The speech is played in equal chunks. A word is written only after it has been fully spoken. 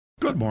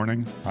Good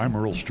morning, I'm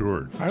Earl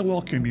Stewart. I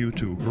welcome you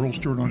to Earl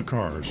Stewart on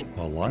Cars,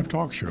 a live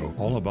talk show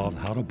all about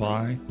how to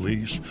buy,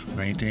 lease,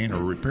 maintain,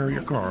 or repair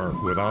your car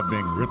without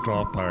being ripped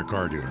off by a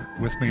car dealer.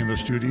 With me in the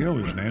studio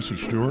is Nancy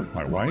Stewart,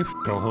 my wife,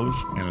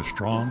 co-host, and a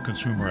strong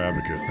consumer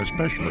advocate,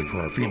 especially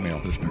for our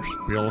female listeners.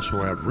 We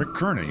also have Rick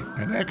Kearney,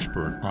 an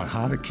expert on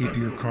how to keep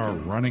your car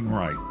running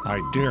right.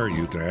 I dare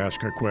you to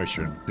ask a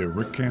question that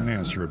Rick can't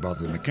answer about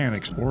the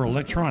mechanics or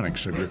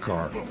electronics of your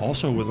car.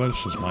 Also with us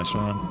is my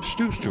son,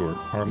 Stu Stewart,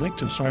 our link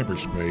to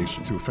cyberspace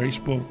through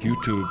Facebook,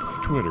 YouTube,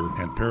 Twitter,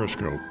 and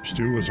Periscope.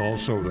 Stu is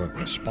also the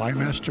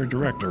Spymaster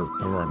Director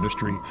of our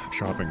Mystery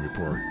Shopping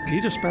Report.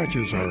 He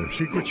dispatches our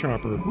secret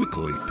shopper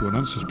weekly to an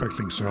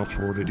unsuspecting South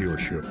Florida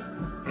dealership.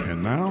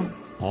 And now,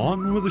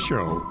 on with the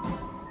show.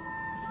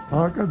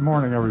 Good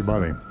morning,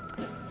 everybody.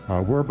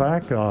 We're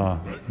back.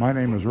 My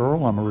name is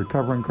Earl. I'm a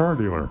recovering car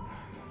dealer.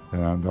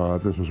 And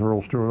this is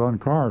Earl Stewart on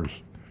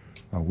Cars.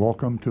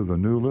 Welcome to the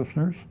new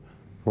listeners,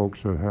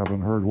 folks that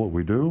haven't heard what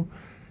we do,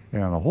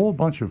 and a whole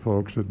bunch of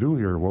folks that do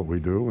hear what we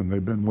do, and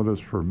they've been with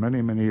us for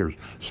many, many years.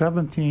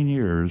 17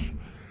 years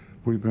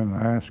we've been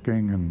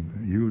asking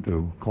you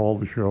to call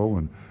the show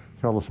and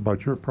tell us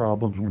about your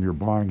problems when you're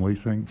buying,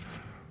 leasing,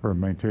 or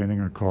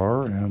maintaining a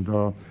car,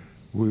 and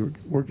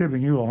we're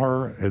giving you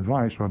our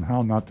advice on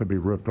how not to be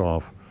ripped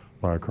off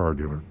by a car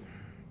dealer.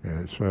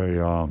 It's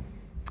a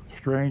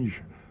strange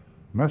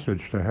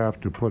message to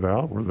have to put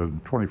out. We're the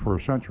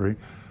 21st century.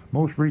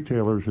 Most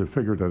retailers have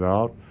figured it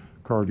out.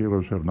 Car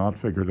dealers have not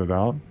figured it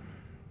out.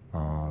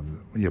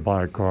 You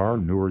buy a car,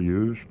 new or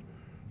used,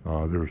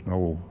 there's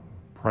no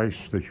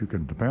price that you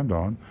can depend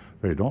on.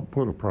 They don't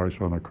put a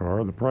price on a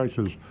car. The price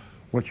is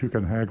what you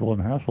can haggle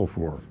and hassle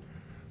for.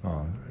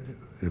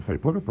 If they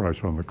put a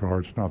price on the car,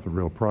 it's not the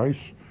real price.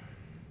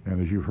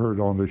 And as you've heard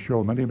on this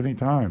show many, many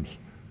times,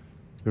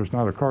 there's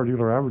not a car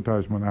dealer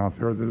advertisement out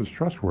there that is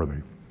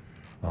trustworthy.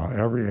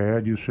 Every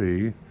ad you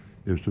see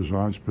is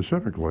designed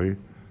specifically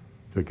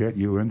to get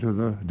you into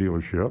the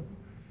dealership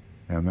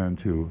and then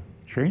to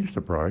change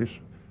the price,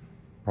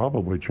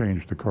 probably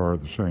change the car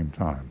at the same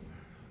time.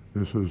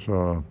 This is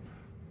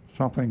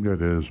something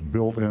that is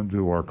built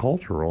into our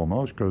culture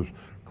almost, because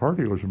car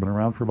dealers have been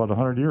around for about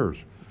 100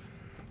 years.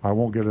 I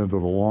won't get into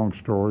the long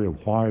story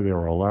of why they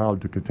are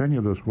allowed to continue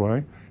this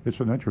way.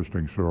 It's an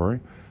interesting story,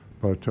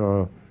 but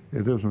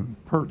it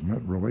isn't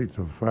pertinent really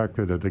to the fact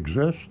that it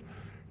exists.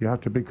 You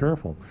have to be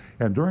careful.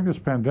 And during this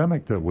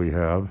pandemic that we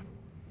have,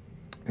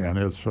 and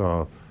it's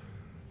going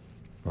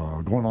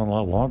on a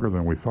lot longer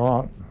than we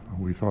thought.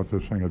 We thought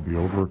this thing would be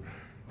over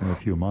in a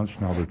few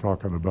months. Now they're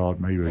talking about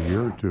maybe a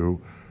year or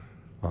two.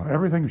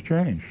 Everything's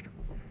changed.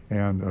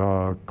 And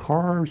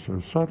cars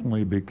have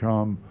suddenly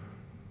become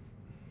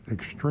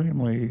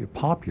extremely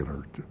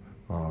popular.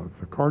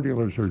 The car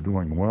dealers are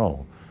doing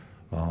well.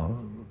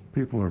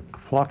 People are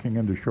flocking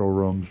into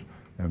showrooms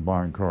and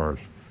buying cars.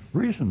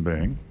 Reason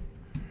being,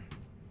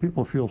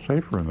 people feel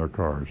safer in their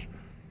cars.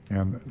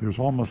 And there's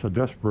almost a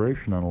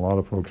desperation in a lot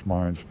of folks'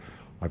 minds.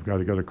 I've got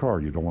to get a car.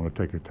 You don't want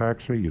to take a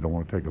taxi. You don't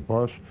want to take a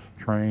bus,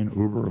 train,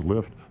 Uber,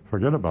 Lyft.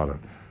 Forget about it.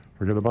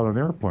 Forget about an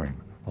airplane.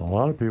 A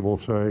lot of people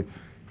say,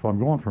 if I'm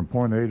going from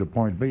point A to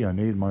point B, I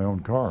need my own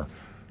car.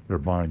 They're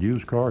buying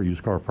used car.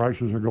 Used car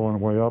prices are going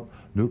way up.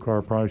 New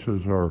car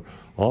prices are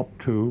up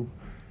too.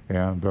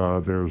 And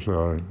there's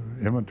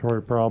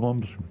inventory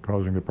problems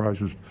causing the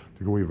prices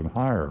to go even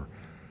higher.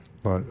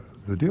 But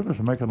the dealers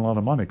are making a lot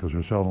of money because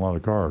they're selling a lot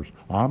of cars.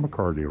 I'm a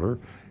car dealer,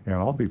 and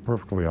I'll be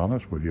perfectly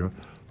honest with you.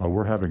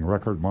 We're having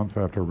record month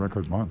after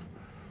record month.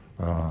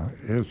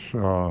 It's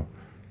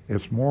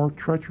more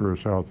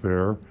treacherous out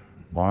there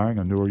buying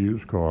a new or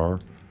used car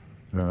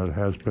than it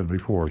has been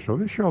before. So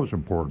this show is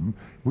important.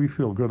 We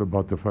feel good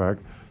about the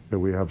fact that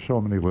we have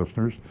so many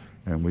listeners,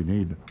 and we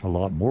need a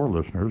lot more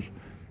listeners.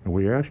 And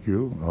we ask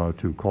you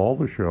to call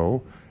the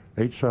show,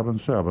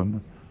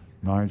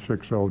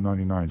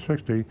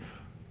 877-960-9960.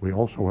 We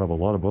also have a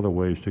lot of other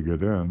ways to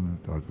get in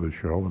to the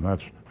show, and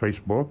that's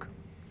Facebook,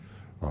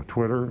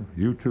 Twitter,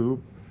 YouTube.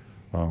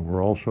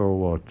 We're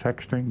also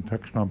texting.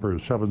 Text number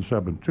is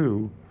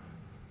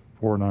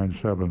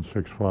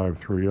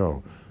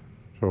 772-497-6530.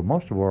 So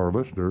most of our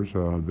listeners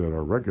that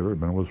are regular, have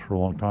been with us for a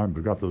long time,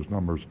 have got those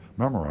numbers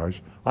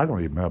memorized. I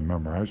don't even have them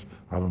memorized.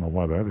 I don't know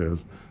why that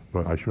is,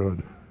 but I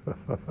should.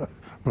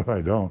 But I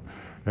don't.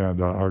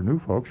 And our new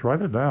folks,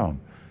 write it down.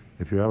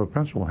 If you have a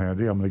pencil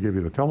handy, I'm going to give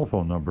you the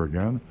telephone number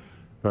again.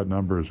 That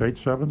number is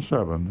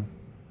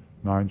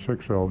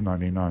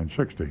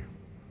 877-960-9960.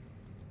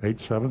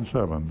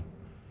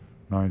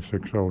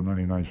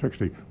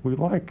 877-960-9960. We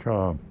like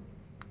the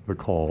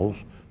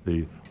calls,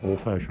 the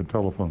old-fashioned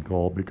telephone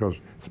call, because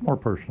it's more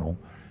personal.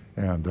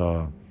 And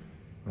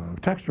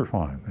texts are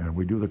fine. And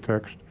we do the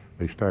text.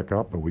 They stack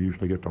up, but we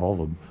usually get to all of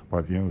them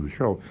by the end of the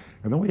show.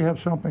 And then we have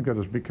something that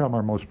has become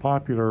our most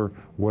popular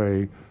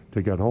way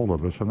to get hold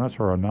of us, and that's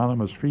our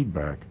anonymous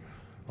feedback.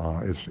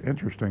 It's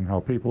interesting how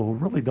people who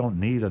really don't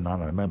need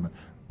anonymity,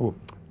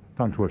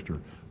 tongue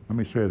twister. Let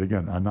me say it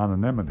again,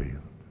 anonymity.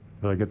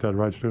 Did I get that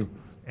right, Stu?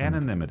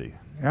 Anonymity.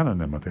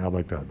 Anonymity, I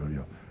like that,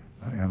 yeah.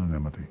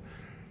 Anonymity.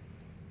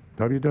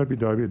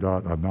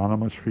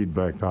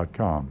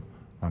 www.anonymousfeedback.com.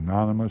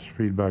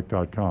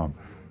 Anonymousfeedback.com.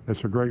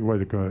 It's a great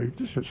way to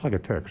it's like a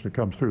text. It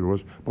comes through to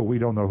us, but we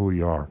don't know who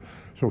you are.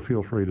 So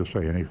feel free to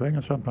say anything.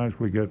 And sometimes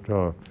we get,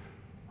 I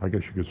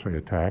guess you could say,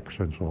 attacks,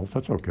 insults.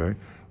 That's okay.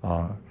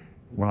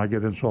 When I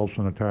get insults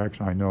and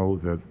attacks, I know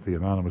that the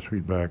anonymous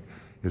feedback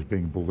is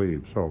being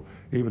believed. So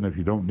even if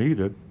you don't need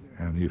it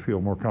and you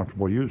feel more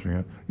comfortable using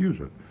it, use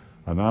it.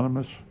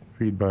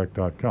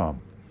 Anonymousfeedback.com.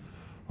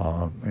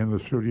 In the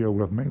studio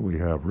with me, we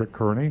have Rick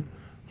Kearney,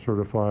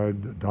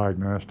 certified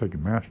diagnostic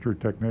master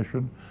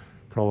technician.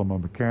 Call him a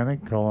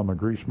mechanic, call him a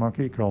grease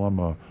monkey, call him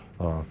a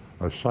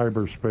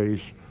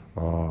cyberspace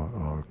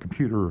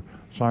computer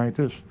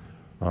scientist.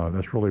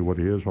 That's really what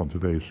he is on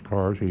today's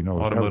cars. He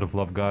knows automotive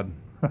love God.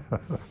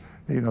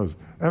 He knows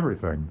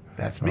everything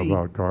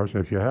about cars.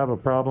 If you have a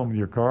problem with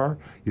your car,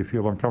 you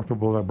feel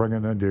uncomfortable about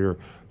bringing it into your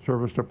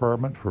service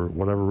department for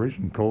whatever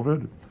reason,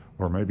 COVID,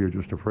 or maybe you're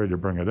just afraid to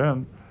bring it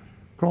in,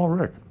 call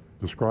Rick.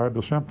 Describe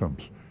the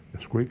symptoms.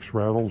 It squeaks,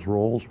 rattles,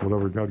 rolls,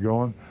 whatever you got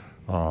going.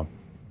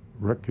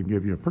 Rick can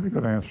give you a pretty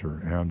good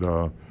answer.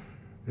 And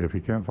if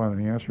you can't find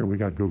any answer, we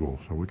got Google,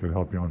 so we can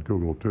help you on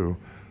Google too.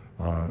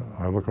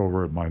 I look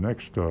over at my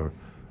next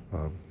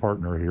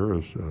partner here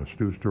is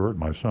Stu Stewart,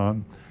 my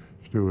son.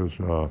 Stu has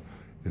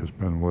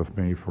been with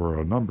me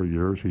for a number of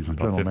years. He's a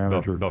general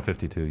manager. About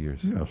 52 years.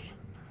 Yes,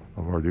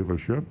 of our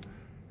dealership.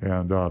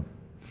 And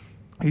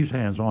he's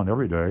hands-on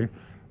every day.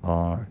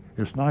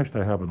 It's nice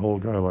to have an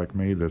old guy like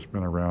me that's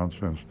been around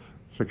since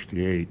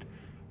 '68.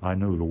 I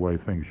knew the way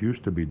things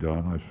used to be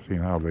done. I've seen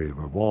how they've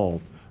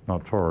evolved,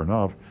 not far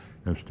enough.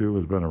 And Stu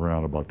has been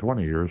around about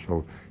 20 years,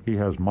 so he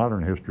has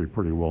modern history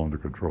pretty well under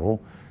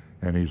control.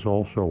 And he's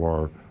also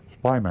our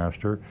spy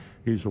master.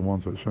 He's the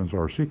one that sends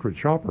our secret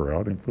shopper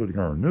out, including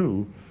our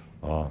new,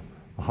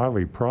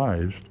 highly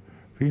prized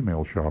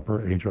female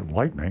shopper, Agent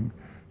Lightning.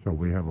 So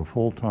we have a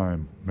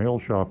full-time male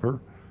shopper,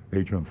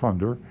 Agent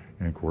Thunder,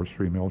 and of course,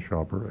 female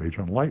shopper,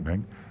 Agent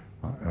Lightning.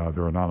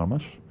 They're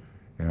anonymous,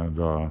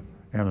 and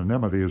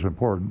anonymity is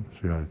important.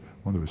 See, I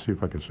wanted to see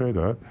if I could say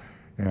that.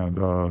 And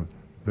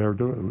they're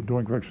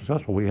doing very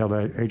successful. We had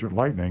Agent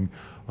Lightning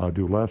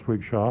do last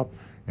week's shop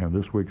and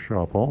this week's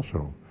shop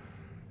also.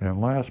 And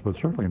last but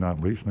certainly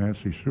not least,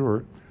 Nancy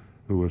Stewart,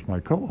 who is my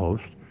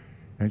co-host,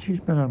 and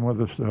she's been in with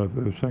this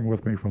thing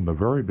with me from the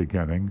very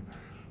beginning,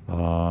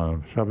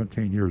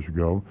 17 years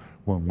ago,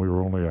 when we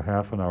were only a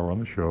half an hour on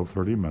the show,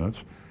 30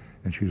 minutes.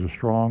 And she's a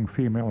strong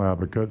female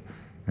advocate,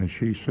 and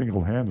she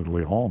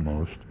single-handedly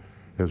almost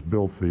has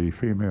built the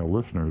female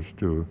listeners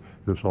to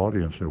this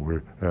audience that we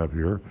have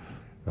here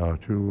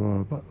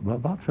to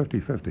about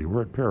 50-50.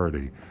 We're at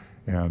parity.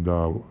 And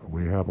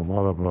we have a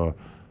lot of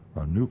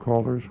new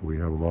callers. We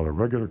have a lot of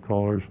regular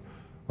callers.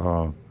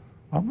 I'm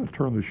going to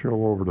turn the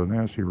show over to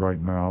Nancy right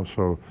now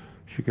so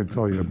she can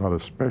tell you about a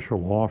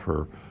special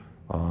offer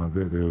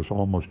that is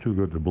almost too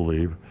good to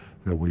believe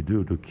that we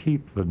do to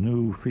keep the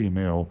new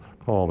female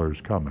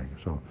callers coming.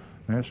 So,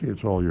 Nancy,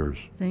 it's all yours.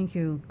 Thank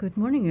you. Good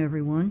morning,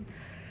 everyone.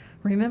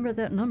 Remember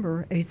that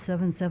number,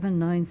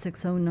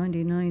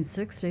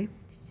 877-960-9960.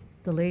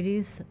 The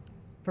ladies,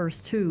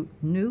 first two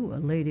new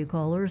lady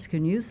callers,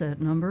 can use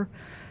that number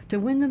to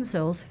win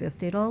themselves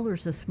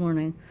 $50 this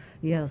morning.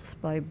 Yes,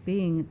 by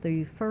being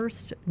the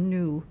first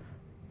new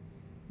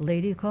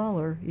lady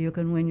caller, you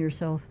can win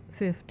yourself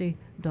 $50.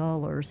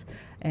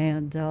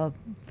 And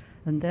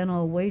then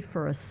I'll wait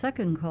for a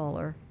second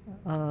caller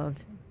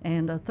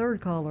and a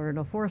third caller and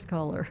a fourth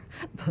caller.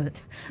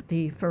 But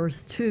the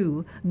first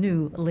two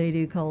new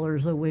lady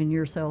callers will win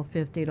yourself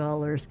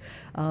 $50.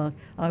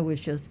 I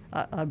was just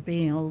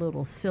being a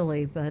little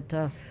silly, but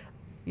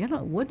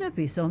wouldn't it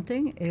be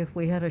something if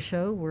we had a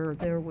show where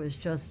there was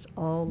just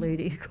all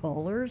lady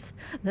callers?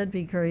 That'd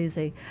be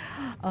crazy.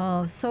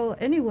 So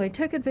anyway,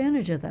 take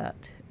advantage of that.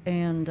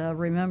 And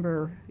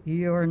remember,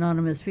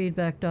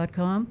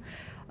 youranonymousfeedback.com.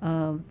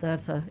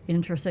 That's an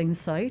interesting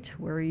site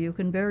where you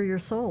can bare your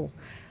soul.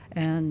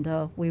 And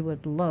we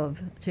would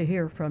love to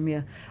hear from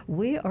you.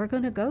 We are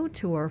going to go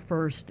to our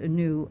first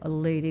new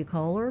lady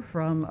caller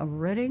from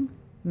Reading,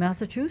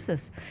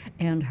 Massachusetts.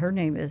 And her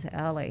name is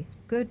Allie.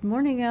 Good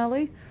morning,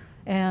 Allie,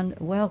 and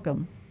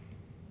welcome.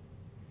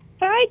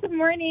 Hi, good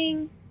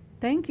morning.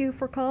 Thank you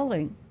for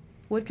calling.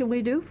 What can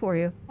we do for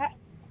you?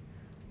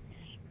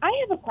 I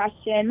have a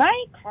question.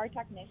 My car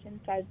technician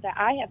says that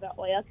I have an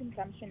oil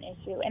consumption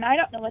issue, and I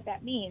don't know what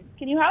that means.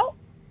 Can you help?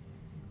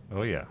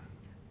 Oh, yeah.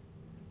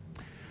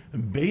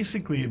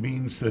 Basically, it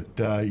means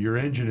that your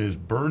engine is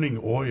burning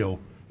oil.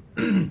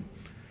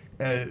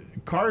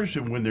 Cars,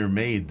 when they're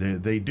made,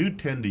 they do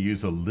tend to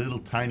use a little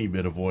tiny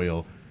bit of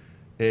oil.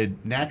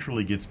 It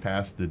naturally gets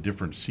past the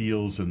different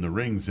seals and the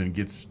rings and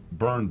gets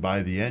burned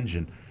by the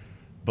engine.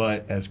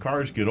 But as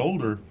cars get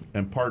older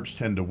and parts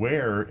tend to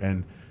wear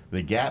and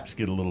the gaps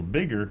get a little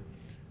bigger,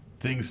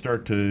 things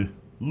start to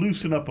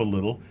loosen up a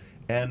little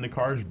and the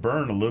cars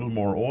burn a little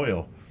more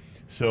oil.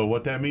 So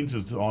what that means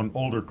is on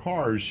older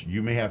cars,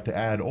 you may have to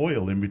add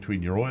oil in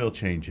between your oil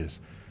changes.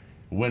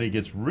 When it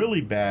gets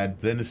really bad,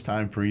 then it's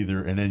time for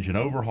either an engine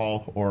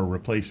overhaul or a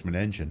replacement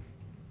engine.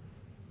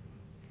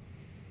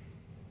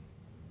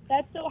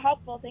 That's so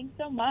helpful. Thanks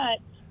so much.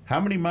 How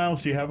many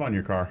miles do you have on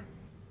your car?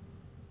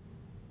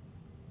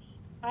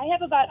 I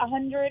have about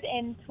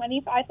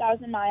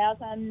 125,000 miles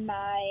on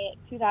my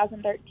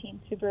 2013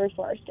 Subaru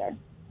Forester.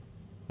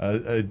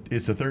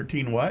 It's a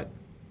 13 what?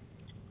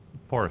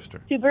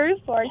 Forester.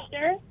 Subaru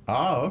Forester.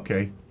 Oh,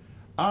 okay.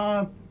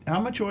 How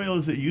much oil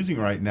is it using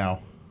right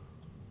now?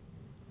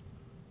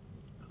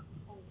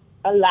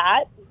 A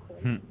lot.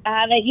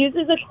 It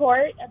uses a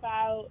quart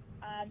about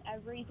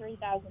every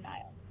 3,000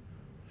 miles.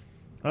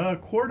 A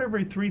quart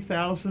every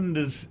 3,000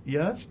 is,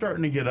 yeah, that's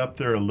starting to get up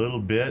there a little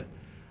bit.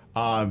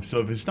 So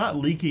if it's not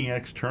leaking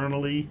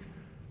externally,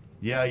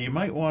 yeah, you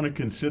might want to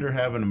consider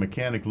having a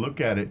mechanic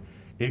look at it.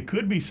 It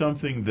could be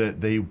something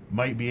that they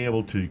might be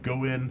able to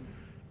go in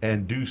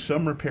and do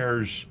some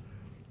repairs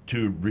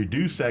to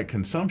reduce that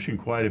consumption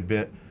quite a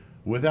bit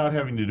without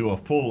having to do a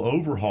full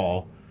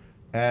overhaul.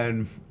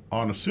 And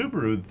on a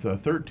Subaru, the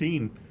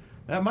 13,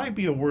 that might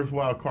be a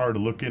worthwhile car to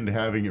look into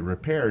having it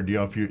repaired, you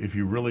know, if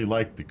you really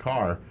like the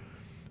car.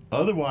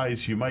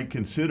 Otherwise, you might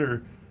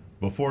consider,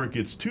 before it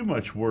gets too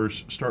much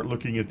worse, start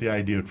looking at the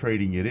idea of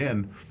trading it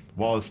in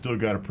while it's still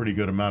got a pretty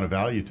good amount of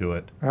value to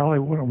it. Allie,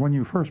 when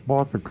you first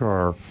bought the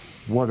car,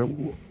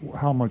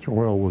 how much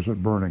oil was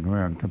it burning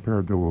then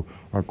compared to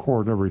a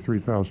quart every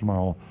 3,000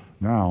 mile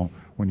now?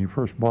 When you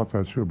first bought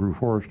that Subaru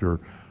Forester,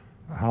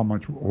 how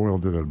much oil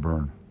did it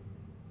burn?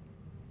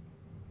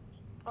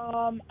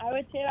 I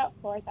would say about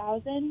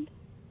 4,000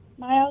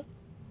 miles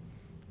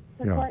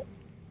per quart.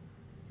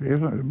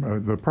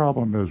 The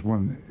problem is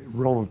when,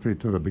 relative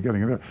to the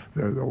beginning,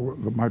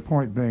 my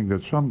point being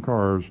that some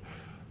cars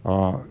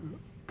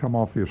come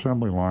off the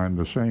assembly line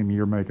the same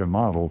year, make, and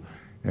model,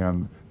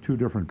 and two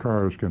different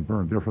cars can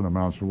burn different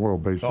amounts of oil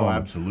based on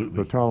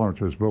absolutely. the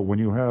tolerances. But when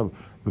you have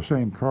the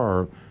same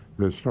car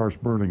that starts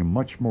burning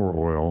much more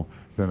oil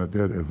than it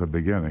did at the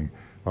beginning,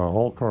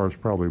 all cars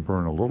probably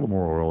burn a little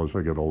more oil as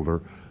they get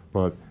older.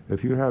 But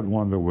if you had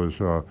one that was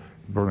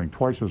burning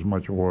twice as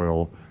much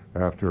oil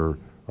after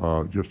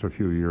just a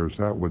few years,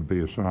 that would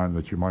be a sign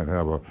that you might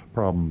have a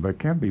problem that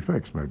can be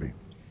fixed, maybe.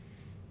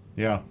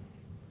 Yeah.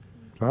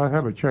 So I'd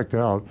have it checked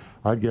out.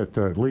 I'd get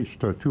at least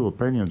two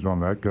opinions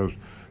on that, because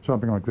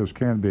something like this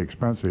can be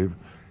expensive.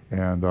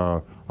 And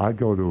I'd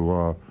go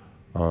to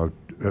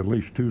at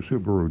least two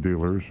Subaru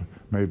dealers,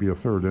 maybe a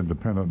third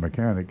independent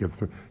mechanic,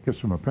 get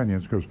some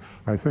opinions, because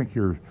I think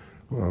your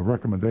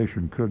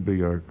recommendation could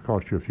be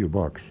cost you a few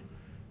bucks.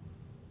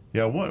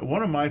 Yeah,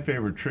 one of my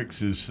favorite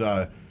tricks is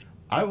I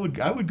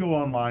would go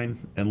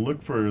online and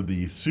look for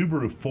the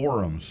Subaru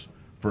forums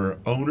for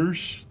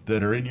owners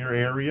that are in your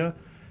area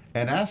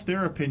and ask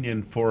their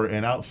opinion for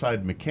an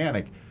outside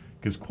mechanic,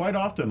 because quite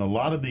often a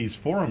lot of these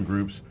forum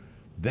groups,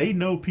 they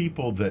know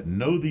people that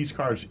know these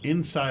cars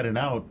inside and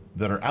out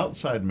that are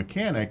outside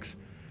mechanics,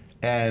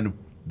 and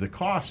the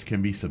cost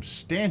can be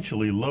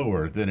substantially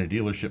lower than a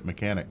dealership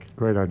mechanic.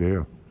 Great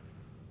idea.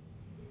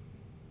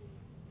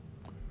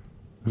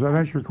 Does that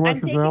answer your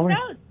questions, Allie?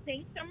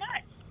 Thanks so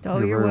much. Oh,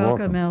 You're you're very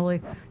welcome, welcome.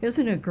 Ellie.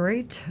 Isn't it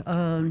great?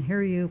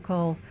 Here you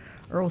call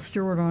Earl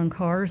Stewart on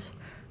Cars.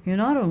 You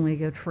not only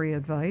get free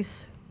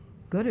advice,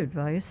 good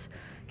advice,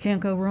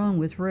 can't go wrong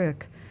with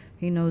Rick.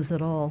 He knows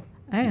it all.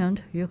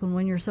 And you can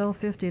win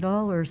yourself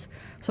 $50.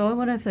 So I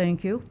want to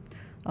thank you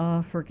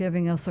for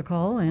giving us a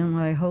call, and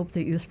I hope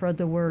that you spread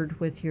the word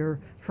with your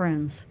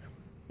friends.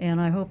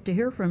 And I hope to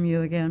hear from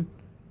you again.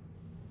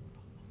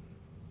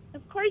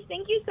 Of course.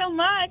 Thank you so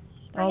much.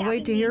 I'll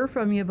wait to hear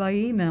from you by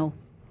email.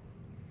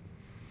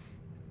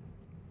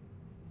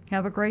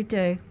 Have a great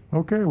day.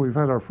 Okay, we've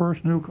had our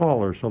first new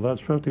caller, so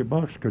that's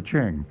 $50,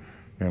 ka-ching.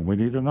 And we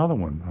need another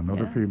one,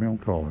 another Yeah. female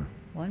caller.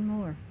 One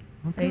more.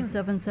 Okay.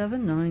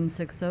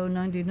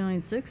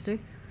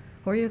 877-960-9960.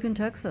 Or you can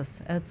text us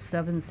at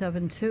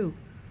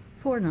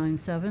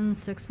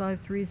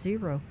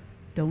 772-497-6530.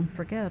 Don't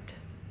forget,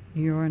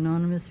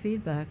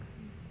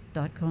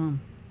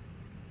 youranonymousfeedback.com.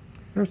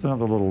 Here's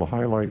another little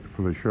highlight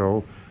for the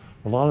show.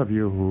 A lot of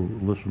you who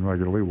listen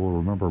regularly will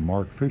remember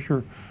Mark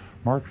Fisher.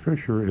 Mark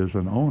Fisher is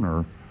an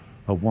owner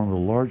of one of the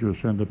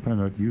largest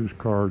independent used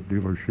car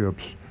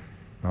dealerships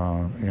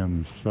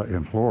in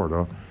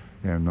Florida,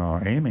 and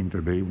aiming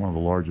to be one of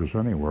the largest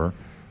anywhere.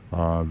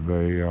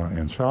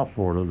 In South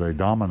Florida, they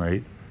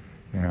dominate,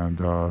 and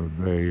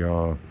they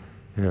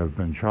have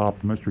been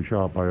mystery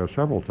shopped by us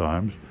several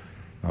times.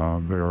 They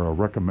are on a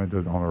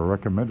recommended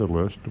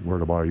list where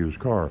to buy a used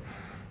car.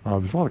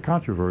 There's a lot of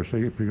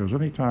controversy, because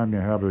anytime you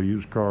have a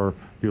used car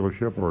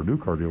dealership, or a new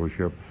car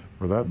dealership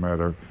for that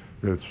matter,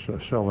 that's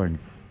selling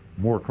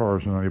more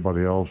cars than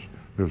anybody else,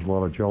 there's a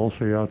lot of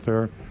jealousy out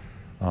there.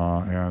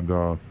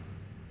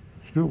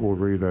 Stu will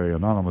read an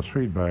anonymous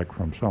feedback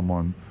from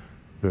someone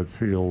that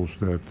feels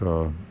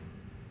that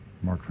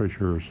Mark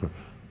Fisher's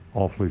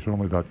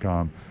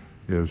offleaseonly.com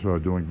is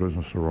doing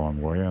business the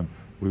wrong way, and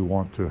we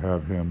want to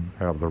have him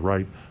have the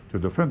right to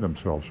defend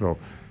himself. So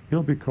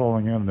he'll be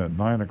calling in at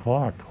 9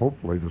 o'clock,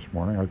 hopefully this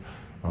morning.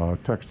 I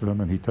texted him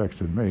and he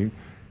texted me,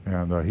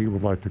 and he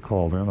would like to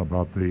call in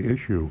about the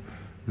issue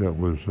that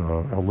was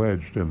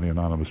alleged in the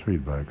anonymous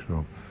feedback.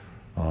 So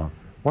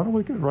Why don't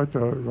we get right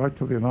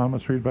to the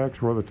anonymous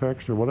feedbacks or the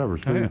text or whatever?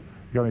 Steve, yeah. you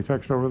got any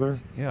text over there?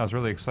 Yeah, I was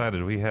really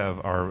excited. We have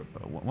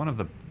one of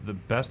the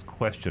best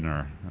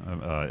questioner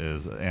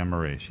is Anne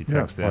Marie. She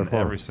texts in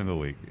every single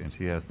week, and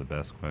she has the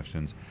best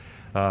questions.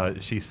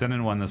 She sent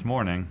in one this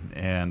morning,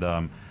 and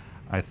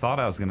I thought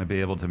I was going to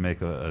be able to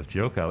make a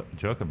joke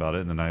about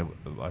it, and then I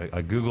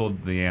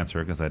Googled the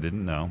answer because I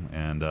didn't know,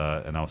 and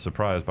I was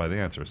surprised by the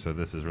answer. So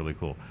this is really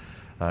cool.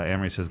 Anne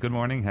Marie says, "Good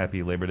morning,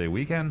 happy Labor Day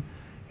weekend.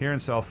 Here in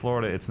South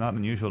Florida, it's not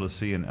unusual to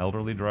see an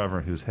elderly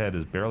driver whose head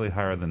is barely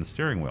higher than the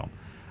steering wheel.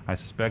 I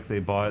suspect they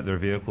bought their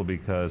vehicle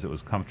because it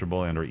was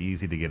comfortable and or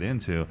easy to get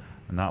into,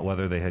 not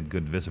whether they had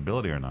good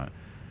visibility or not."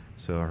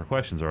 So her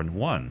questions are: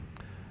 1,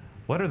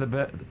 what are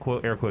the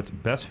quote, air quotes,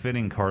 best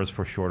fitting cars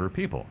for shorter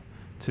people?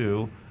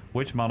 2,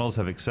 which models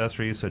have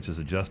accessories such as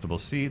adjustable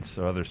seats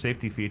or other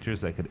safety features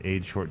that could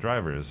aid short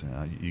drivers?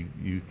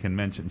 You can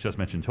just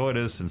mention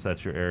Toyotas, since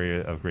that's your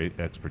area of great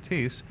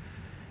expertise.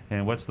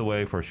 And what's the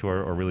way for a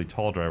short or really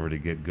tall driver to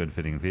get good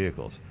fitting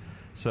vehicles?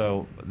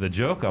 So the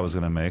joke I was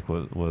going to make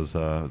was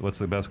what's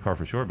the best car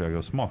for short people? I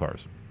go, small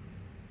cars.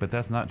 But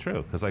that's not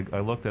true, because I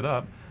looked it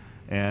up,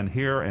 and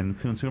here in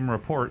Consumer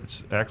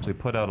Reports actually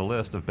put out a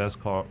list of best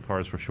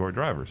cars for short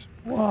drivers.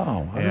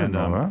 Wow, I didn't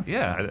know that.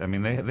 Yeah, I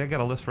mean, they got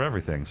a list for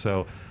everything.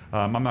 So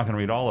I'm not going to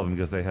read all of them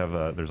because they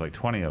have there's like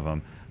 20 of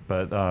them.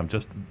 But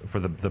just for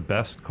the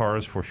best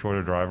cars for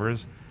shorter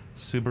drivers,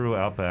 Subaru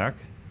Outback,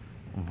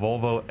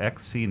 Volvo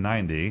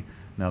XC90.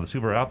 Now, the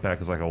Subaru Outback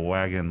is like a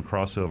wagon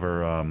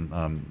crossover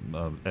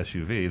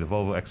SUV. The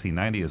Volvo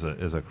XC90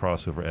 is a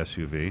crossover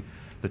SUV.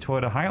 The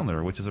Toyota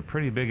Highlander, which is a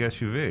pretty big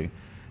SUV,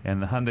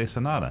 and the Hyundai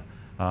Sonata,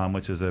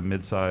 which is a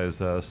mid-size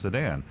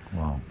sedan.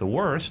 Wow. The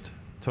worst,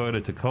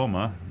 Toyota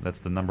Tacoma,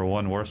 that's the number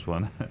one worst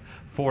one.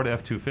 Ford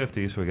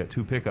F-250, so we got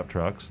 2 pickup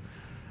trucks.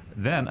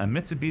 Then a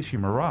Mitsubishi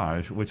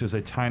Mirage, which is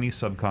a tiny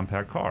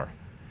subcompact car.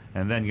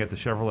 And then you get the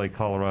Chevrolet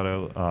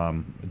Colorado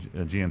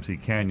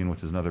GMC Canyon,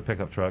 which is another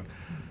pickup truck.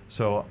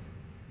 So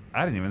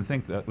I didn't even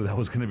think that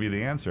was going to be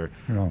the answer.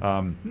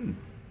 Yeah.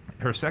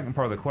 Her second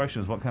part of the question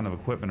is what kind of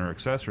equipment or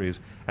accessories.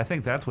 I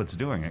think that's what's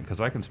doing it,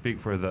 because I can speak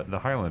for the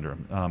Highlander.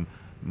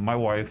 My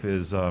wife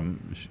is,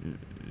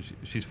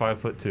 she's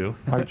 5'2".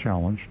 Height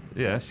challenged.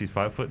 Yes, she's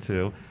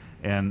 5'2",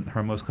 and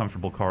her most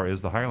comfortable car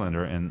is the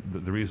Highlander, and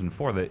the reason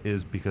for that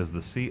is because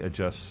the seat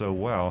adjusts so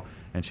well,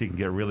 and she can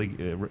get really,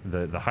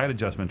 the height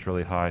adjustment's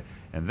really high,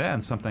 and then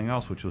something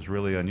else which was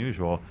really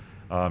unusual,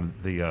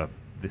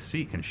 the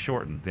seat can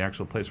shorten, the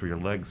actual place where your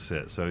legs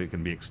sit, so it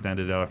can be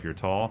extended out if you're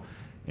tall,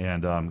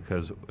 and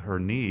because her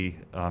knee,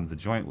 the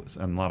joint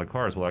in a lot of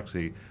cars will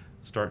actually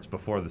starts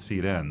before the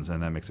seat ends,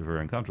 and that makes it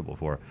very uncomfortable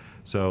for her.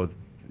 So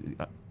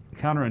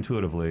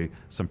counterintuitively,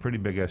 some pretty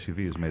big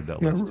SUVs made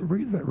that list.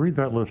 Read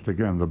that list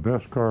again, the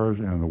best cars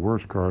and the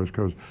worst cars,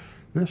 because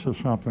this is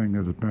something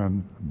that has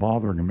been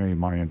bothering me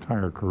my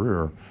entire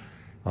career,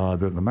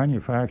 that the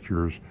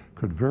manufacturers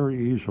could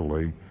very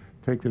easily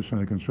take this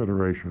into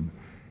consideration.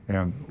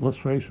 And let's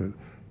face it,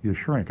 you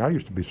shrink. I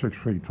used to be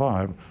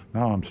 6'5",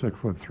 now I'm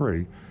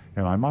 6'3",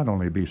 and I might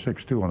only be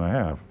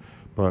 6'2½".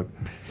 But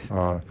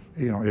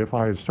if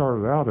I had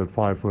started out at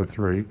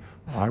 5'3",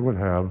 I would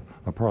have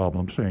a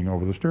problem seeing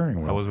over the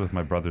steering wheel. I was with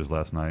my brothers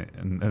last night,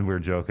 and we were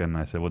joking. And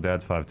I said, "Well,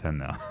 Dad's 5'10"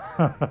 now."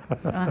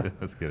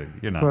 Just kidding.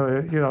 You're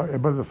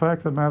not. But the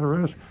fact of the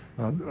matter is,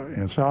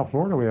 in South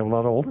Florida, we have a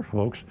lot of older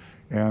folks,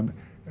 and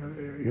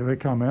they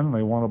come in and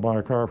they want to buy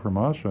a car from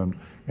us, and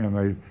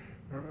they.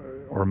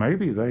 Or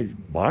maybe they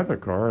buy the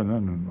car, and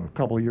then a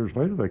couple of years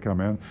later they come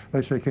in.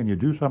 They say, "Can you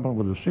do something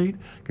with the seat?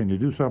 Can you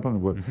do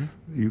something with?"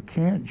 Mm-hmm. You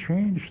can't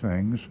change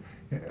things.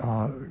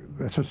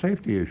 That's a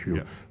safety issue.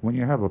 Yeah. When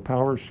you have a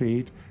power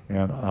seat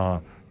and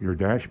your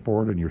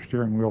dashboard and your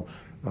steering wheel,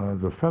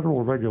 the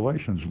federal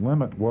regulations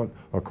limit what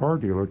a car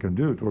dealer can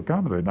do to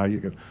accommodate. Now,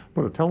 you can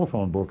put a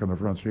telephone book in the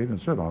front seat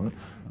and sit on it.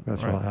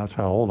 That's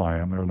how old I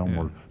am. There are no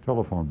more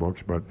telephone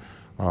books, but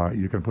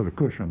you can put a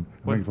cushion,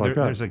 things like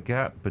that. There's a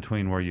gap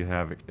between where you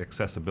have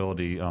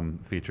accessibility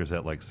features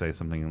that, like, say,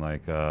 something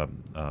like the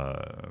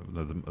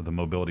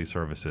mobility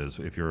services.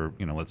 If you're,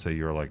 let's say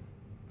you're like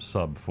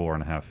sub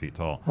 4.5 feet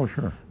tall. Oh,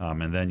 sure.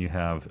 And then you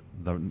have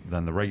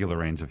the regular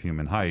range of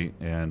human height,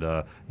 and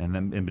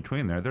then in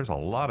between there's a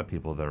lot of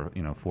people that are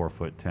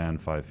 4'10",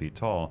 5 feet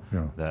tall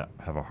that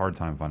have a hard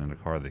time finding a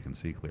car they can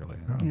see clearly.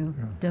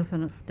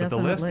 Definitely. But the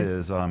list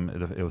is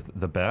it was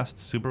the best: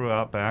 Subaru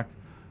Outback,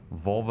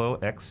 Volvo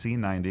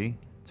XC90,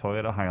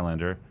 Toyota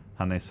Highlander,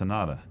 Hyundai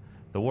Sonata.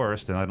 The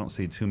worst, and I don't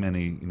see too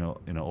many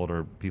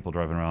older people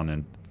driving around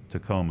in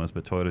Tacomas,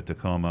 but Toyota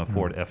Tacoma,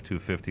 Ford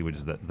F-250, which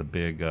is the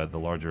big, the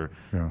larger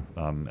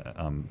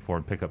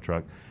Ford pickup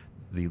truck,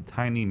 the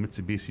tiny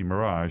Mitsubishi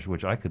Mirage,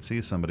 which I could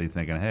see somebody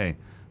thinking, hey,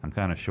 I'm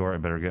kind of short, I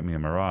better get me a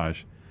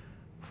Mirage.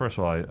 First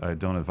of all, I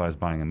don't advise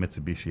buying a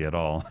Mitsubishi at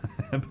all,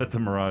 but the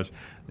Mirage,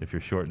 if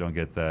you're short, don't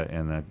get that,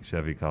 and that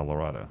Chevy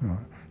Colorado.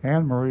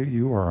 Anne Marie,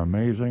 you are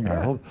amazing.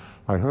 Yeah.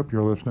 I hope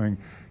you're listening.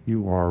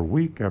 You are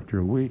week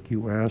after week.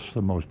 You ask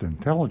the most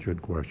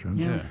intelligent questions,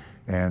 Yeah.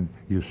 and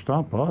you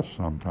stump us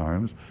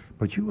sometimes.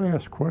 But you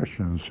ask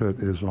questions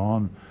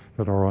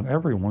that are on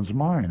everyone's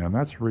mind, and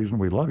that's the reason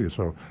we love you.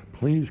 So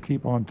please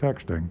keep on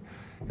texting,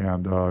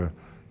 and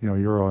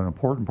you're an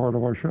important part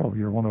of our show.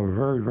 You're one of the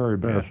very, very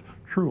best,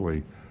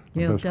 truly.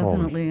 Yeah, best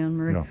definitely, callers. Anne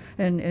Marie. Yeah.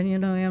 And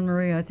Anne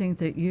Marie, I think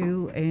that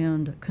you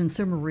and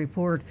Consumer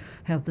Report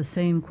have the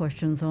same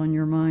questions on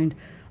your mind.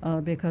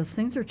 Because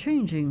things are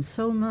changing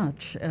so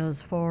much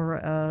as far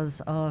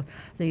as I'm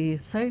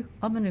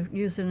going to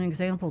use an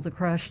example, the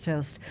crash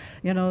test.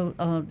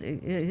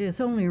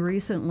 It's only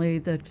recently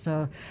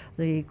that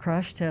the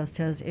crash test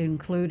has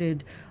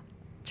included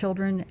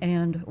children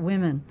and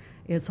women.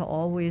 It's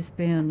always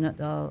been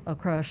a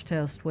crash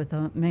test with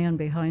a man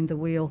behind the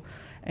wheel.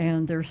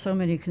 And there's so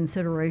many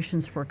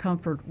considerations for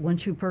comfort.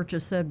 Once you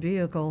purchase that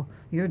vehicle,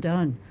 you're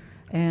done.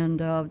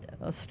 And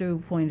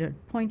Stu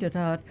pointed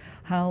out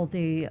how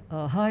the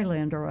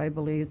Highlander, I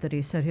believe, that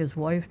he said his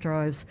wife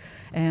drives,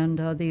 and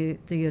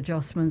the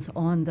adjustments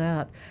on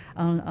that.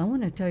 I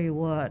want to tell you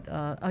what,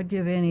 I'd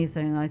give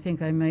anything. I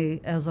think I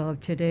may, as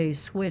of today,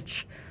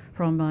 switch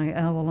from my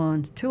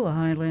Avalon to a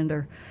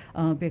Highlander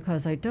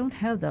because I don't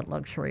have that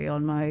luxury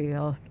on my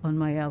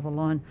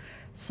Avalon.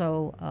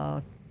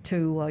 So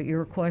to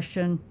your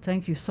question,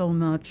 thank you so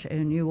much,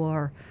 and you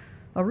are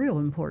a real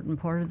important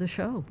part of the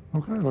show.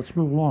 Okay, let's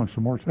move along.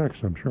 Some more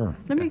text, I'm sure.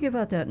 Let me give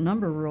out that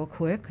number real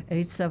quick,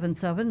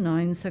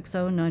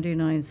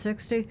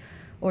 877-960-9960,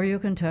 or you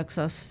can text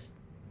us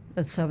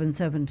at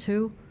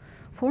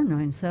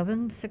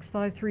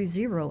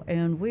 772-497-6530,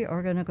 and we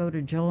are going to go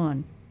to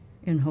John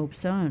in Hope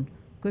Sound.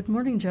 Good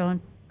morning, John.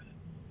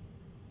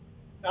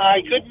 Hi,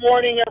 good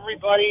morning,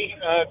 everybody.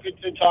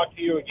 Good to talk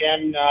to you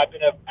again. I've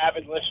been an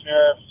avid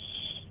listener a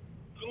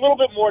little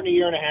bit more than a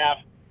year and a half.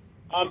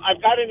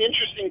 I've got an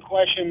interesting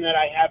question that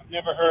I have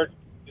never heard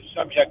the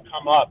subject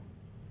come up,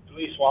 at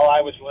least while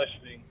I was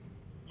listening.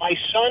 My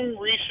son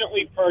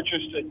recently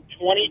purchased a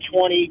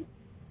 2020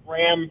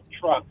 Ram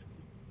truck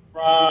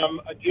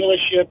from a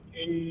dealership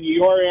in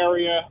your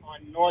area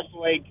on North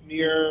Lake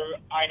near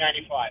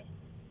I-95.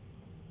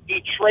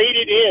 He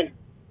traded in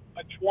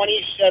a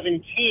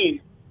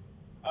 2017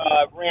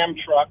 Ram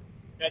truck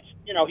that's,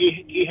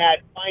 he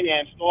had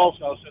financed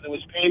also, so there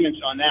was payments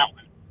on that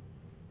one.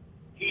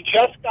 He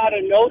just got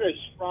a notice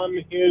from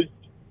his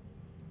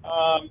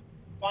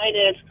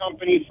finance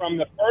company from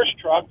the first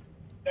truck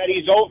that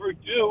he's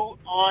overdue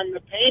on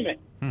the payment.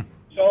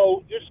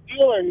 So this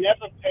dealer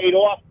never paid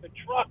off the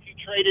truck he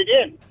traded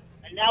in.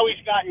 And now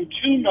he's gotten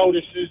 2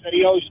 notices that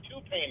he owes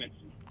 2 payments.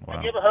 Wow.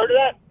 Have you ever heard of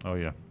that? Oh,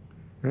 yeah.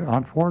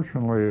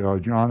 Unfortunately,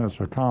 John,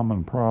 it's a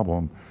common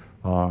problem.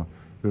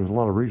 There's a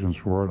lot of reasons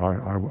for it.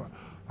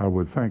 I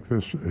would think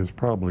this is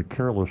probably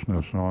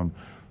carelessness on,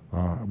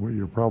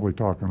 you're probably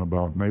talking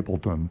about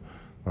Mapleton,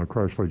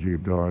 Chrysler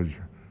Jeep Dodge.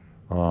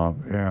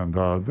 And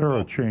they're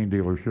a chain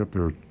dealership.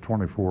 There are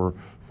 24,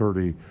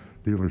 30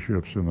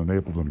 dealerships in the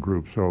Napleton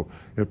group. So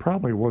it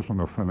probably wasn't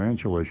a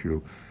financial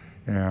issue,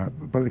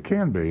 but it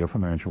can be a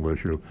financial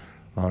issue.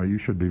 You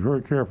should be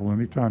very careful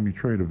anytime you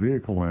trade a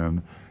vehicle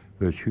in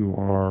that you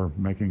are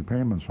making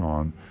payments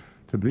on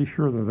to be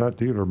sure that that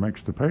dealer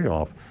makes the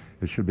payoff.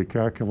 It should be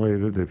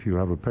calculated if you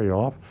have a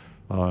payoff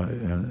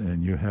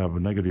and you have a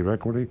negative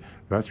equity.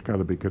 That's got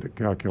to be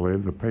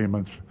calculated. The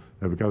payments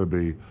have got to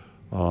be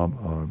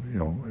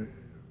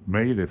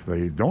made if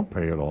they don't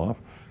pay it off.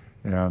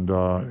 And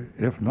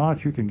if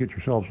not, you can get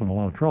yourselves in a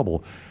lot of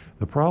trouble.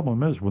 The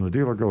problem is when the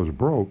dealer goes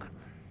broke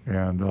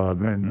and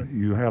then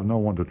you have no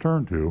one to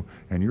turn to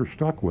and you're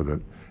stuck with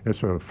it.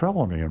 It's a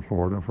felony in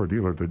Florida for a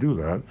dealer to do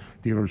that.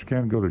 Dealers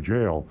can go to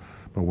jail.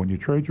 But when you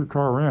trade your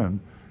car in,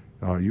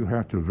 you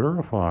have to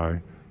verify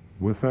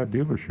with that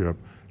dealership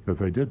that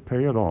they did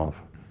pay it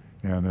off.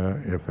 And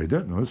if they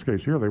didn't, in this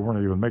case here, they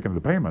weren't even making the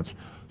payments.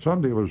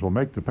 Some dealers will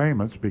make the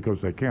payments because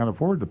they can't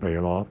afford to pay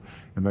it off,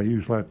 and they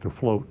use that to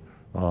float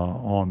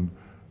on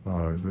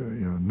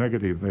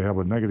negative. They have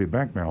a negative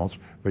bank balance.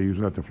 They use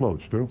that to float.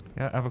 Stu?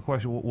 Yeah, I have a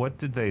question. What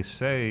did they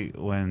say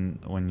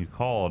when you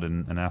called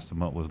and asked them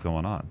what was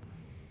going on?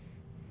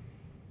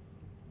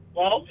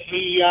 Well,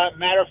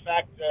 matter of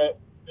fact, the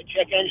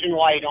check engine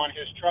light on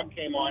his truck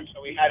came on,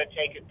 so he had to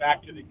take it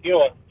back to the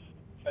dealer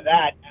for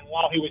that. And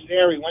while he was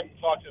there, he went and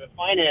talked to the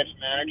finance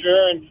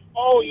manager, and,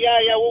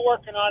 we're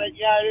working on it.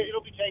 Yeah,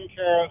 it'll be taken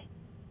care of.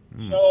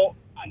 So,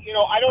 I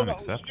don't know.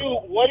 Stu,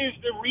 what is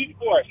the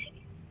recourse?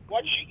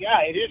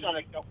 It is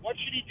unacceptable. What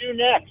should he do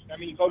next? I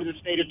mean, go to the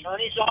state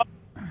attorney's office?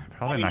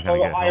 Probably not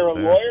going to get hire help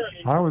a there. lawyer?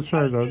 I would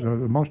say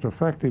the most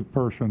effective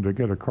person to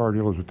get a car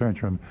dealer's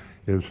attention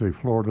is the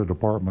Florida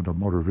Department of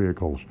Motor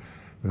Vehicles.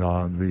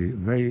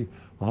 They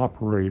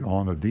operate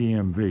on a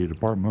DMV,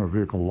 Department of Motor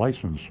Vehicle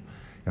license,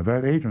 And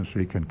that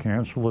agency can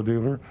cancel a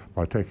dealer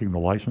by taking the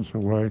license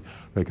away.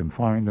 They can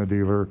fine the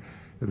dealer.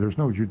 There's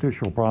no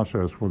judicial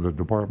process with the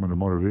Department of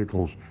Motor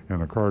Vehicles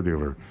and a car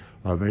dealer.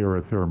 They are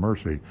at their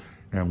mercy.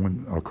 And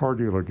when a car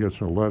dealer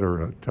gets a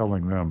letter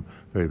telling them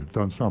they've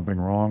done something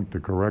wrong to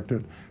correct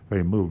it,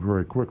 they move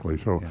very quickly.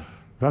 So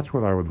that's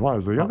what I would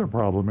advise. The other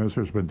problem is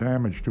there's been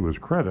damage to his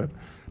credit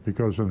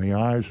because in the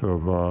eyes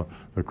of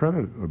the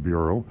credit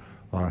bureau,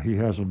 he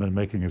hasn't been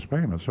making his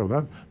payments. So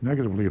that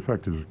negatively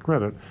affected his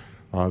credit.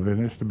 There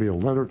needs to be a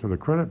letter to the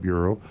credit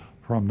bureau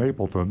from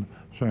Napleton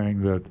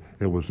saying that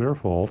it was their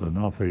fault and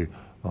not the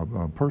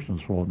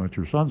person's fault, not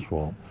your son's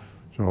fault.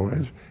 So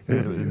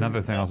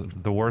another thing,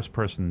 the worst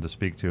person to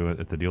speak to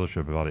at the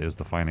dealership about it is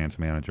the finance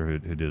manager who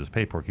did his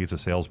paperwork. He's a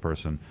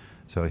salesperson,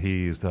 so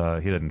he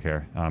doesn't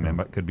care.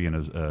 It could be in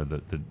his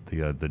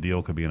the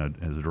deal could be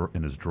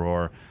in his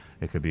drawer.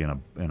 It could be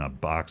in a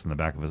box in the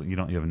back of his. You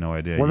have no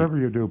idea. Whatever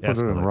you do, put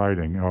it in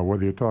writing.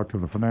 Whether you talk to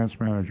the finance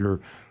manager,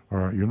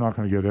 or you're not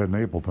going to get Ed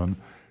Napleton,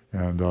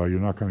 and you're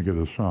not going to get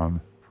his son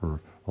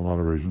for a lot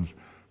of reasons.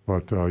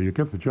 But you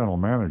get the general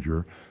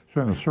manager,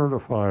 send a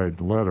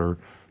certified letter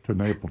to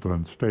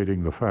Napleton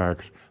stating the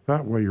facts.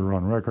 That way you're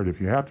on record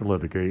if you have to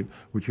litigate,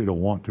 which you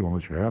don't want to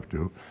unless you have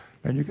to.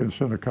 And you can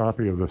send a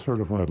copy of the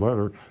certified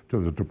letter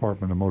to the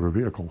Department of Motor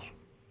Vehicles.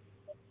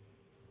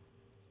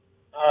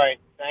 All right,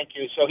 thank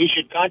you. So he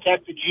should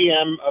contact the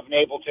GM of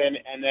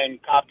Napleton and then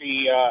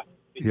copy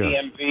the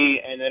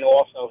DMV and then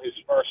also the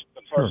first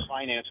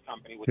finance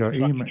company. With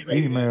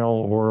email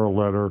or a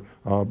letter.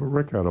 But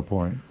Rick had a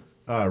point.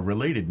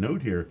 Related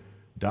note here,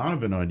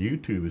 Donovan on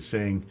YouTube is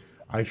saying,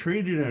 I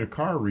traded in a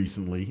car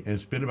recently, and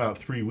it's been about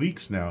 3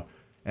 weeks now,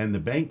 and the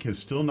bank has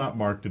still not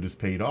marked it as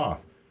paid off.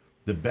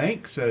 The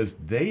bank says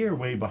they are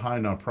way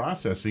behind on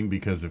processing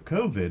because of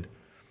COVID,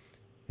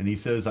 and he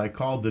says, I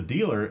called the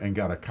dealer and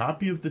got a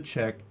copy of the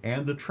check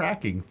and the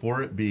tracking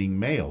for it being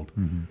mailed.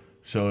 Mm-hmm.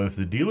 So if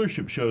the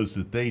dealership shows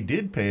that they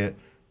did pay it,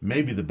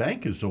 maybe the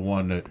bank is the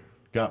one that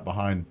got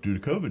behind due to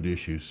COVID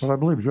issues. But I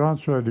believe John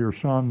said your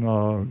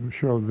son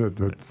showed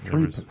that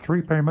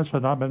three payments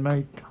had not been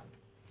made.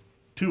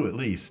 2 at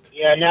least.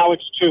 Yeah, now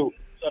it's 2.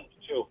 It's up to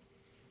 2.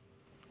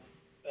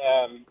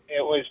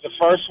 It was the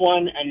first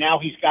one, and now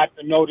he's got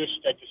the notice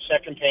that the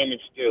second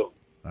payment's due.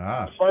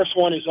 The first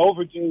one is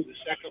overdue. The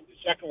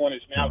second one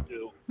is now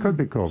due. Could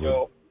be COVID.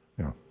 So,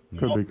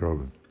 could be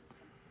COVID.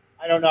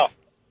 I don't know.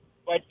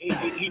 But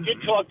he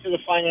did talk to the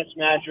finance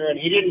manager, and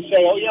he didn't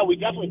say, "Oh yeah, we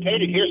definitely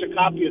paid it. Here's a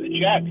copy of the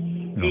check."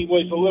 Yeah. He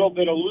was a little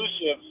bit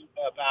elusive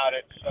about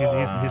it. So,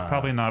 he's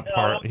probably not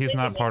part. He's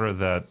not part of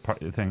that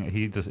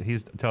thing.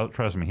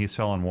 Trust me, he's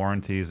selling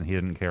warranties, and he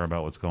didn't care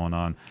about what's going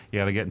on. You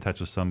got to get in touch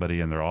with somebody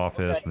in their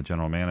office, the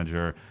general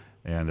manager,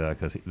 and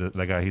because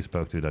the guy he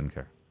spoke to doesn't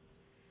care.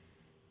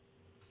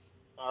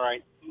 All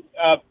right,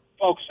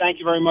 folks. Thank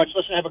you very much.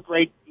 Listen, have a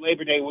great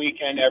Labor Day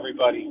weekend,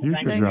 everybody.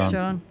 Thanks,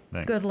 John.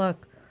 Thanks. Good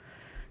luck.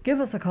 Give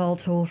us a call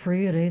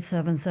toll-free at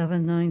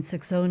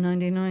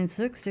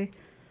 877-960-9960,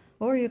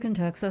 or you can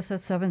text us at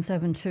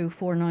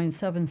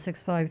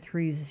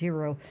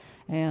 772-497-6530.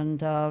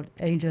 And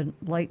Agent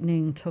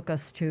Lightning took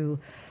us to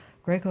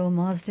Graco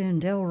Mazda in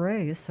Del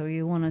Rey, so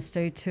you want to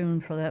stay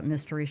tuned for that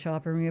mystery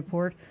shopping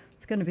report.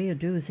 It's going to be a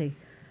doozy.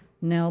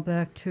 Now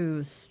back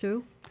to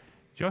Stu.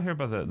 Did y'all hear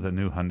about the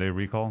new Hyundai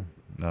recall?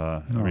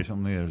 No.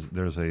 Recently,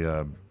 there's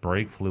a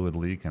brake fluid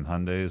leak in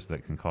Hyundais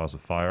that can cause a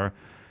fire.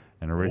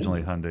 And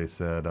originally, Hyundai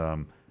said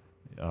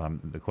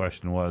the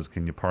question was,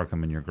 can you park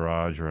them in your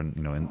garage or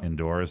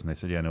indoors? And they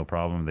said, yeah, no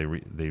problem. They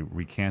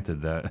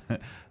recanted that.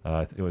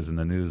 It was in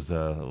the news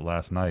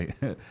last night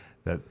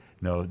that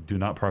no, do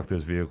not park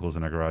those vehicles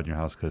in a garage in your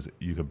house because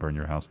you could burn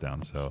your house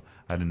down. So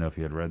I didn't know if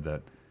you had read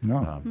that.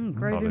 No,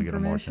 great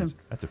information.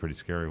 That's a pretty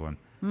scary one.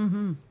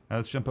 Mm-hmm. Now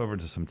let's jump over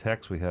to some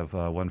text. We have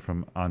one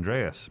from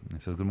Andreas. He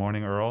says, good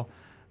morning, Earl.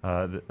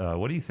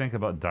 What do you think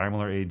about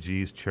Daimler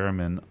AG's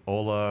chairman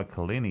Ola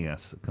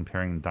Kalenius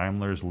comparing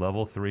Daimler's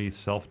Level 3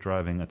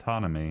 self-driving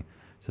autonomy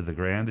to the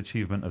grand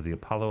achievement of the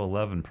Apollo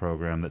 11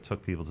 program that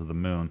took people to the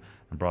moon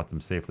and brought them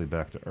safely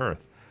back to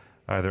Earth?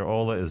 Either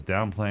Ola is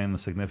downplaying the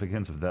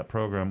significance of that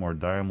program or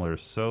Daimler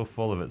is so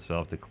full of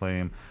itself to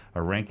claim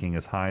a ranking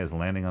as high as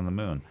landing on the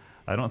moon.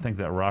 I don't think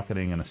that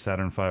rocketing in a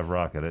Saturn V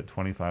rocket at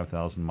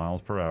 25,000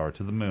 miles per hour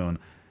to the moon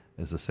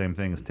is the same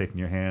thing as taking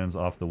your hands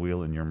off the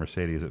wheel in your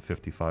Mercedes at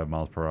 55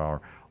 miles per hour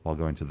while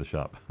going to the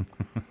shop.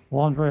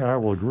 Well, Andre, I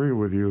will agree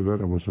with you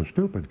that it was a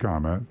stupid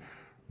comment,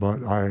 but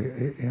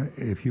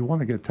if you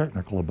want to get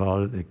technical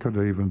about it, it could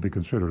even be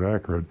considered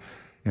accurate.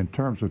 In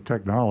terms of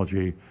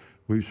technology,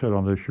 we've said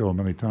on this show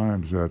many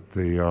times that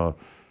the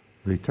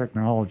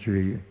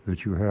technology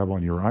that you have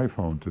on your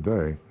iPhone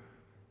today,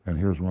 and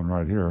here's one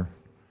right here,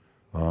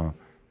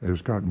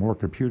 has got more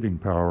computing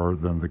power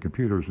than the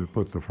computers that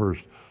put the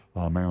first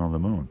man on the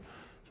moon.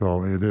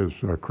 So it is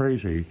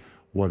crazy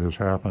what has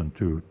happened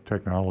to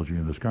technology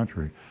in this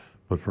country.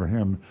 But for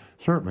him,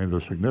 certainly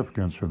the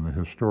significance and the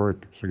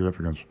historic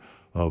significance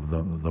of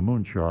the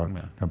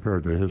moonshot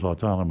compared to his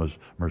autonomous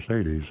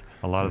Mercedes.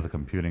 A lot of the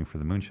computing for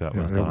the moonshot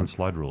was done on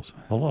slide rules.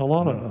 A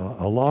lot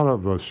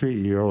of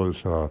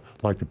CEOs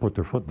like to put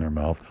their foot in their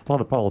mouth. A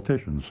lot of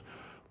politicians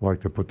like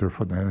to put their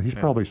foot in there. He's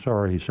probably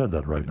sorry he said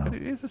that right now.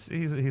 He's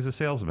a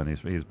salesman.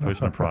 He's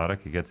pushing a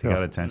product. He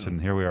got attention.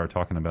 Here we are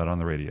talking about it on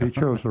the radio. He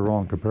chose the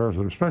wrong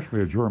comparison,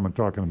 especially a German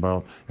talking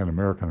about an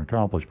American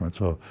accomplishment.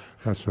 So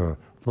that's a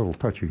little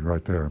touchy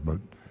right there. But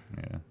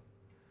yeah.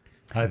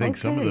 I think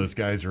some of those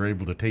guys are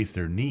able to taste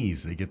their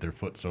knees. They get their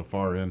foot so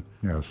far in.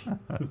 Yes.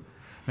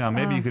 Now,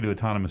 maybe you could do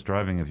autonomous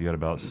driving if you had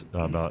about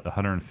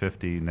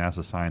 150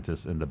 NASA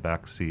scientists in the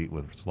back seat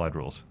with slide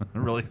rules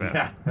really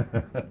fast.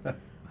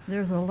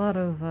 There's a lot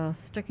of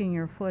sticking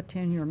your foot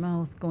in your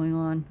mouth going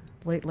on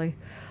lately.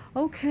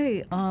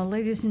 Okay,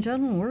 ladies and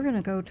gentlemen, we're going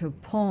to go to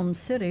Palm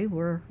City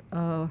where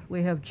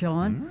we have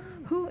John,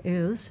 who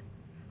is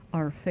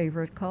our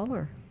favorite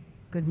caller.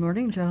 Good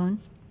morning, John.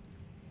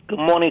 Good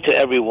morning to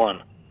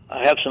everyone.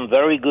 I have some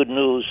very good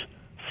news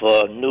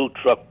for new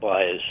truck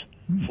buyers.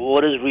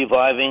 Ford is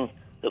reviving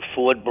the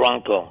Ford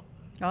Bronco.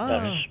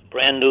 That is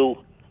brand new,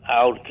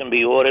 out, can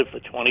be ordered for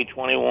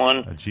 2021.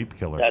 A Jeep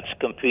killer. That's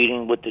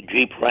competing with the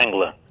Jeep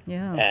Wrangler.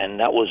 Yeah. And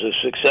that was a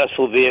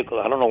successful vehicle.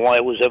 I don't know why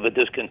it was ever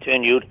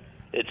discontinued.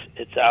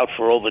 It's out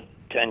for over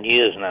 10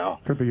 years now.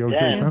 Could be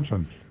O.J.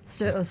 Simpson.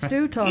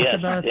 Stu talked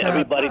about that.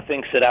 Everybody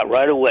thinks of that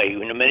right away.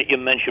 The minute you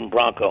mention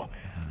Bronco.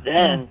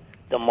 Then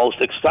the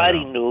most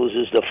exciting news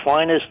is the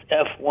finest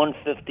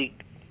F-150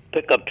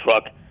 pickup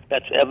truck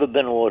that's ever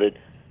been ordered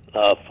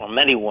from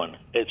anyone.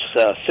 It's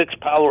 6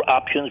 power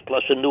options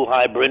plus a new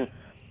hybrid.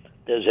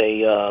 There's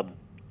a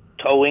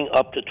towing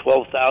up to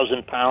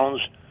 12,000 pounds.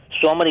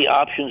 So many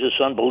options, it's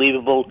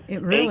unbelievable.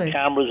 8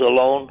 cameras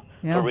alone,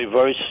 a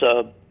reverse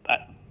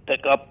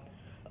pickup,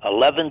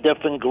 11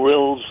 different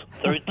grills,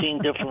 13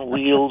 different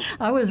wheels.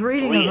 I was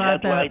reading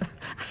about that.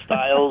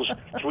 Styles,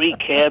 3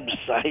 cab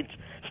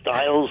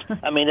styles.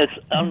 I mean, it's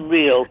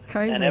unreal.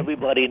 Crazy. And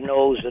everybody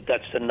knows that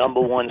that's the number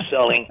one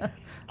selling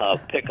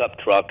pickup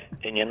truck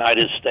in the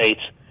United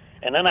States.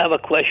 And then I have a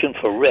question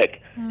for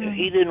Rick. If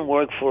he didn't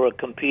work for a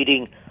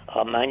competing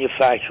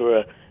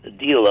manufacturer,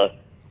 dealer,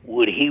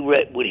 would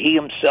he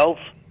himself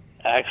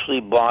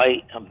actually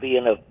buy and be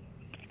in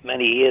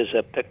many years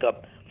a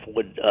pickup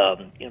Ford,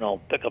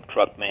 pickup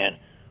truck man?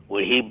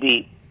 Would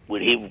he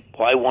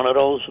buy one of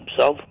those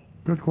himself?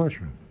 Good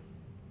question.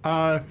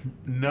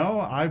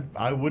 No,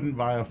 I wouldn't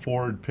buy a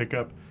Ford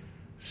pickup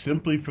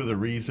simply for the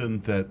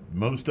reason that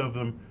most of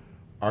them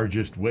are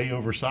just way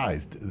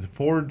oversized. The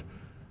Ford,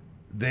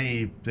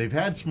 they've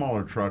had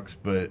smaller trucks,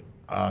 but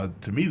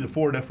to me the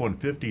Ford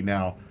F-150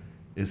 now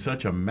is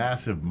such a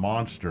massive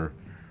monster.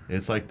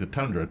 It's like the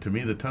Tundra. To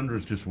me, the Tundra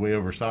is just way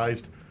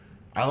oversized.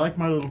 I like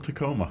my little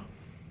Tacoma.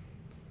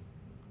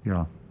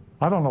 Yeah.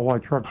 I don't know why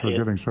trucks are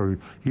getting so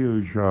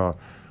huge.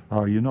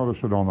 You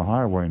notice it on the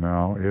highway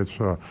now.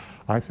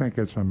 I think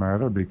it's a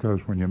matter because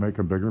when you make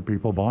them bigger,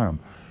 people buy them.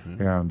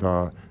 And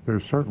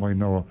there's certainly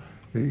no...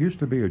 It used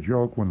to be a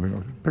joke when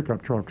the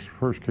pickup trucks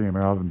first came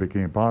out and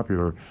became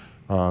popular.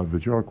 The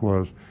joke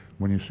was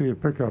when you see a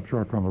pickup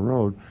truck on the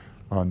road,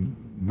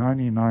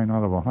 99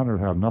 out of 100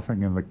 have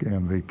nothing in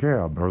the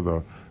cab or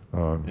the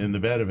in the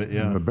bed of it,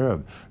 in the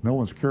bed. No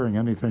one's carrying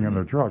anything in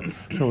their truck.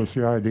 So it's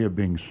the idea of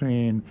being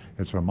seen.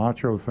 It's a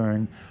macho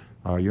thing.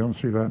 You don't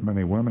see that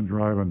many women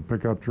driving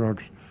pickup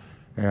trucks,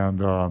 and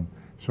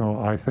so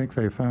I think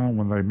they found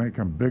when they make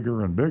them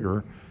bigger and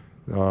bigger,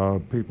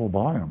 people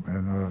buy them.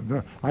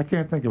 And I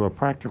can't think of a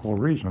practical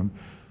reason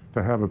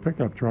to have a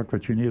pickup truck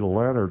that you need a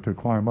ladder to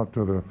climb up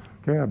to the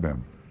cab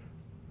in.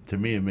 To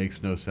me, it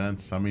makes no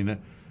sense. I mean,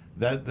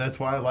 that's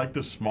why I like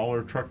the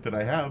smaller truck that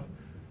I have.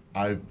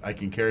 I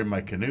can carry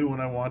my canoe when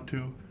I want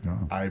to.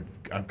 Yeah.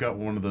 I've got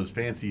one of those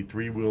fancy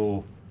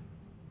 3-wheel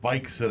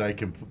bikes that I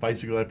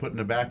put in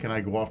the back and I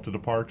go off to the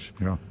parks.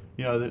 Yeah.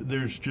 You know,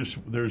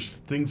 there's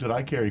things that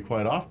I carry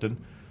quite often,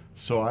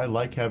 so I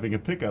like having a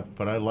pickup,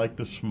 but I like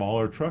the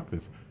smaller truck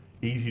that's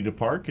easy to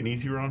park and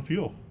easier on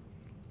fuel.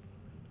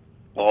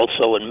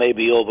 Also, it may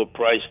be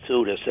overpriced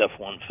too, this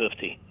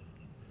F-150.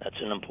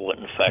 That's an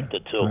important factor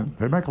too.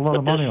 They make a lot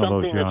of money on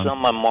those, John. There's something that's on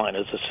my mind.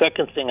 It's the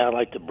second thing I'd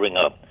like to bring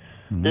up.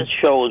 This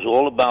show is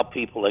all about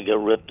people that get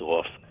ripped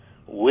off.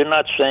 We're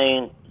not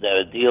saying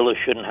that a dealer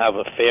shouldn't have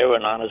a fair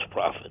and honest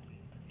profit.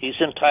 He's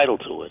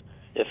entitled to it.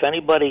 If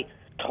anybody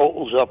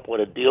totals up what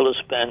a dealer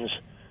spends,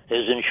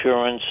 his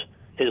insurance,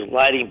 his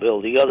lighting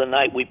bill. The other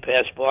night we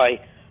passed by,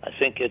 I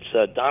think it's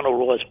Donald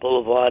Ross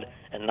Boulevard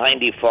and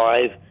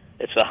 95.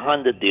 It's a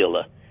Honda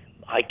dealer.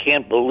 I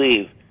can't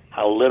believe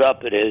how lit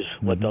up it is,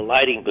 what the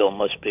lighting bill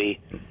must be.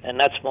 And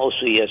that's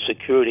mostly a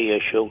security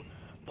issue,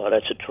 but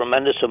it's a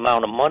tremendous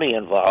amount of money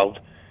involved.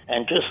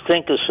 And just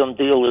think of some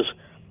dealers.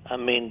 I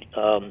mean,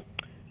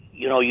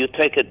 you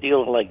take a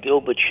dealer like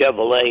Gilbert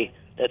Chevrolet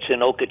that's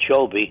in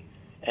Okeechobee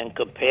and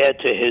compare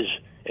to his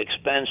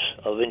expense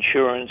of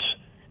insurance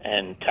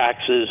and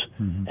taxes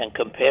and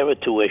compare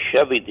it to a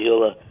Chevy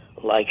dealer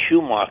like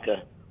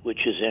Schumacher,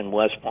 which is in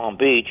West Palm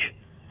Beach,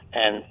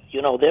 and,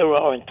 they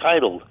are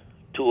entitled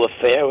to a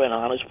fair and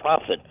honest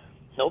profit.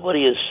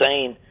 Nobody is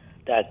saying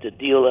that the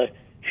dealer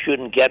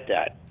shouldn't get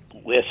that.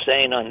 We're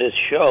saying on this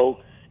show,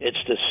 it's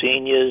the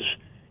seniors,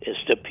 it's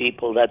the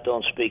people that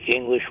don't speak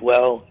English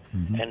well,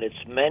 and it's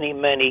many,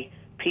 many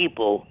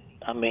people,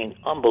 I mean,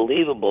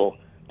 unbelievable,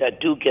 that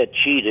do get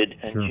cheated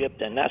and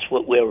gypped, and that's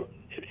what we're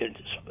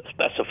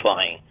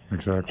specifying.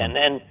 Exactly. And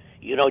then,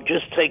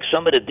 just take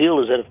some of the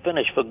dealers that have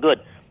finished for good.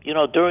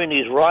 During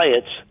these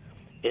riots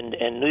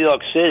in New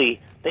York City,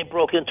 they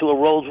broke into a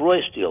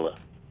Rolls-Royce dealer,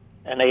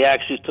 and they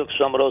actually took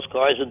some of those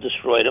cars and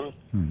destroyed them.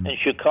 In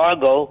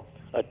Chicago,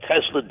 a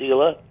Tesla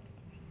dealer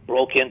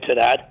broke into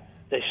that.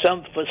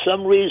 For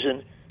some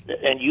reason,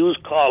 and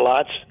used car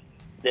lots,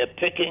 they're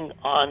picking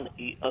on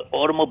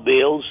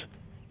automobiles,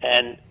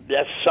 and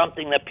that's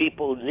something that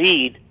people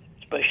need,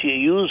 especially a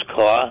used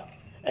car,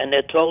 and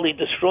they're totally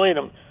destroying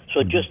them.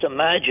 So just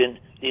imagine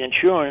the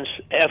insurance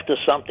after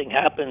something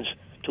happens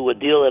to a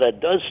dealer that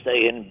does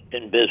stay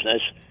in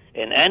business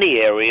in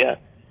any area,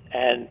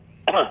 and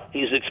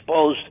he's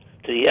exposed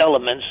to the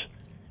elements,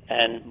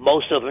 and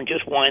most of them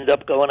just wind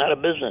up going out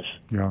of business.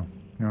 Yeah.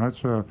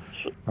 That's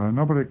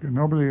nobody.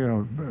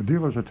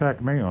 Dealers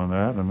attack me on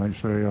that, and they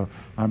say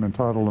I'm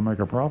entitled to make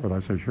a profit. I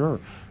say sure,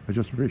 but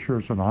just to be sure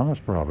it's an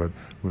honest profit.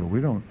 We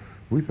don't.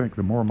 We think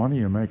the more money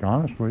you make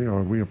honestly,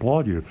 we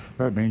applaud you.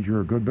 That means you're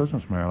a good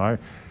businessman.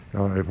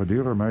 If a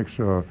dealer makes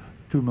 $2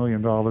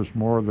 million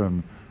more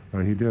than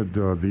he did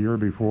the year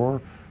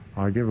before,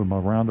 I give him a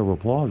round of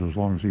applause as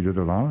long as he did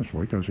it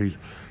honestly. Because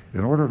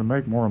in order to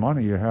make more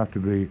money, you have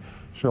to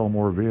sell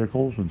more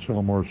vehicles and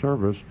sell more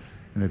service.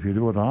 And if you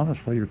do it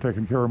honestly, you're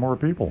taking care of more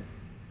people.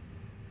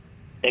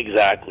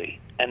 Exactly.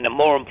 And the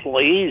more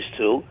employees,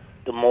 too,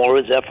 the more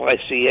his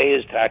FICA,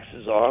 his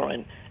taxes are,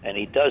 and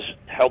he does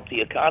help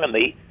the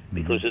economy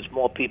because it's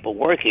more people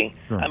working.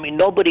 Sure. I mean,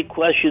 nobody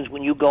questions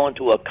when you go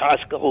into a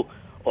Costco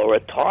or a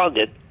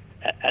Target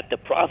at the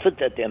profit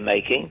that they're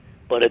making,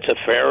 but it's a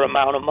fair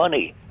amount of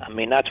money. I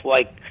mean, that's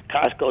why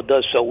Costco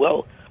does so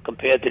well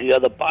compared to the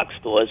other box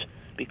stores,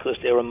 because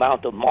their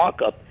amount of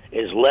markup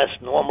is less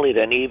normally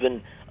than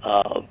even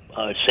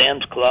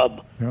Sam's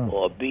Club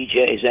or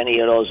BJ's, any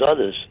of those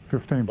others.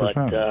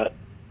 15%.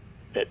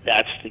 But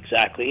that's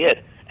exactly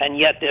it. And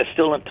yet they're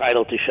still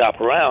entitled to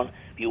shop around.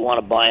 If you want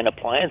to buy an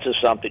appliance or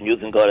something, you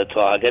can go to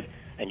Target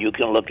and you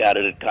can look at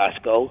it at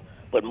Costco.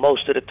 But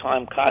most of the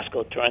time,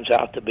 Costco turns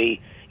out to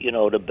be,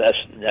 the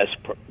best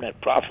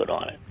net profit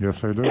on it.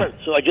 Yes, they do.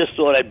 So I just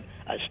thought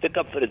I'd stick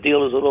up for the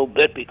dealers a little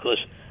bit, because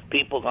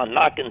people are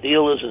knocking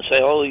dealers and say,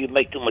 oh, you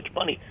make too much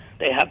money.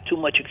 They have too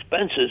much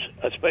expenses,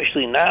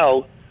 especially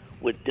now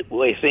with the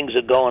way things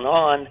are going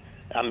on.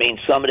 I mean,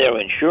 some of their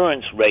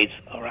insurance rates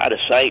are out of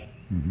sight.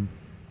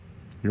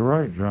 You're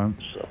right, John.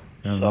 So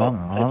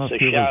honest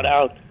it's a shout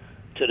out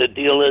to the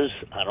dealers.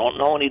 I don't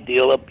know any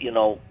dealer,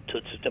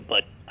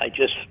 but I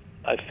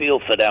feel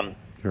for them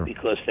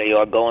because they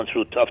are going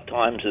through tough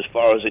times as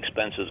far as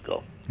expenses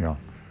go. Yeah.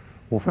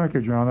 Well, thank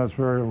you, John. That's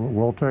very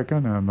well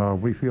taken,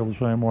 and we feel the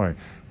same way.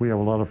 We have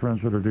a lot of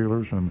friends that are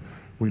dealers, and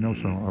we know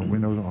we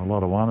know a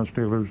lot of honest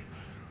dealers.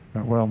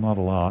 Well, not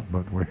a lot,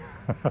 but we.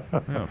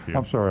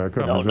 I'm sorry, I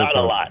couldn't. No, not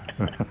a lot.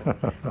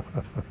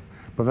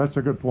 But that's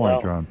a good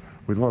point, John.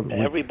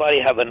 Everybody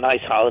have a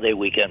nice holiday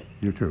weekend.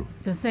 You too.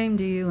 The same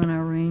to you and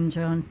Irene,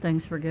 John.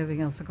 Thanks for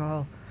giving us a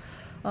call.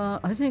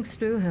 I think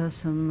Stu has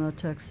some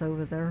texts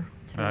over there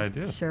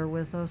to share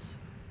with us.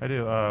 I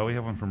do. We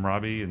have one from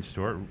Robbie and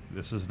Stuart.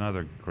 This is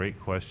another great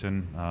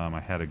question. I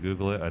had to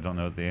Google it. I don't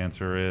know what the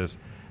answer is.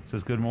 It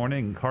says, good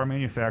morning. Car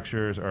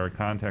manufacturers are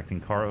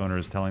contacting car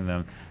owners telling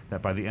them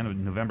that by the end of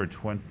November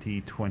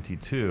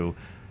 2022,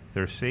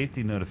 their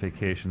safety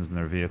notifications in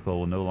their vehicle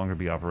will no longer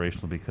be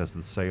operational because of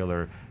the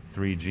cellular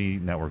 3G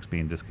networks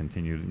being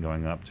discontinued and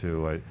going up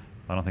to,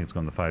 I don't think it's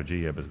going to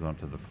 5G yet, but it's going up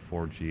to the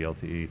 4G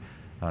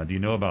LTE. Do you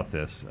know about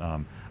this?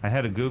 I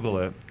had to Google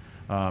it.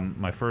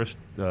 My first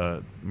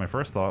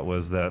thought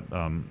was that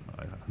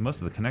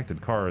most of the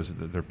connected cars,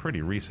 they're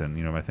pretty recent.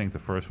 I think the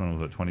first one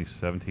was a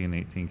 2017,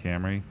 18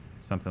 Camry,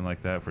 something like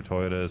that for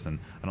Toyotas, and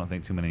I don't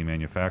think too many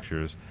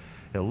manufacturers.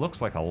 It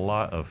looks like a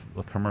lot of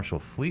commercial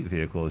fleet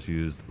vehicles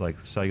used like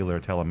cellular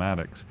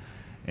telematics,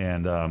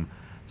 and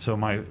so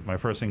my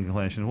first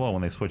inclination, well,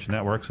 when they switch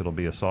networks, it'll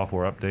be a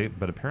software update,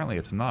 but apparently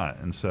it's not,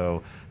 and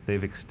so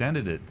they've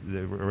extended it.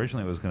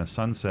 Originally, it was going to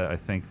sunset, I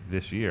think,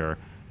 this year,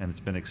 and it's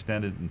been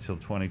extended until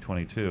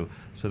 2022.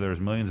 So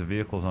there's millions of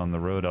vehicles on the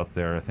road out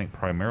there, I think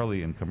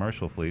primarily in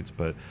commercial fleets,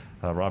 but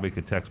Robbie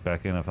could text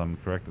back in if I'm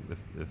correct,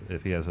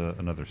 if he has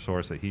another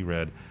source that he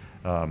read,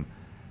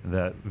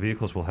 that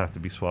vehicles will have to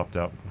be swapped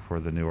out for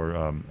the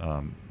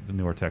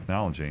newer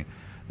technology.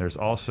 There's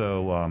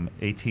also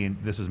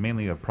this is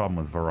mainly a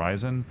problem with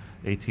Verizon.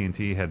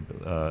 AT&T had,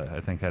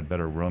 I think, had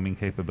better roaming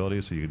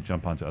capabilities, so you could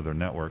jump onto other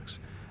networks.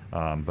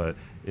 But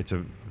it's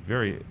a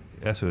very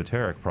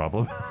esoteric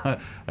problem.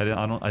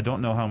 I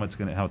don't know how it's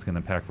going to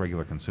impact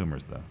regular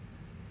consumers, though.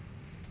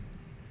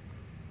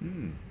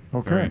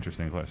 Okay. Very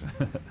interesting question.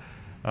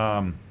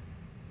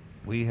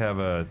 We have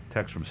a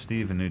text from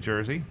Steve in New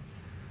Jersey.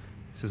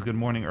 He says, good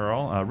morning,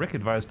 Earl. Rick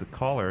advised a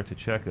caller to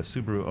check a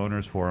Subaru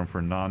owners forum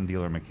for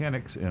non-dealer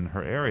mechanics in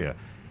her area.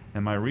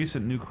 In my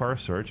recent new car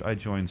search, I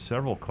joined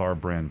several car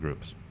brand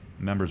groups.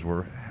 Members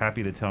were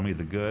happy to tell me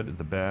the good,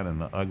 the bad,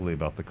 and the ugly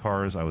about the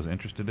cars I was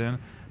interested in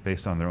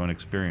based on their own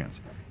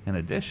experience. In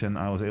addition,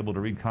 I was able to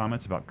read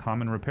comments about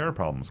common repair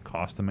problems,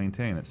 cost to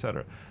maintain,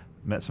 etc.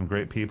 Met some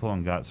great people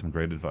and got some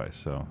great advice.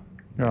 So,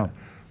 yeah,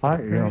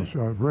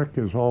 Rick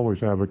has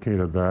always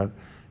advocated that,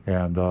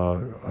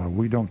 and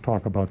we don't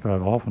talk about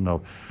that often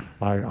enough.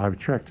 I've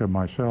checked it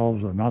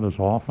myself, not as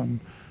often,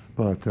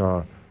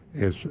 but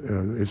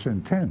it's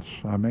intense.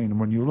 I mean,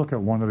 when you look at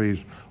one of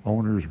these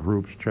owners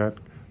groups,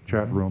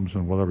 chat rooms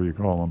and whatever you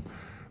call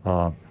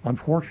them,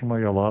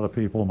 unfortunately, a lot of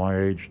people my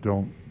age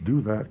don't do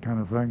that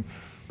kind of thing.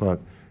 But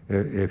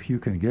if you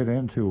can get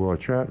into a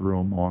chat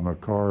room on a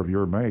car of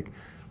your make,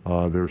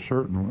 there's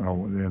certain,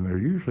 and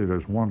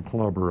there's one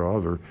club or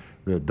other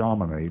that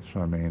dominates.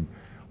 I mean,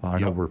 I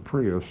know for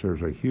Prius,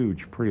 there's a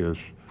huge Prius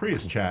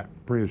chat,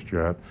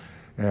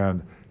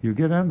 and you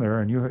get in there,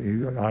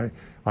 and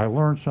I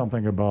learned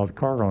something about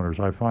car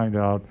owners. I find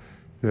out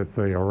that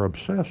they are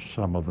obsessed,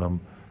 some of them,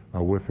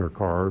 with their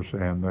cars,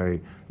 and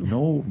they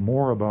know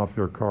more about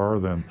their car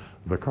than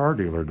the car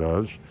dealer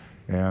does,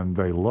 and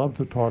they love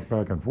to talk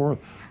back and forth.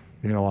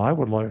 You know, I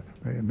would like,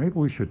 maybe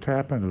we should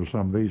tap into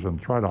some of these and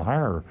try to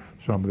hire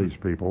some of these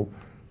people,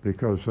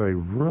 because they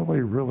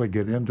really, really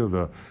get into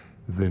the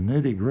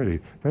nitty-gritty.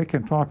 They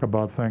can talk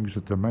about things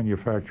that the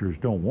manufacturers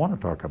don't want to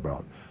talk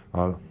about.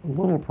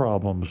 Little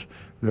problems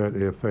that,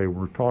 if they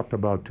were talked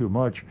about too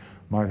much,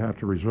 might have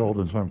to result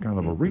in some kind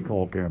of a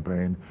recall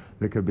campaign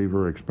that could be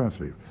very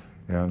expensive.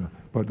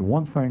 But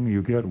one thing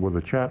you get with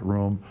a chat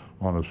room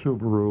on a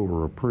Subaru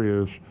or a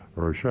Prius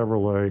or a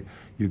Chevrolet,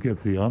 you get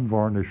the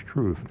unvarnished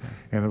truth.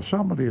 And if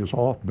somebody is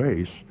off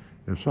base,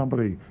 if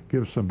somebody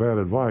gives some bad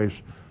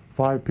advice,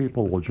 5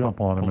 people will jump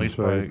on them and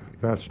say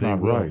that's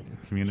not right.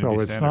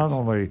 So it's not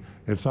only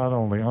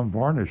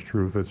unvarnished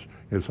truth;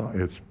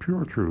 it's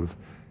pure truth,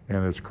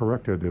 and it's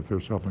corrected if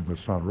there's something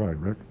that's not right.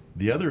 Rick?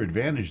 The other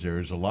advantage there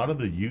is a lot of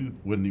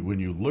when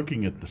you're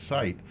looking at the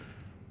site,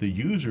 the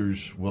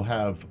users will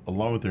have,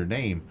 along with their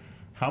name,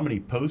 how many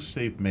posts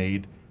they've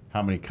made,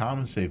 how many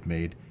comments they've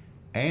made,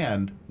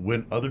 and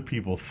when other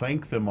people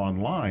thank them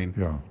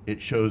online,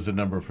 it shows a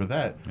number for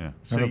that. Yeah.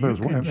 So and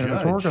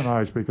it's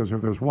organized, because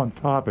if there's one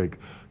topic,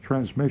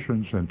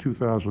 transmissions in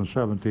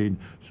 2017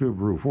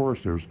 Subaru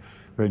Foresters,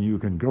 then you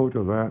can go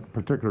to that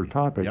particular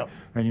topic,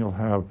 and you'll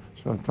have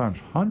sometimes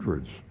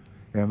hundreds.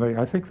 And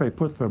I think they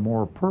put the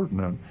more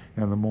pertinent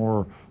and the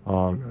more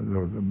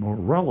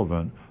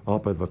relevant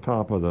up at the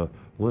top of the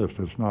list.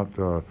 It's not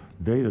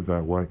dated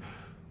that way.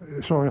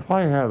 So if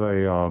I had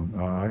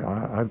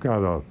I've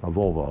got a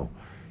Volvo,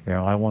 and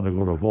I want to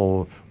go to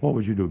Volvo, what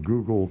would you do?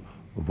 Google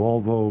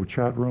Volvo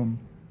chat room?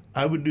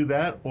 I would do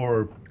that,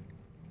 or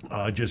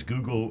just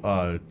Google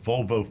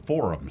Volvo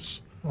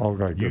forums.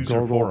 Okay,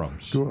 user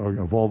forums.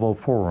 Volvo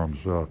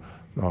forums.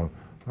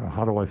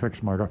 How do I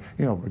fix my car?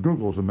 You know,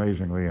 Google's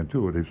amazingly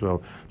intuitive,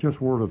 so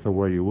just word it the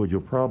way you would.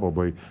 You'll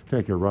probably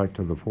take you right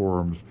to the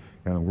forums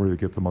and where you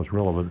get the most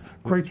relevant.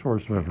 Great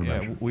source of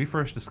information. Yeah, we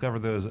first discovered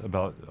those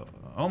about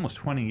almost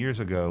 20 years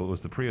ago. It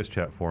was the Prius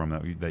chat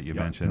forum that you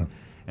mentioned.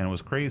 And it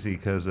was crazy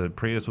because the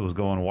Prius was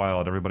going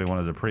wild. Everybody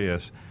wanted a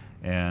Prius.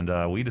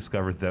 And we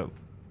discovered that,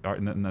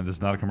 and this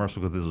is not a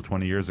commercial because this was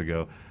 20 years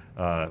ago,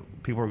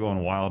 people were going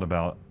wild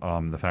about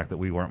the fact that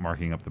we weren't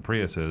marking up the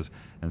Priuses.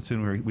 And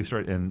soon we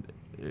started, and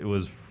it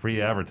was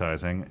free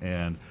advertising,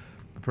 and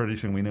pretty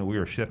soon we knew we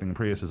were shipping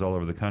Priuses all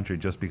over the country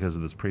just because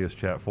of this Prius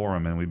chat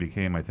forum, and we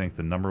became, I think,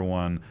 the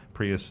 #1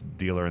 Prius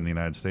dealer in the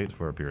United States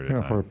for a period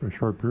of time. Yeah, for a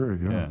short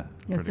period, yeah.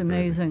 It's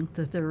amazing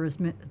that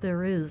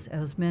there is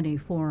as many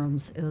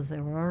forums as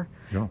there are,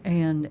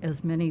 and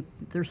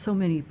there's so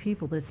many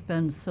people that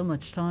spend so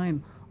much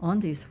time on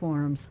these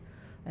forums,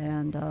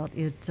 and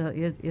it's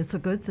a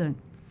good thing.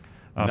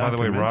 By the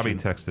way, Robbie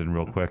texted in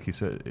real quick. He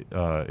said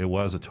it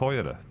was a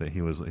Toyota that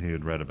he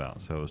had read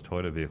about. So it was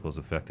Toyota vehicles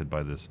affected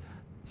by this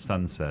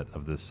sunset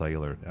of this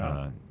cellular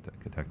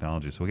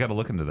technology. So we got to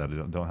look into that. I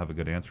don't have a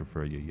good answer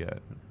for you yet.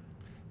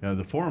 Now,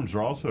 the forums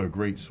are also a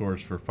great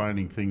source for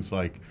finding things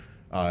like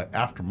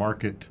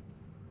aftermarket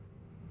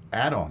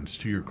add-ons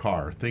to your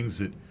car, things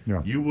that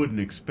you wouldn't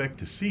expect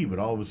to see, but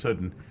all of a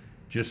sudden,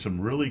 just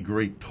some really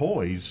great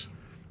toys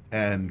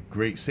and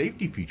great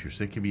safety features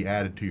that can be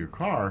added to your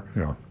car.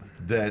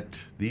 That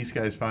these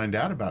guys find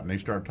out about, and they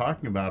start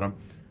talking about them,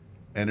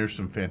 and there's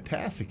some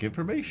fantastic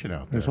information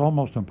out there. It's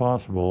almost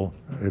impossible,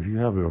 if you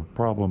have a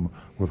problem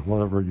with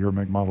whatever your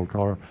make model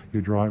car you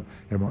drive,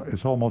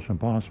 it's almost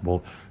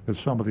impossible that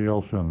somebody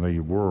else in the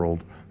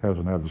world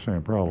hasn't had the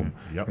same problem.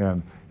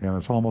 And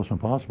it's almost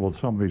impossible that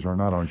some of these are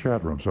not on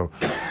chat rooms. So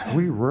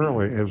we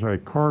rarely, as a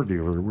car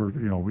dealer,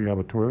 we have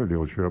a Toyota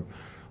dealership,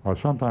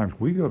 sometimes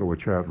we go to a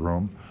chat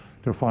room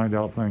to find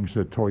out things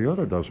that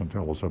Toyota doesn't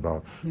tell us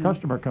about.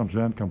 Customer comes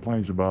in,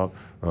 complains about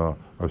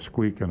a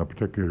squeak in a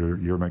particular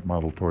year, make,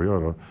 model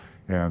Toyota,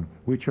 and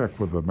we check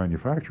with the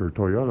manufacturer,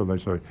 Toyota, they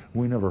say,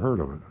 we never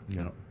heard of it.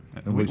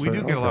 We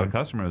do get a lot of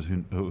customers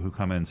who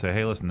come in and say,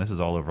 hey, listen, this is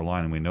all over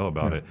line, and we know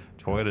about it.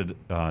 Toyota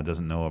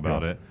doesn't know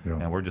about it,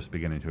 and we're just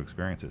beginning to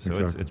experience it. So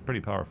it's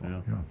pretty powerful.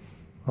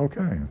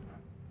 Okay.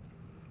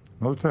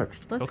 Another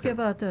text. Let's give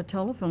out the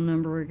telephone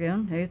number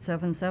again,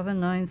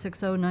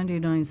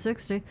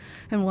 877-960-9960.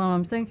 And while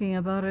I'm thinking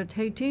about it,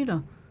 hey,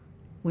 Tina,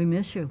 we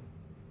miss you.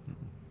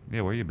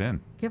 Yeah, where you been?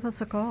 Give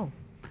us a call.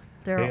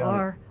 There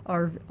are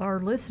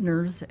our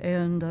listeners,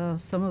 and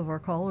some of our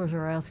callers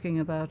are asking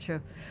about you.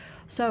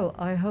 So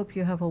I hope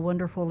you have a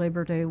wonderful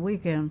Labor Day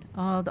weekend.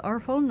 Our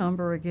phone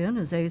number again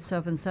is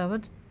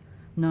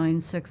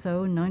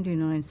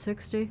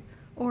 877-960-9960,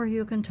 or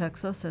you can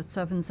text us at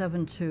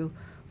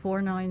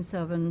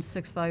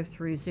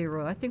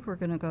 772-497-6530. I think we're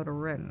going to go to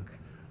Rick.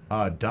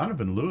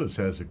 Donovan Lewis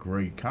has a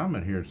great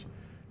comment here.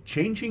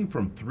 Changing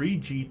from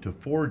 3G to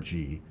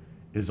 4G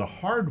is a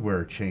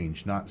hardware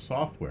change, not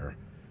software.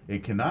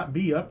 It cannot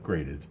be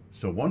upgraded.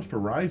 So once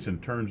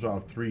Verizon turns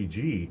off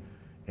 3G,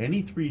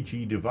 any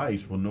 3G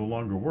device will no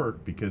longer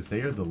work because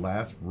they are the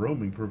last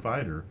roaming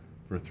provider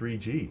for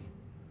 3G.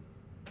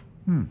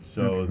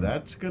 So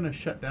that's going to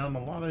shut down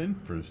a lot of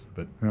interest.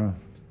 But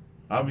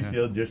obviously,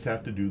 they'll just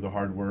have to do the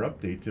hardware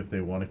updates if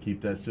they want to keep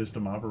that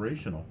system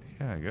operational.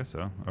 Yeah, I guess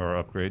so. Or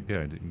upgrade,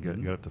 get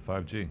up to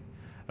 5G.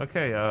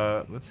 Okay,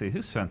 let's see.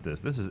 Who sent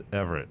this? This is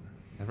Everett.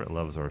 Everett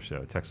loves our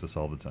show. Texts us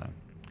all the time.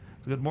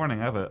 So good morning.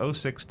 I have a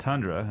 06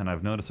 Tundra, and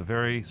I've noticed a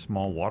very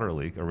small water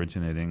leak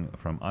originating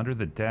from under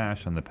the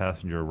dash on the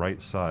passenger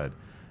right side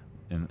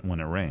when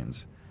it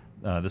rains.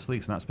 This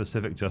leak's not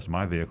specific just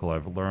my vehicle.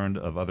 I've learned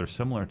of other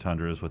similar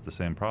Tundras with the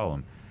same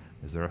problem.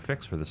 Is there a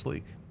fix for this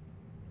leak?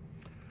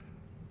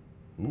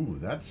 Ooh,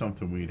 that's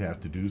something we'd have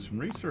to do some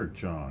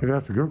research on. You'd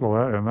have to Google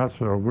that, and that's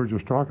we're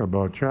just talking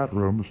about chat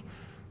rooms.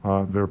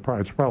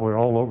 It's probably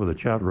all over the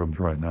chat rooms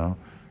right now.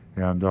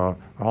 And Rick,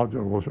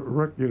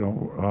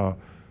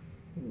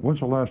 when's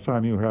the last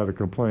time you had a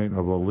complaint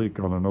of a leak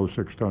on an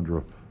 06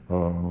 Tundra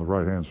on the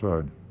right-hand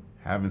side?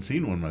 Haven't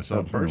seen one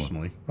myself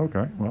personally.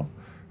 Okay, well,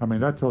 I mean,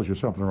 that tells you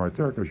something right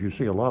there because you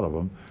see a lot of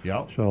them.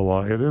 Yep.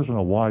 So it isn't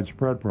a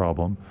widespread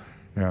problem.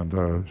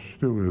 And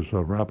Stu is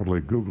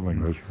rapidly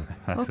Googling this.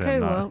 Okay,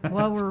 well,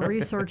 while we're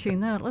researching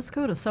that, let's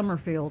go to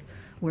Summerfield,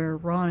 where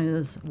Ron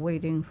is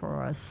waiting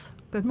for us.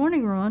 Good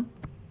morning, Ron.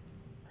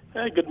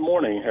 Hey, good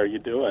morning. How are you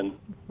doing?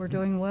 We're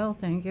doing well,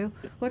 thank you.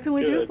 What can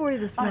we do for you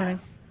this morning?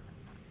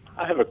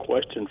 I have a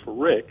question for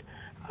Rick.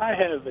 I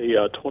have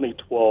a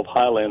 2012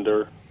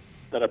 Highlander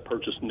that I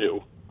purchased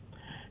new,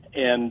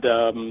 and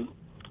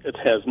it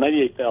has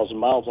 98,000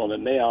 miles on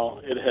it now.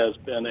 It has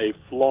been a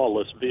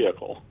flawless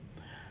vehicle.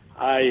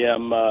 I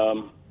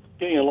am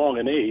getting along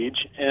in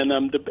age, and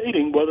I'm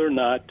debating whether or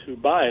not to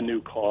buy a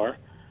new car,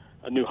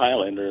 a new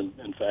Highlander,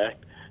 in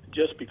fact,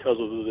 just because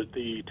of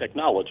the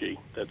technology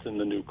that's in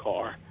the new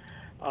car.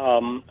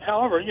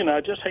 However,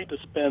 I just hate to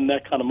spend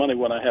that kind of money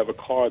when I have a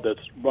car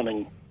that's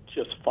running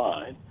just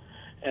fine,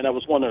 and I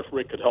was wondering if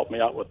Rick could help me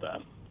out with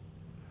that.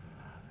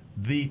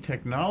 The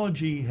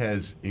technology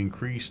has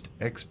increased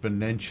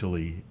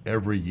exponentially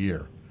every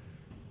year,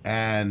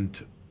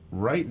 and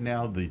right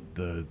now the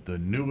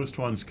newest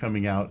ones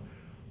coming out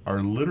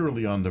are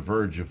literally on the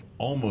verge of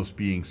almost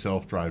being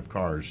self-drive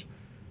cars.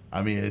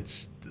 I mean,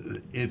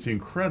 it's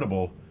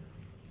incredible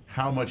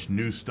how much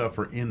new stuff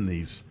are in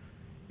these.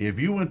 If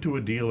you went to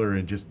a dealer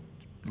and just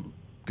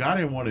got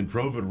in one and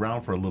drove it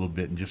around for a little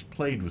bit and just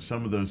played with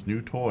some of those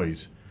new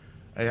toys.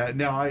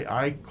 Now,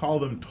 I call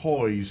them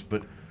toys,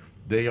 but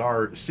they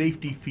are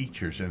safety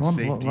features and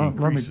safety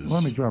increases.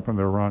 Let me jump in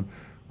there, Ron.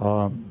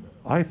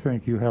 I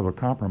think you have a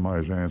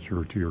compromise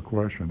answer to your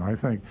question. I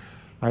think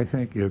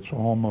it's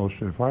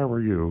almost, if I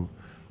were you,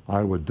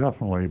 I would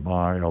definitely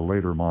buy a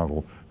later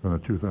model than a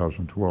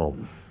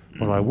 2012.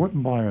 But I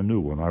wouldn't buy a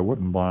new one. I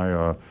wouldn't buy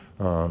a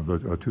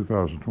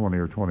 2020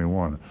 or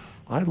 21.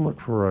 I'd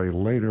look for a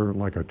later,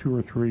 like a 2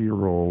 or 3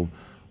 year old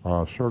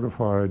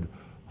certified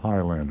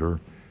Highlander.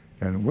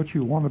 And what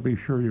you want to be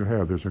sure you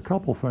have, there's a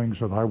couple things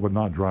that I would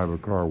not drive a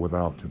car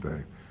without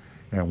today.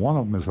 And one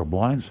of them is a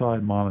blind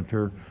side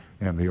monitor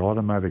and the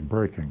automatic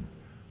braking.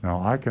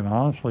 Now, I can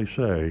honestly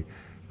say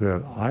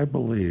that I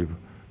believe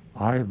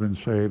I have been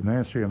saved,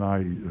 Nancy and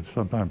I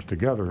sometimes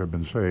together have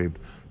been saved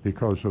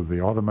because of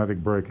the automatic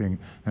braking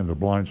and the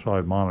blind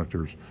side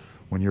monitors.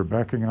 When you're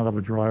backing out of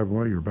a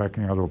driveway, you're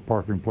backing out of a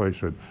parking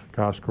place at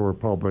Costco or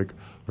Public,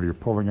 or you're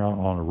pulling out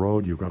on a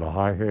road, you've got a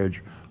high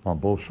hedge on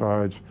both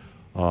sides.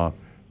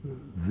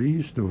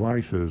 These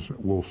devices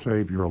will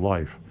save your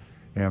life.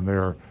 And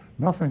they're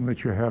nothing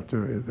that you have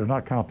to, they're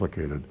not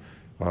complicated.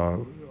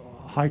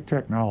 High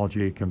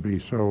technology can be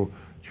so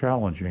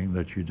challenging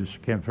that you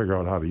just can't figure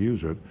out how to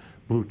use it.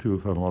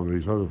 Bluetooth and a lot of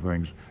these other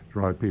things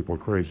drive people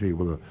crazy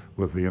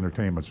with the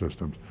entertainment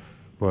systems.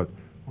 But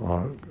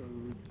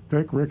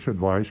take Rick's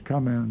advice,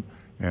 come in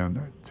and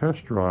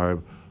test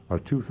drive a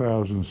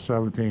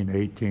 2017,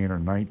 18, or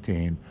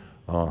 19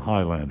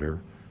 Highlander.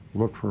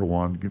 Look for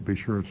one. Be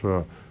sure it's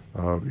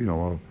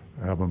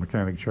have a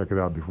mechanic check it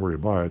out before you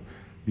buy it.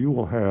 You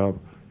will have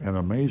an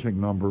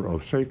amazing number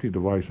of safety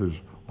devices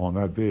on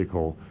that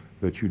vehicle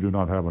that you do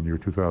not have on your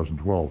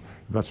 2012.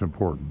 That's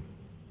important.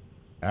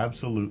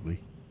 Absolutely.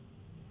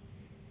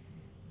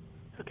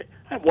 Okay.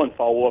 I have one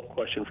follow-up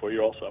question for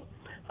you also.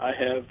 I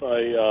have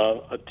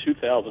a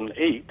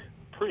 2008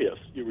 Prius.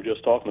 You were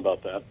just talking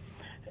about that.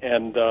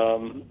 And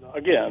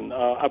again,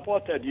 I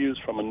bought that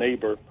used from a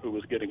neighbor who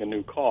was getting a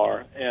new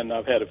car, and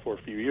I've had it for a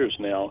few years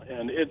now,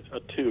 and it,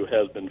 too,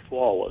 has been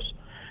flawless.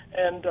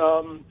 And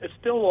it's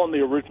still on the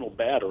original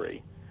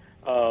battery.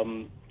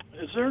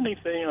 Is there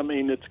anything, I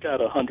mean, it's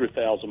got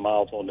 100,000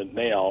 miles on it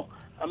now.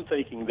 I'm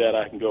thinking that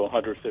I can go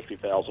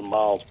 150,000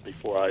 miles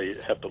before I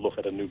have to look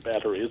at a new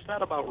battery. Is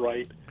that about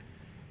right?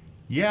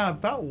 Yeah,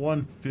 about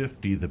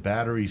 150, the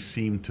batteries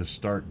seem to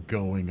start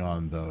going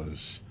on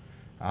those.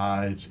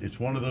 It's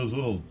one of those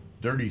little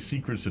dirty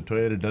secrets that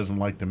Toyota doesn't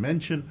like to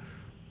mention,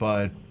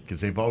 but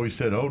because they've always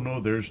said, oh, no,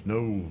 there's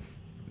no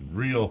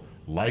real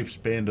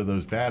lifespan to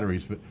those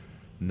batteries. But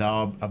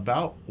now,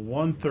 about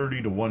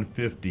 130 to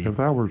 150, if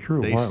that were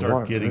true, they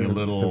start getting a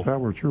little... If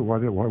that were true, why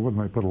wouldn't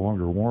they put a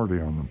longer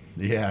warranty on them?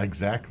 Yeah,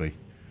 exactly.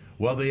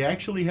 Well, they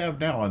actually have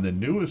now, on the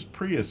newest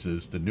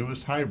Priuses, the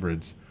newest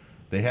hybrids,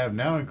 they have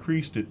now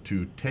increased it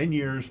to 10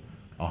 years,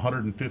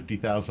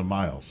 150,000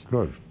 miles.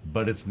 Good.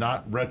 But it's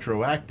not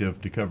retroactive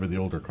to cover the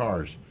older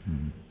cars.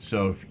 Mm-hmm.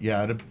 So,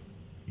 yeah,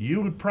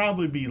 you would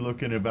probably be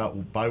looking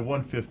about, by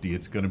 150,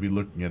 it's going to be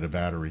looking at a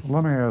battery.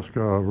 Let me ask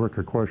Rick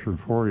a question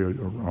for you,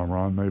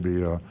 Ron.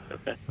 Maybe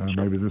okay, sure.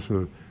 Maybe this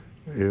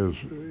is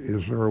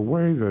there a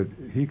way that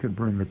he could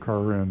bring the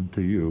car in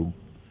to you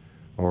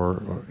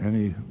or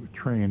any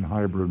trained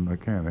hybrid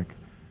mechanic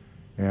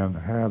and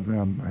have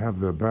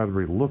the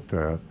battery looked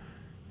at,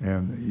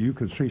 and you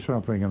could see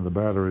something in the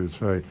battery and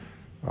say,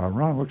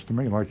 Ron, looks to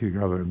me like you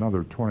got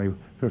another 20,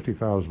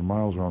 50,000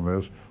 miles on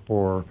this,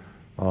 or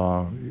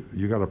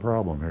you got a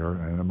problem here,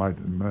 and it might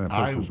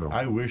manifest itself.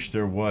 I wish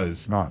there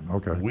was. Not,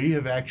 okay. We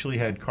have actually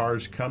had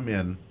cars come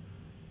in,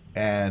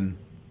 and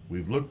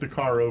we've looked the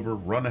car over,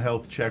 run a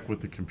health check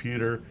with the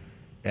computer,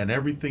 and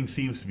everything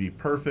seems to be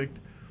perfect,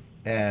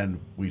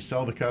 and we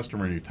sell the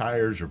customer new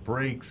tires or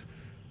brakes,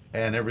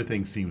 and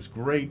everything seems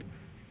great,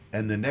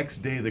 and the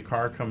next day the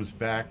car comes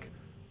back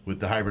with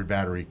the hybrid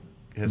battery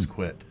has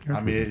quit.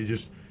 I mean, it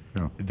just,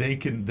 they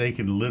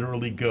can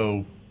literally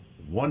go,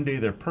 one day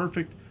they're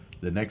perfect,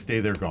 the next day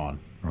they're gone.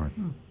 Right.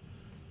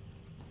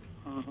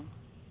 Mm-hmm.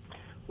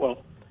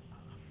 Well,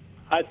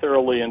 I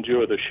thoroughly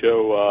enjoy the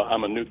show.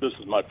 This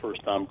is my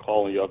first time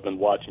calling you. I've been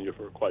watching you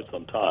for quite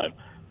some time,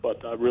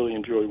 but I really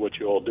enjoy what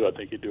you all do. I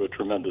think you do a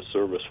tremendous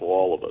service for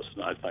all of us,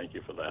 and I thank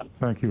you for that.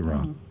 Thank you,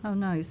 Ron. Oh,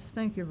 nice.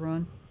 Thank you,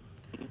 Ron.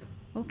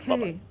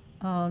 Okay.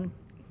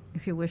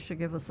 If you wish to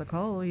give us a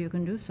call, you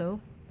can do so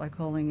by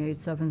calling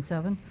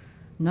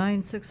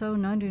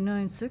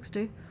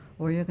 877-960-9960,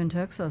 or you can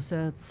text us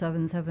at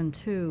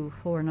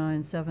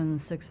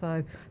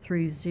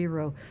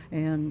 772-497-6530.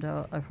 And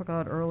I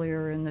forgot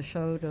earlier in the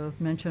show to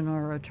mention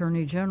our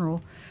Attorney General,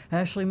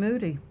 Ashley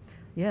Moody.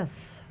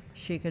 Yes,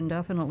 she can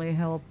definitely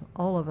help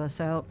all of us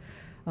out.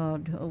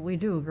 We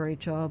do a great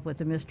job with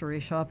the mystery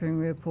shopping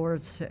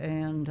reports,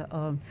 and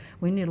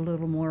we need a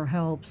little more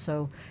help.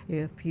 So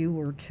if you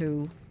were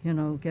to,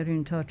 get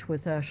in touch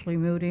with Ashley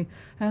Moody,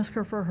 ask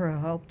her for her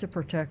help to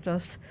protect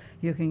us,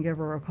 you can give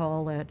her a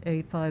call at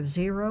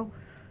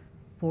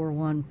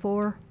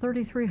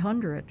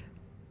 850-414-3300.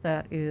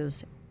 That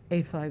is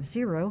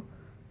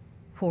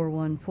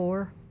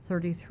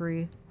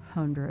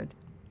 850-414-3300.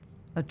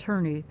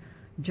 Attorney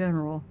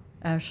General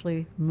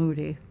Ashley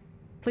Moody.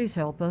 Please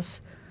help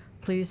us.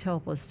 Please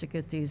help us to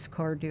get these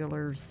car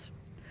dealers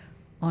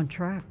on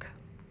track.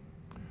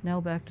 Now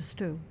back to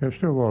Stu. Yeah,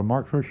 Stu,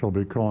 Mark Fisher will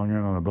be calling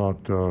in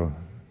about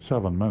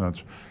 7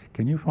 minutes.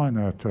 Can you find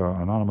that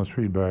anonymous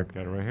feedback?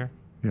 Got it right here?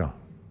 Yeah.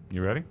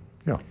 You ready?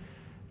 Yeah.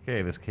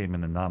 Okay, this came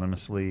in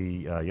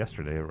anonymously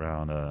yesterday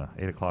around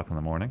 8 o'clock in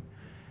the morning.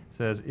 It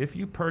says, if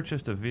you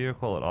purchased a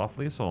vehicle at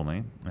off-lease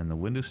only and the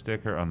window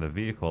sticker on the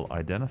vehicle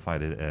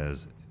identified it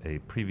as a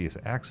previous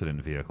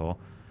accident vehicle,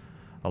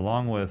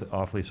 along with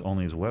Off-Lease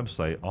Only's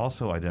website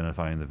also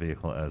identifying the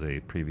vehicle as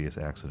a previous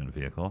accident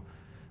vehicle,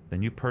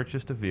 then you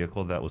purchased a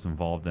vehicle that was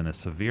involved in a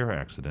severe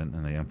accident,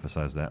 and they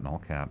emphasize that in all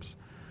caps,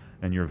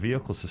 and your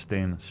vehicle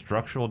sustained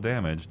structural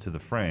damage to the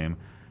frame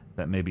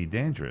that may be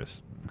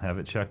dangerous. Have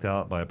it checked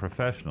out by a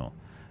professional.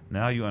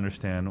 Now you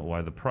understand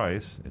why the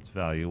price, its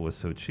value, was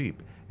so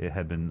cheap. It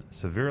had been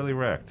severely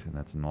wrecked, and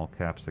that's in all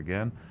caps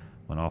again,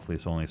 when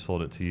Off-Lease Only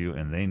sold it to you,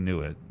 and they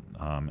knew it,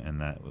 and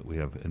that we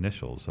have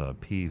initials,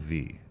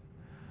 PV.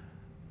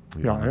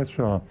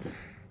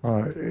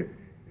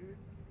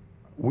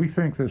 We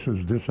think this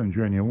is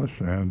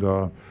disingenuous, and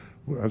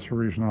that's the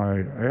reason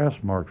I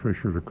asked Mark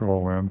Fisher to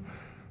call in,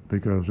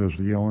 because as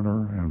the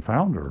owner and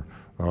founder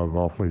of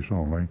Off-Lease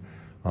Only,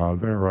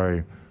 they're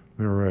a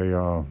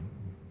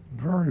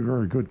very,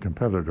 very good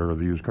competitor of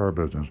the used car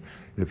business.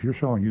 If you're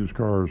selling used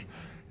cars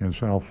in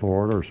South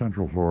Florida or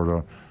Central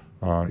Florida,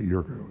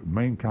 your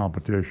main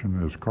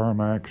competition is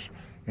CarMax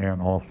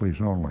and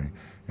Off-Lease Only,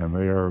 and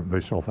they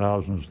sell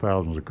thousands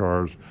of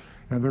cars,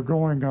 and they're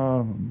growing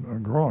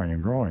and growing,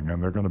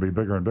 and they're going to be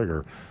bigger and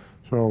bigger.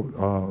 So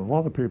a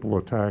lot of people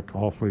attack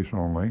off-lease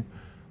only,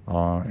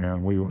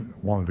 and we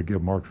wanted to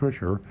give Mark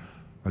Fisher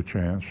a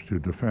chance to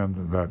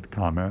defend that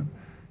comment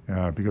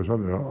because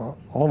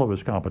all of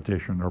his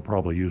competition are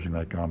probably using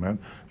that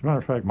comment. As a matter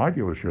of fact, my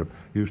dealership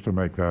used to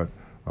make that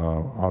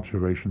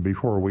observation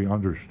before we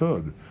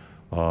understood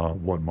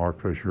what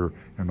Mark Fisher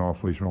and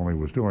off-lease only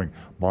was doing,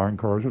 buying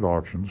cars at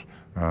auctions,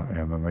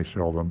 and then they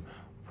sell them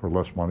for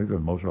less money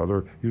than most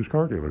other used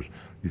car dealers.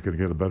 You can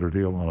get a better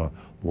deal on a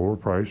lower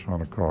price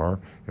on a car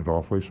at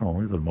off-lease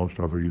only than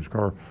most other used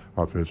car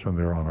outfits, and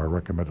they're on our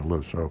recommended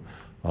list. So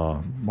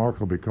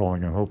Mark will be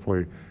calling in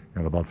hopefully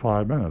in about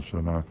 5 minutes,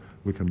 and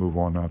we can move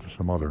on now to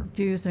some other.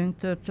 Do you think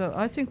that,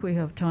 I think we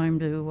have time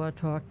to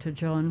talk to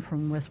John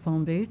from West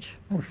Palm Beach.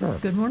 Oh, sure.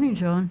 Good morning,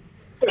 John.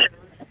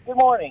 Good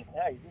morning.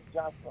 Hey, this is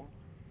John from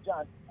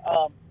John.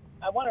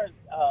 I want to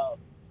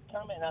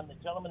comment on the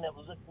gentleman that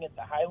was looking at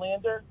the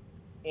Highlander,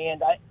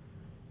 and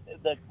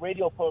the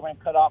radio program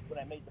cut off when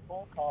I made the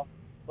phone call.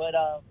 But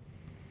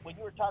when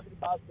you were talking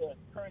about the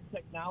current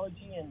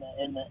technology and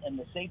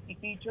the safety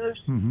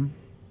features,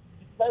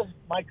 because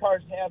my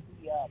cars have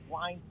the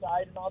blind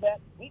side and all that,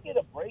 we get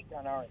a break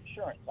on our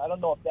insurance. I don't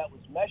know if that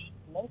was mentioned,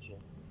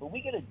 but we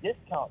get a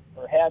discount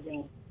for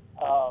having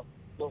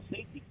those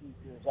safety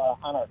features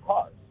on our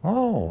cars.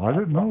 Oh, I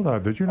didn't know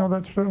that. Did you know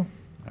that, Stu?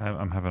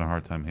 I'm having a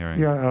hard time hearing.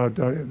 Yeah,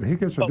 he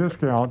gets a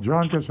discount.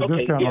 John gets a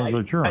discount on his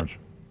insurance.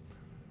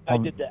 I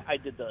did the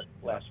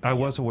last week. I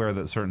was aware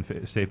that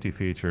certain safety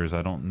features,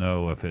 I don't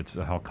know if it's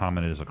how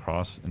common it is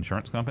across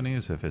insurance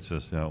companies, if it's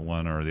just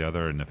one or the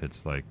other, and if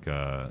it's like,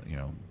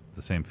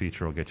 the same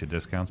feature will get you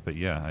discounts. But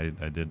yeah,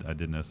 I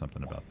did know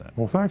something about that.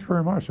 Well, thanks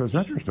very much. That's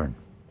interesting.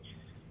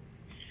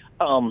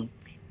 And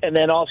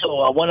then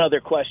also one other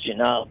question,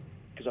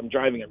 because I'm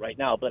driving it right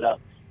now, but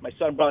my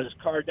son brought his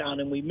car down,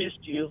 and we missed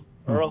you,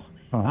 Earl,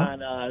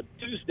 on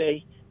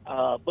Tuesday.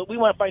 But we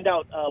want to find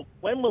out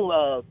when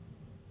will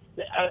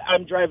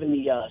I'm driving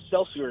the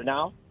Celsior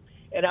now,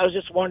 and I was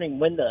just wondering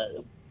when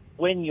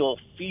you'll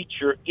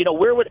feature.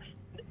 Where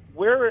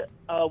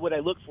would I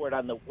look for it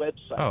on the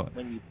website?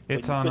 When you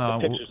put the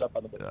pictures up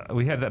on the website?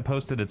 We have that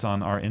posted. It's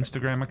on our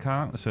Instagram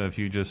account. So if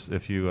you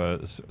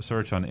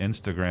search on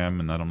Instagram,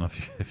 and I don't know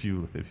if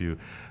you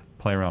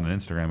play around on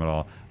Instagram at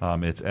all,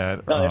 it's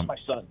at that's my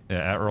son.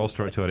 At Earl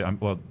Stewart Toyota.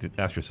 Well,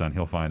 ask your son;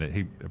 he'll find it.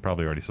 He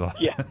probably already saw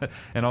it. Yeah.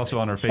 And also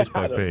on our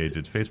Facebook page,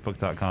 it's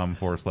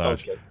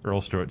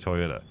facebook.com/Earl Stewart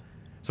Toyota.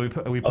 So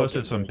we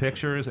posted some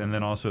pictures and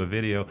then also a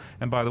video.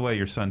 And by the way,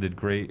 your son did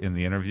great in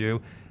the interview.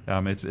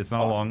 It's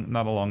not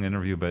a long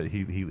interview, but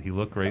he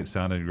looked great,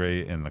 sounded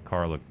great, and the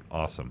car looked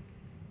awesome.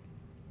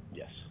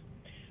 Yes.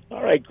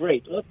 All right,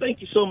 great. Well, thank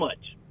you so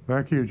much.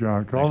 Thank you,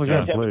 John. Call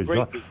again, please.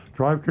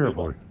 Drive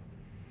carefully.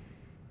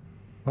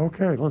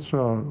 Okay, let's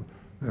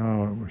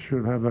we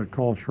should have that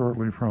call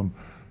shortly from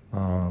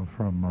Off-Lease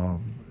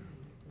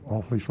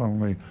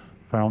Only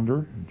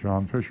founder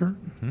John Fisher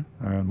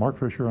and Mark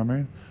Fisher. I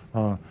mean.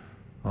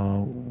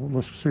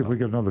 Let's see if we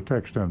get another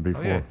text in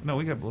before. Oh, yeah. No,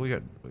 we got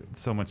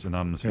so much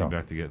anonymous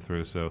feedback to get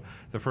through. So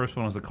the first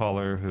one was a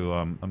caller who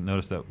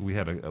noticed that we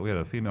had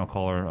a female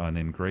caller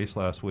named Grace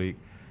last week,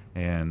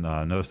 and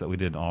noticed that we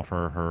didn't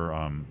offer her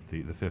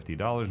the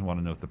 $50 and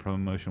wanted to know if the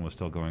promotion was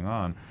still going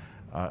on.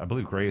 I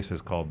believe Grace has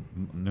called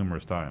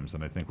numerous times,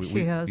 and I think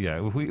she has. Yeah,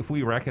 if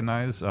we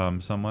recognize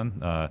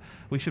someone,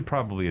 we should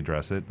probably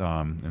address it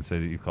and say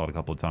that you've called a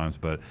couple of times.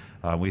 But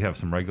we have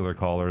some regular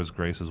callers.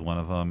 Grace is one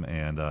of them,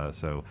 and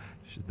so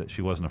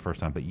she wasn't a first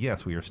time. But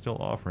yes, we are still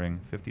offering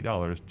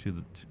 $50 to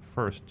the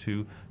first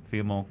 2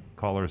 female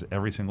callers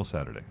every single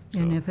Saturday. So.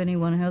 And if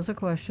anyone has a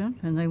question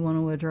and they want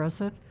to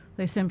address it,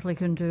 they simply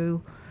can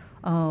send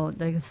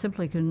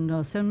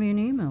me an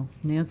email,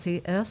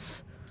 Nancy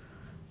S.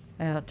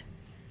 at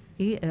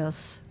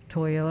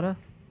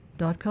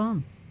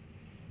estoyota.com.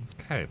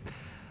 Okay,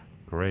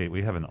 great.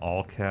 We have an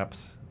all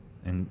caps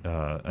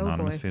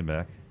anonymous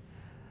feedback.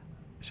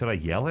 Should I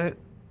yell it?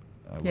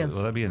 Yes.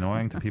 Will that be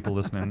annoying to people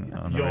listening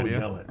on the radio?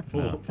 Yell it.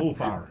 Full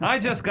power. I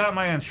just got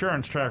my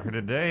insurance tracker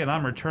today, and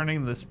I'm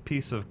returning this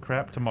piece of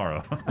crap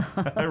tomorrow.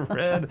 I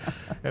read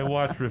and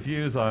watched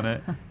reviews on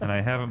it, and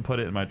I haven't put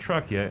it in my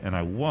truck yet, and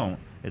I won't.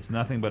 It's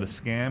nothing but a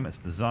scam. It's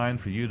designed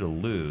for you to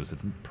lose.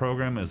 Its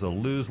program is a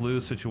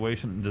lose-lose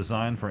situation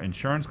designed for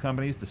insurance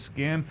companies to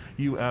scam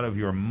you out of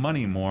your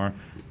money more,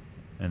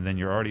 and then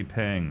you're already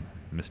paying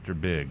Mr.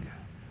 Big.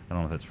 I don't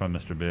know if that's from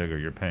Mr. Big or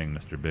you're paying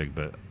Mr. Big,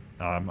 but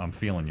I'm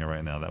feeling you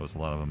right now. That was a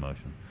lot of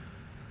emotion.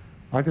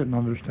 I didn't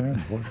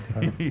understand.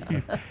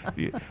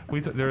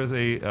 There is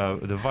a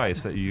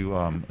device that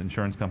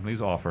insurance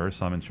companies offer,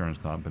 some insurance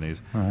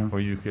companies,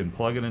 where you can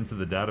plug it into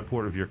the data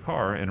port of your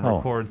car and it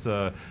records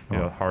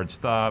hard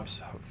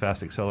stops,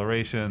 fast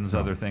accelerations,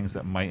 other things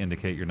that might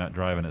indicate you're not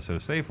driving it so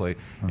safely.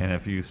 And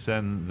if you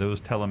send those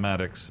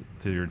telematics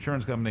to your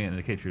insurance company and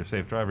indicate you're a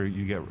safe driver,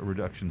 you get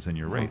reductions in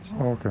your rates.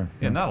 Okay.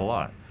 Yeah, not a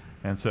lot.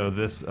 And so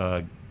this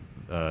guy,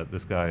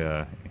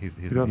 he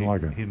doesn't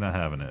like it. He's not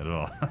having it at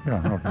all.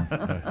 Yeah,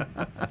 okay.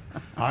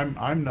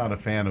 I'm not a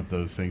fan of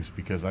those things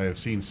because I have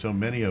seen so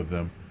many of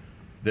them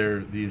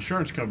the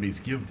insurance companies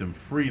give them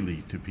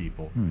freely to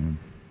people,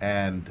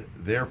 and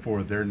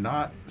therefore they're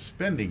not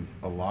spending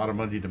a lot of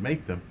money to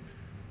make them.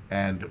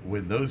 And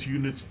when those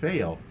units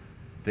fail,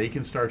 they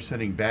can start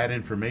sending bad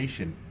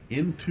information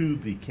into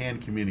the CAN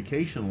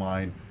communication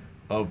line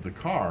of the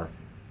car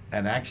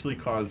and actually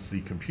cause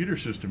the computer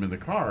system in the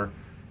car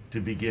to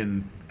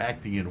begin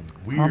acting in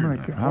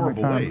weird,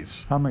 horrible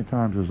ways. How many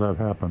times has that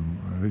happened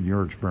in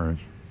your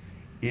experience?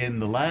 In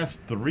the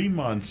last 3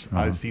 months,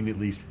 I've seen at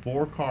least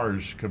 4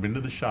 cars come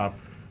into the shop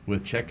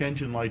with check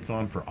engine lights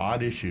on for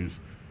odd issues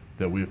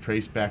that we have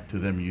traced back to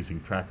them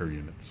using tracker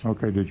units.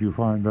 Okay, did you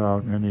find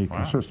out any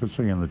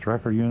consistency in the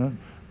tracker unit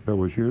that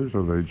was used,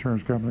 or the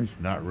insurance companies?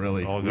 Not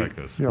really. All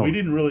we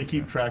didn't really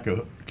keep track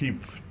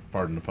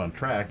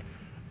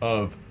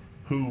of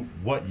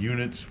what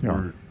units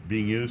were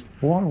being used.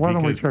 Well, why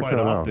don't we because check quite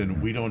that often out?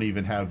 we don't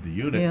even have the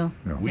unit.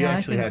 We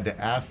actually had to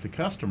ask the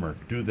customer,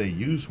 do they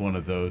use one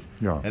of those?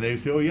 And they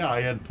say, oh yeah,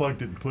 I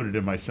unplugged it and put it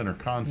in my center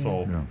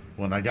console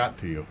when I got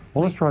to you.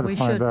 Well, let's try to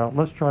find out.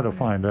 Let's try to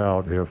find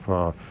out if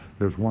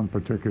there's one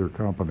particular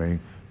company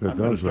that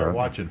does that. Start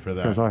watching for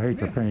that. Because I hate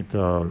to paint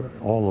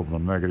all of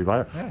them negative.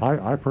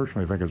 I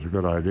personally think it's a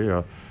good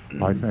idea.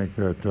 I think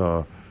that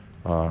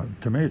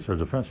to me it's a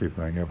defensive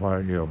thing. If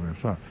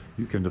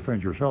you can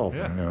defend yourself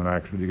in an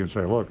accident. You can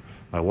say, look,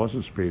 I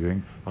wasn't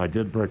speeding. I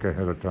did brake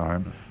ahead of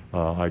time.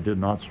 I did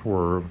not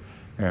swerve,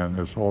 and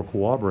it's all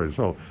corroborated.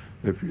 So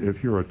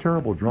if you're a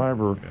terrible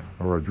driver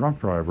or a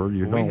drunk driver,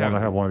 you don't want to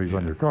have one of these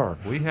on your car.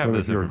 We have but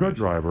if you're a good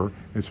driver,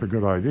 it's a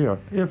good idea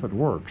if it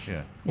works.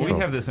 Well, we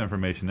have this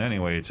information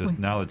anyway. It's just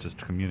now it's just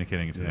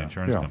communicating it to the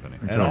insurance company.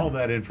 Exactly. And all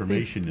that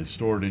information is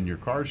stored in your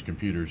car's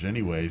computers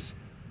anyways.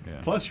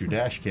 Plus your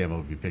dash cam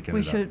will be picking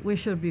it up. We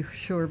should be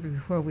sure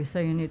before we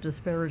say any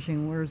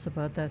disparaging words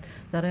about that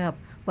app.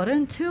 But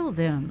until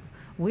then,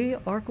 we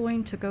are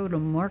going to go to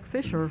Mark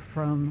Fisher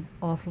from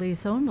Off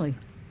Lease Only.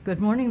 Good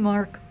morning,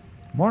 Mark.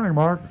 Morning,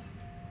 Mark.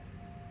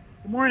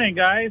 Good morning,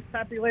 guys.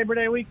 Happy Labor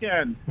Day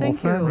weekend.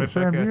 Thank you.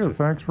 Same to you.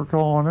 Thanks for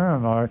calling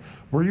in.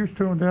 Were you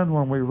tuned in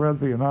when we read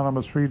the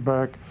anonymous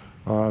feedback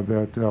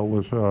that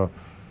was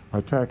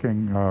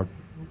attacking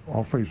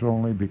Off Lease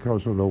Only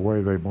because of the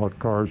way they bought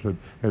cars that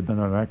had been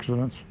in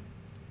accidents?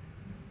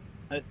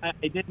 I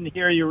didn't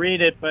hear you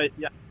read it, but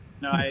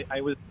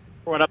I was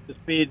brought up to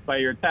speed by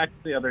your text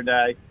the other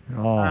day.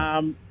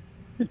 So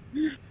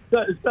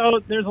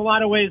there's a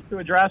lot of ways to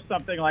address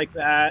something like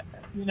that.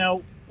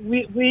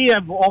 We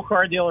have all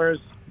car dealers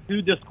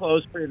do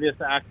disclose previous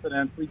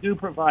accidents. We do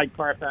provide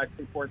Carfax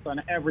reports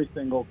on every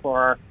single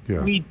car.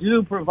 Yes. We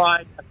do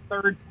provide a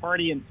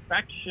third-party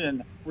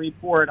inspection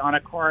report on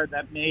a car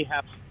that may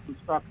have some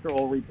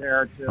structural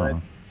repair to it.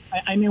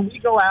 I mean, we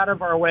go out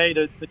of our way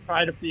to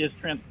try to be as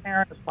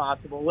transparent as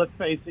possible. Let's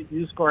face it,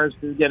 used cars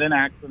do get in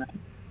accidents.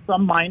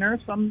 Some minor,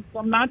 some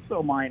not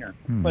so minor.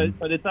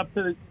 But it's up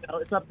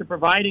to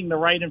providing the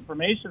right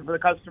information for the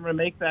customer to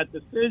make that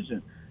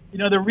decision.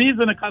 The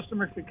reason a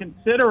customer should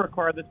consider a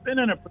car that's been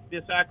in a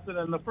previous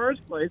accident in the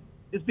first place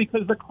is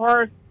because the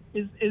car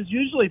is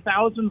usually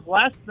thousands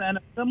less than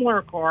a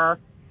similar car,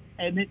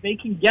 and they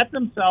can get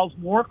themselves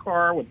more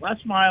car with less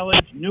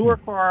mileage, newer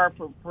car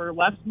for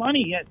less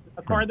money,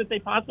 a car that they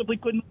possibly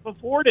couldn't have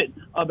afforded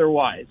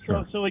otherwise.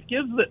 So it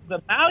gives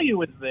the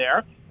value is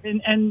there,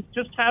 and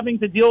just having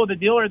to deal with a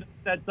dealer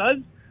that does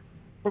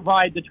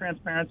provide the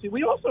transparency.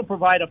 We also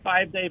provide a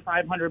 5-day,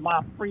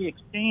 500-mile free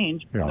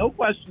exchange, no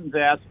questions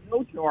asked,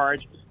 no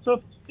charge.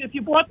 So if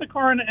you bought the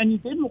car and you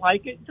didn't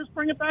like it, just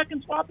bring it back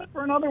and swap it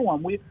for another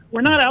one.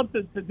 We're not out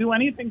to do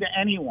anything to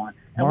anyone.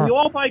 And we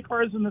all buy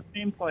cars in the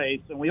same place,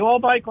 and we all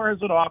buy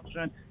cars at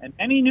auction, and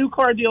any new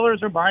car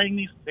dealers are buying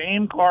these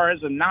same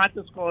cars and not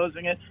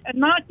disclosing it and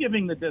not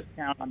giving the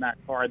discount on that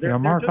car. They're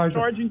just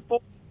charging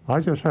full. I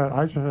just had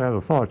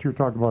a thought. You're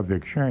talking about the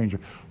exchange.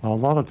 A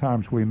lot of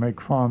times we make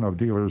fun of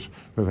dealers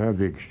that have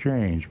the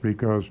exchange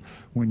because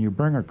when you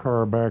bring a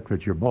car back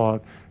that you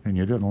bought and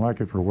you didn't like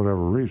it for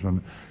whatever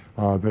reason,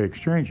 they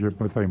exchange it,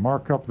 but they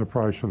mark up the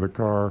price of the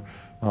car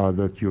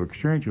that you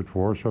exchange it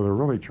for, so they're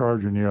really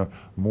charging you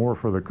more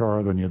for the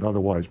car than you'd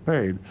otherwise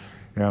paid.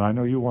 And I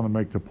know you want to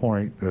make the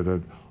point that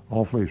at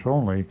Off Lease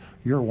Only,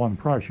 you're one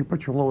price. You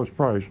put your lowest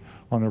price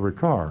on every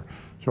car.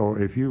 So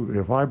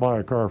if I buy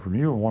a car from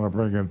you and want to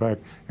bring it back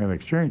and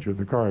exchange it,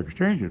 the car I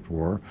exchange it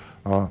for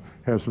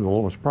has the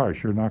lowest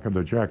price. You're not going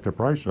to jack the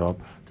price up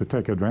to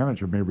take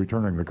advantage of me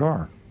returning the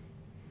car.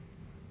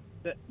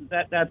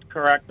 That's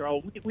correct,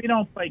 Earl. We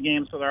don't play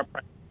games with our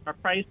price. Our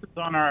prices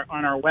on our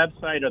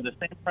website are the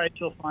same price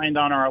you'll find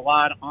on our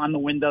lot on the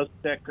window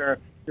sticker.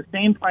 The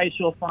same price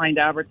you'll find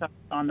advertised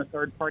on the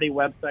third-party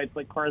websites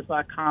like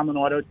Cars.com and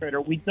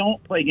AutoTrader. We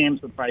don't play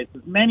games with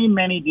prices.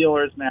 Many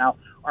dealers now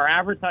are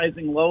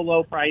advertising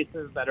low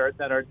prices that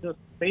are just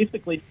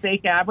basically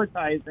fake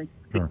advertising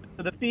because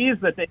of the fees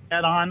that they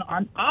get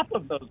on top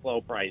of those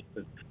low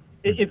prices.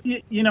 If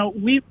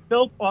we've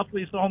built Off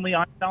Lease Only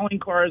on selling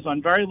cars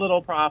on very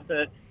little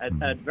profit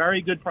at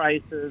very good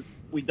prices.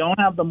 We don't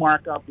have the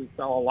markup. We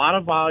sell a lot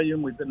of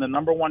volume. We've been the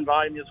 #1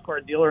 volume used car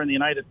dealer in the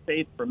United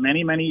States for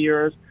many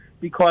years.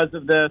 Because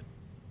of this,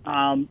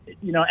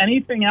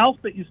 Anything else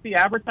that you see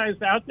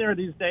advertised out there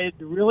these days,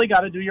 you really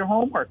got to do your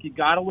homework. You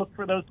got to look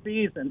for those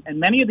fees, and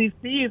many of these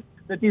fees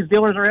that these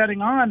dealers are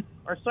adding on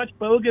are such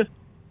bogus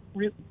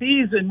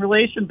fees in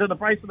relation to the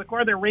price of the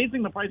car. They're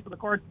raising the price of the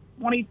car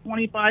 20,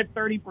 25,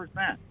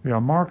 30%. Yeah,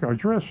 Mark,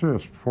 address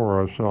this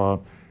for us.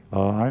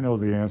 I know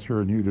the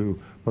answer, and you do,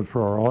 but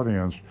for our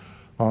audience,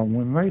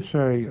 when they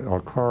say a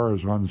car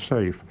is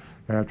unsafe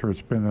after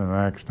it's been in an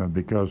accident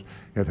because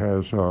it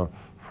has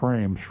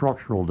frame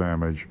structural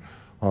damage,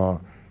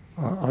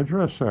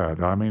 address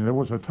that. I mean, there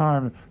was a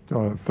time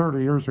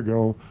 30 years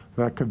ago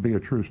that could be a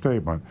true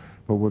statement,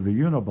 but with the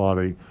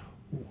unibody,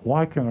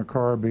 why can a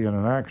car be in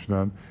an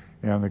accident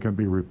and it can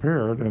be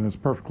repaired and it's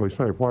perfectly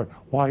safe?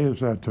 Why is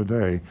that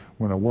today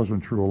when it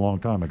wasn't true a long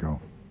time ago?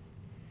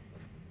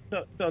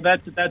 So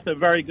that's a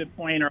very good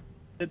point.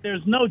 That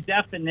there's no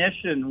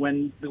definition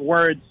when the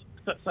words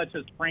such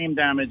as frame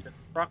damage and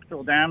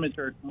structural damage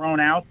are thrown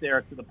out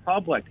there to the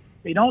public.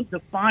 They don't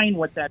define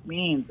what that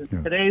means.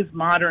 In today's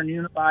modern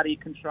unibody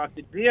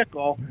constructed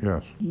vehicle,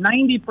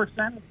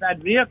 90% of that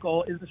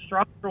vehicle is a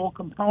structural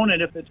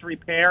component if it's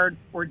repaired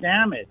or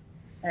damaged.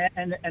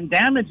 And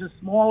damage as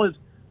small as,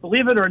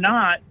 believe it or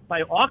not,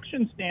 by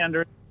auction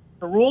standards,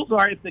 the rules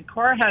are if the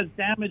car has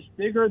damage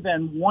bigger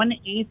than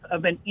 1/8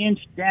 of an inch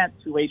dent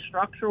to a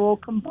structural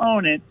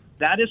component,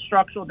 that is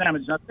structural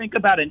damage. Now think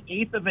about an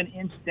 1/8 of an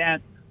inch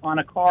dent on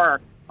a car,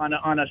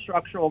 on a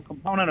structural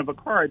component of a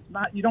car. It's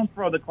not, you don't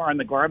throw the car in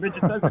the garbage.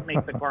 It doesn't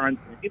make the car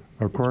unsafe.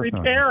 Of course it's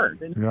repaired,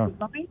 not. and it's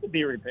designed to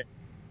be repaired.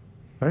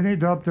 They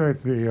need to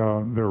update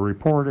their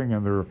reporting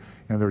and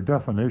their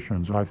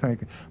definitions. I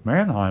think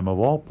Manheim, of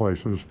all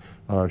places,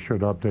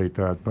 should update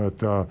that,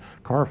 but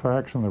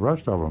Carfax and the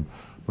rest of them.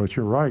 But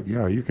you're right.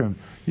 Yeah, you can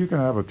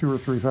have a $2,000 or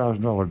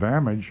 $3,000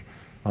 damage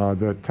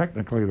that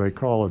technically they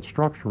call it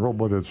structural,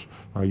 but it's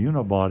a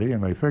unibody,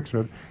 and they fix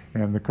it,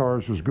 and the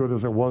car's as good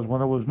as it was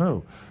when it was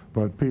new.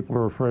 But people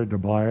are afraid to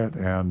buy it,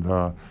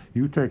 and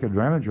you take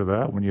advantage of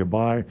that when you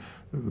buy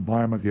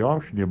them at the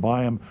auction. You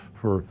buy them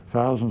for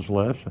thousands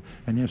less,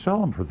 and you sell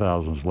them for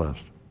thousands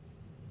less.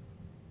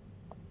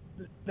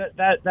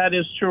 That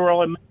is true,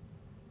 Earl.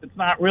 It's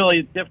not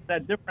really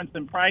that difference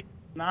in price.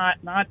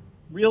 Not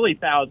really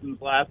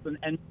thousands less, and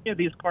many of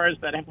these cars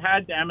that have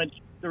had damage,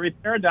 the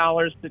repair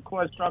dollars to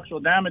cause structural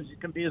damage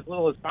can be as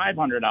little as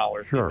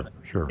 $500.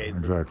 Sure,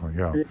 exactly,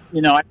 yeah.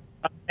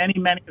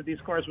 Many of these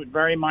cars with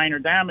very minor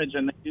damage,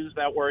 and they use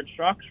that word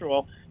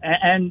structural,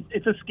 and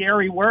it's a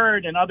scary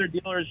word, and other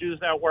dealers use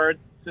that word,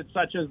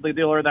 such as the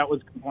dealer that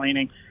was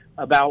complaining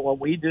about what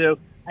we do.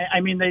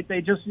 I mean,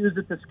 they just use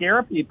it to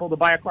scare people to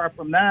buy a car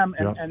from them,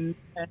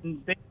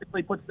 and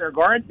basically puts their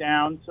guard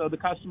down, so the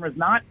customer's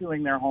not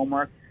doing their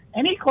homework.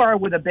 Any car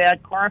with a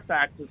bad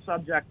Carfax is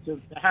subject to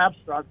have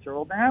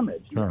structural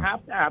damage. You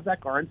have to have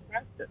that car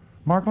inspected.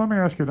 Mark, let me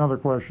ask you another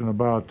question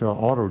about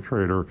Auto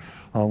Trader.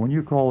 When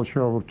you called the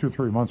show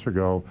 2-3 months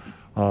ago,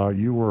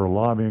 you were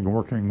lobbying,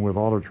 working with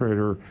Auto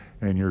Trader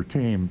and your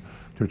team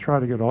to try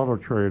to get Auto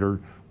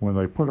Trader, when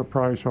they put a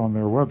price on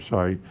their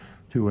website,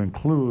 to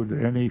include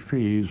any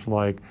fees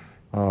like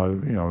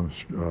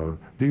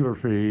dealer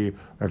fee,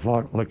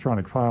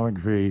 electronic filing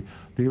fee,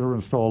 dealer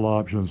installed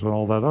options, and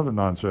all that other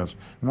nonsense.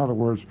 In other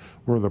words,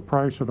 where the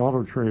price that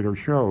Auto Trader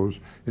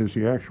shows is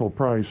the actual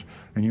price,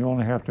 and you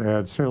only have to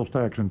add sales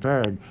tax and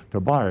tag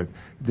to buy it.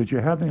 Did you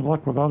have any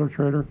luck with Auto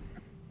Trader?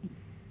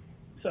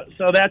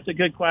 So that's a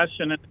good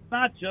question. It's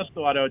not just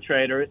Auto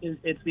Trader.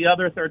 It's the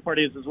other third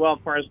parties as well,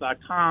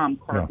 Cars.com,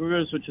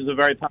 CarGurus, which is a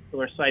very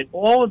popular site.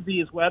 All of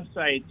these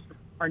websites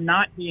are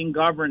not being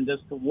governed as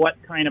to what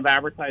kind of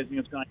advertising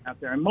is going out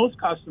there. And most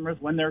customers,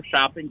 when they're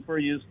shopping for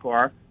a used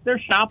car, they're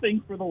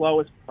shopping for the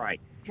lowest price.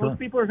 Most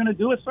people are going to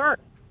do a search.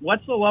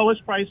 What's the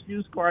lowest priced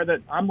used car that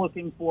I'm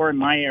looking for in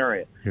my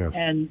area? Yes.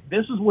 And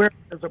this is where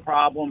there's a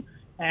problem.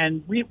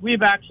 And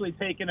we've actually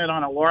taken it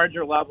on a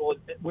larger level.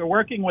 We're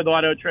working with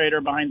Auto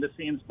Trader behind the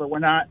scenes, but we're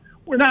not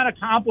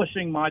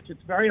accomplishing much.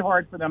 It's very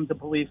hard for them to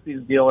police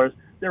these dealers.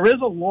 There is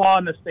a law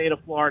in the state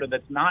of Florida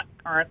that's not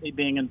currently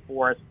being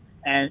enforced.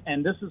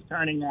 And this is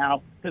turning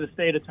now to the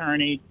state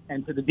attorney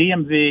and to the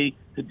DMV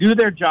to do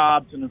their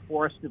jobs and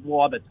enforce the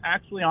law that's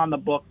actually on the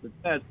books that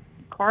says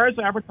cars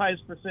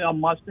advertised for sale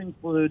must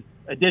include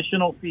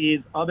additional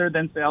fees other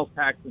than sales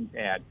tax and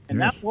tag.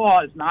 And that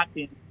law is not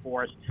being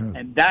enforced,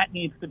 and that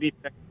needs to be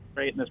fixed to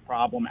straighten this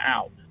problem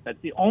out. That's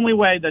the only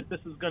way that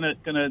this is going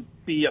to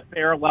be a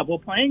fair, level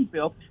playing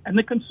field. And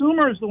the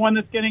consumer is the one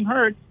that's getting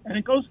hurt. And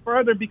it goes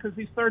further because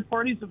these third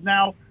parties have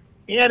now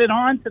added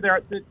on to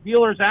the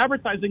dealers'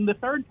 advertising. The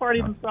third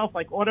party themselves,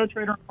 like Auto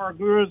Trader and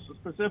CarGurus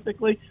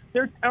specifically,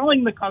 they're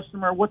telling the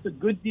customer what's a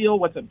good deal,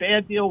 what's a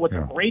bad deal, what's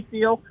a great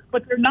deal,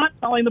 but they're not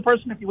telling the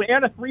person if you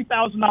add a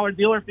 $3,000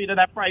 dealer fee to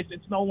that price,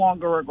 it's no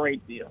longer a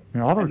great deal.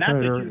 Auto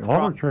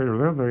Trader,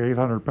 they're the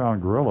 800-pound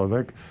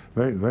gorilla.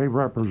 They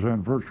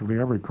represent virtually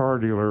every car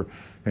dealer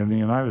in the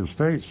United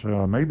States,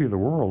 maybe the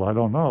world, I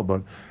don't know,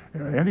 but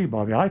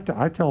anybody.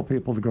 I tell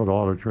people to go to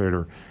Auto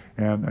Trader,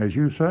 and as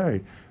you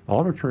say,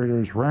 Auto Trader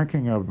is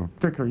ranking a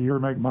particular year,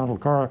 make, model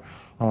car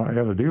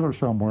at a dealer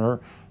somewhere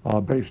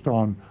based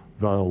on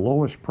the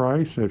lowest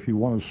price. If you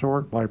want to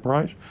sort by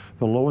price,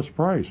 the lowest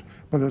price.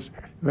 But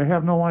they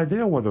have no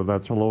idea whether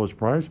that's the lowest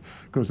price,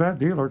 because that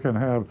dealer can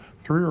have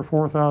 $3,000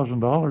 or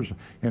 $4,000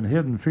 in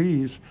hidden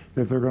fees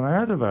that they're going to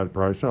add to that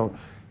price. So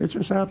it's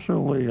just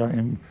absolutely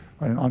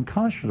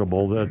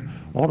unconscionable that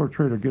Auto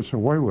Trader gets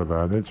away with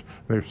that.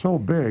 They're so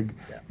big,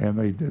 and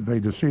they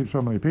deceive so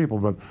many people.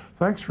 But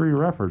thanks for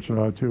your efforts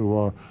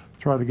to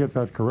try to get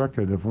that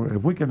corrected. If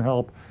we can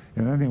help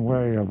in any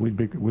way,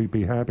 we'd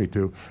be happy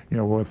to.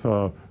 With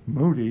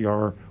Moody,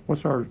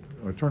 what's our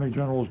Attorney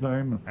General's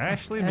name?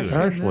 Ashley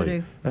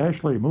Moody.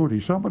 Ashley Moody.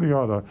 Somebody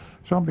ought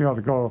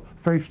to go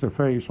face to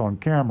face on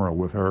camera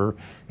with her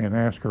and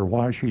ask her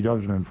why she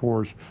doesn't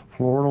enforce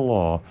Florida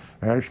law.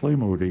 Ashley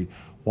Moody,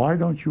 why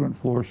don't you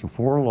enforce the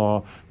Florida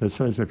law that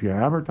says if you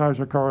advertise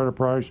a car at a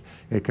price,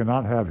 it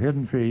cannot have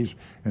hidden fees,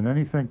 and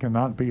anything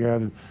cannot be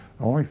added.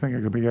 The only thing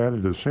that can be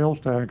added is sales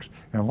tax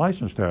and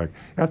license tax.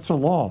 That's the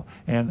law,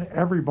 and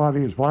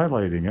everybody is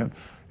violating it,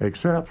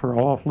 except for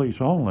off-lease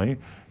only,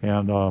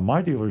 and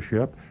my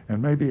dealership, and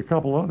maybe a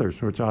couple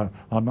others, which I'm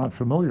not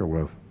familiar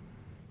with.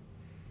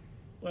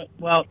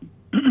 Well,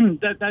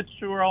 that's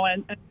true, Earl.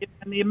 And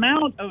the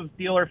amount of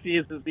dealer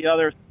fees is the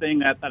other thing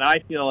that I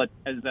feel is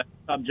a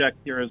subject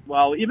here as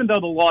well. Even though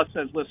the law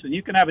says, listen,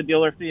 you can have a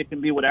dealer fee, it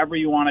can be whatever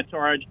you want to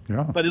charge,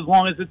 but as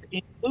long as it's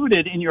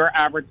included in your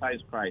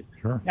advertised price.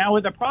 Sure. Now,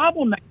 the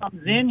problem that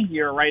comes in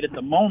here right at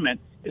the moment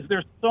is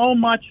there's so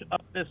much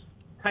of this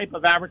type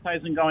of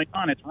advertising going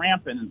on. It's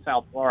rampant in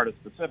South Florida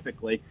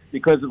specifically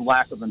because of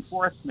lack of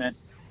enforcement.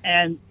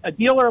 And a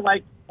dealer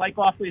like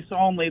off-lease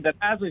only that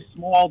has a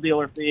small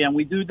dealer fee, and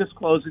we do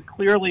disclose it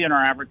clearly in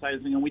our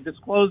advertising, and we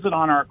disclose it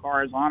on our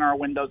cars, on our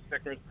window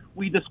stickers.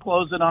 We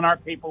disclose it on our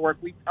paperwork.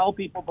 We tell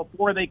people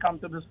before they come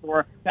to the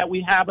store that we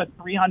have a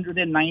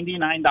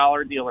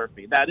 $399 dealer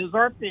fee. That is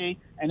our fee,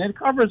 and it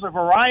covers a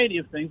variety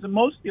of things, and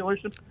most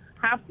dealerships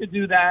have to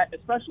do that,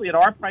 especially at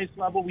our price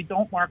level. We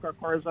don't mark our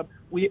cars up.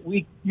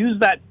 We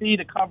use that fee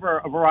to cover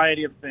a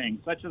variety of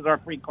things, such as our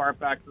free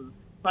Carfaxes,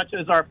 such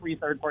as our free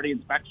third-party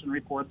inspection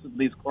reports of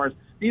these cars.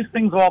 These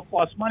things all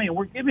cost money, and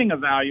we're giving a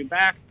value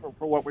back for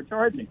what we're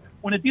charging.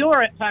 When a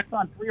dealer tacks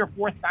on $3,000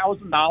 or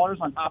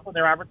 $4,000 on top of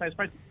their advertised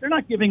price, they're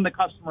not giving the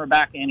customer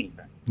back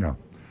anything. Yeah.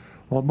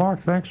 Well, Mark,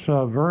 thanks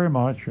very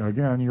much.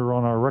 Again, you're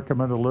on our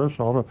recommended list. If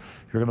you're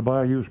going to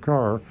buy a used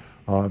car,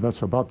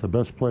 that's about the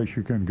best place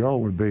you can go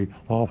would be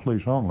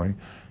off-lease only,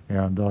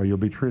 and you'll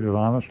be treated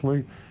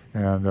honestly,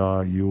 and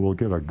you will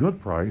get a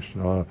good price.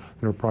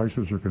 Their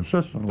prices are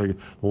consistently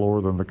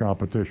lower than the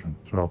competition.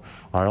 So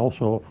I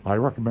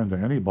recommend to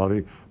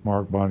anybody,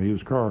 Mark, buying a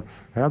used car,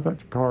 have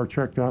that car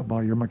checked out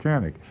by your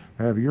mechanic.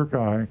 Have your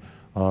guy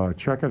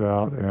check it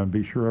out and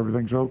be sure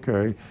everything's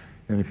okay.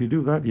 And if you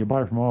do that, you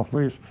buy from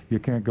off-lease, you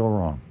can't go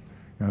wrong.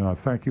 And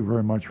thank you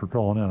very much for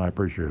calling in. I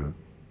appreciate it.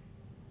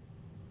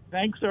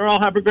 Thanks, Earl.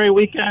 Have a great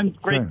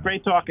weekend.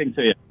 Great talking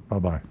to you.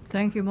 Bye-bye.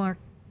 Thank you, Mark.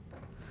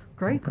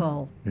 Great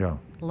call. Yeah.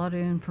 A lot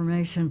of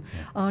information.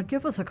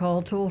 Give us a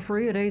call toll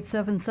free at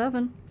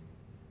 877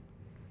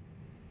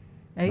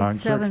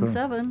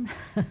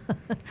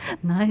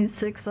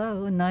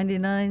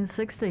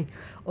 960-9960,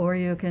 or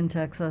you can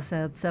text us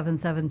at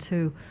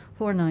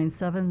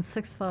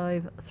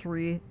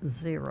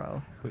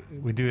 772-497-6530.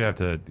 We do have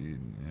to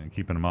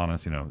keep him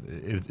honest.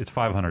 It's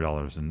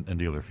 $500 in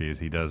dealer fees.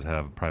 He does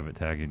have a private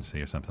tag agency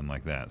or something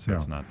like that, so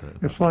it's not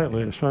it's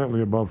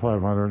slightly above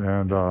 500,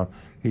 and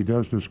he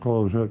does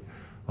disclose it.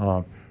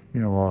 Part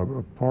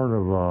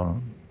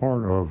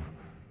of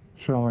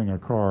selling a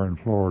car in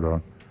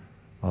Florida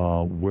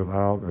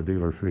without a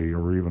dealer fee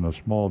or even a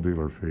small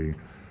dealer fee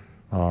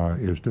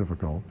is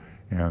difficult,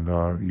 and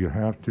you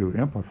have to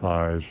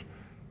empathize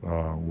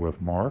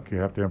with Mark. You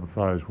have to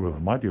empathize with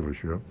my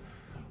dealership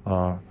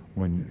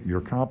when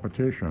your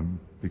competition,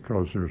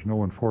 because there's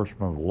no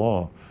enforcement of the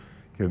law,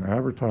 can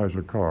advertise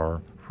a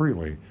car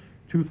freely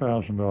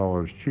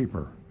 $2,000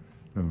 cheaper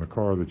than the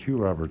car that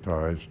you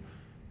advertise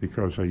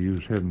because they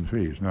use hidden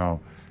fees. Now,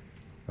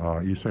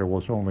 you say, well,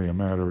 it's only a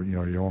matter,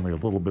 you're only a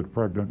little bit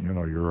pregnant,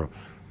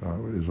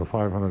 is a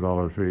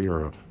 $500 fee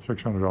or a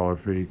 $600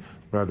 fee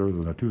better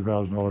than a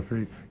 $2,000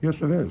 fee?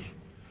 Yes, it is.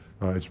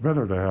 It's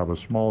better to have a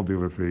small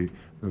dealer fee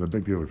than a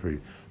big dealer fee.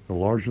 The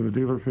larger the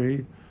dealer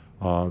fee,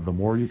 the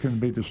more you can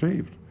be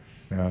deceived.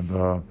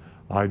 And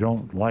I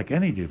don't like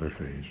any dealer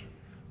fees.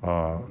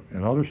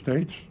 In other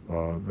states,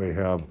 they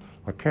have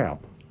a cap.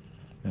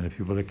 And if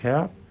you put a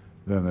cap,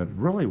 then it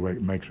really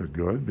makes it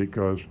good,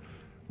 because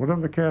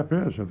whatever the cap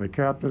is, if they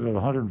capped it at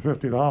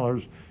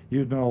 $150,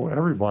 you'd know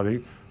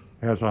everybody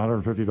has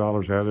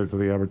 $150 added to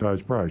the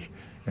advertised price,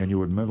 and you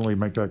would mentally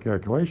make that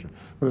calculation.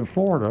 But in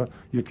Florida,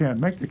 you can't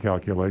make the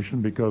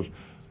calculation because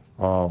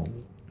Earl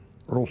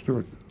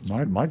Stewart,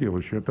 my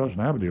dealership, doesn't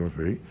have a dealer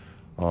fee.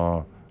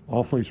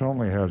 Off-lease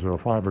only has a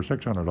 $500 or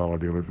 $600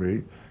 dealer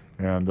fee,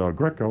 and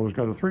Greco has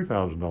got a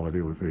 $3,000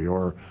 dealer fee,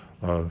 or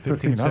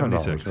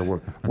 $1,500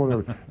 or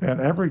whatever. And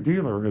every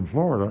dealer in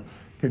Florida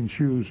can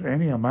choose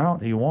any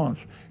amount he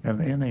wants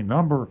and any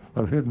number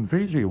of hidden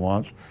fees he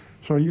wants.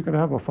 So you could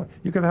have a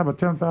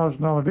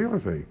 $10,000 dealer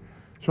fee.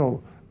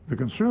 So The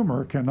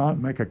consumer cannot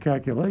make a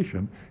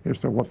calculation as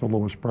to what the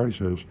lowest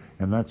price is,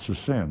 and that's the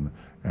sin,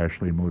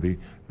 Ashley Moody.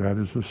 That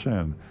is the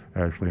sin,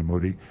 Ashley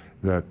Moody,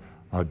 that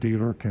a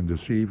dealer can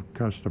deceive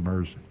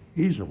customers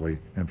easily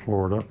in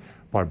Florida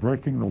by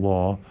breaking the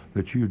law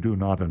that you do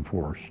not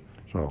enforce.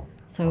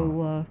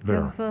 So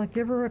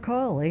give her a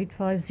call,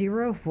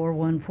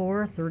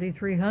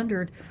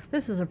 850-414-3300.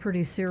 This is a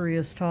pretty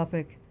serious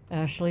topic,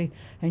 Ashley,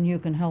 and you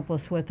can help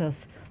us with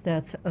us.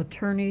 That's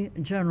Attorney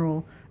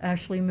General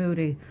Ashley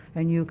Moody,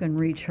 and you can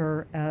reach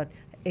her at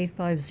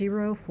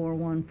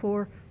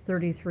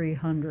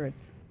 850-414-3300.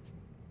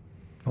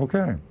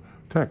 Okay,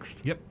 text.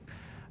 Yep.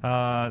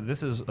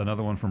 This is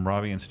another one from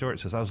Robbie and Stuart. It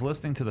says, I was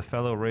listening to the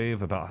fellow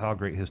rave about how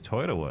great his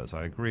Toyota was.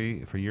 I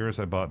agree. For years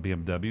I bought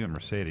BMW and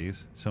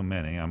Mercedes. So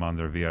many. I'm on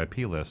their VIP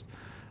list.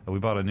 We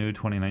bought a new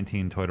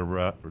 2019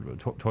 Toyota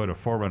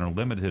 4Runner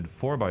Limited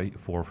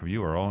 4x4 for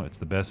you, Earl. It's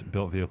the best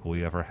built vehicle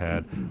we ever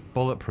had.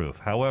 Bulletproof.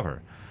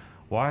 However,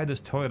 why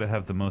does Toyota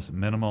have the most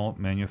minimal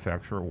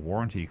manufacturer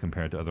warranty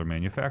compared to other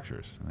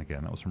manufacturers? And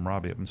again, that was from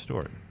Robbie up in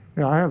Stuart.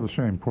 Yeah, I have the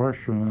same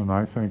question, and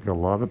I think a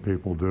lot of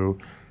people do.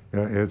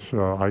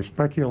 I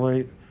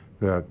speculate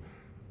that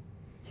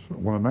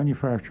when a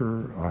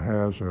manufacturer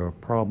has a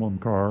problem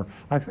car,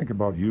 I think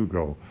about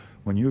Yugo.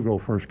 When Yugo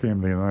first came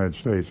to the United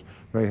States,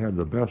 they had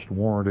the best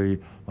warranty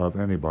of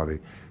anybody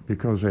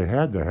because they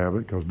had to have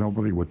it because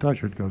nobody would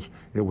touch it because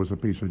it was a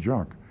piece of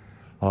junk.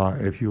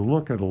 If you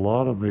look at a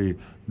lot of the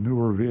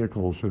newer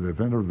vehicles that have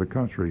entered the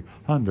country,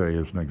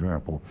 Hyundai is an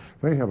example,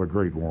 they have a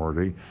great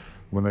warranty.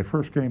 When they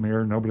first came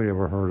here, nobody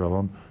ever heard of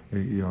them.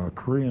 A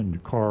Korean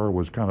car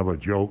was kind of a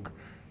joke.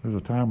 There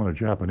was a time when a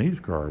Japanese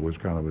car was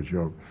kind of a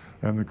joke,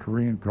 and the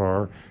Korean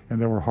car,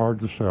 and they were hard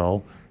to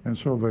sell. And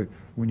so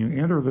when you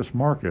enter this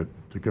market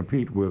to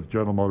compete with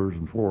General Motors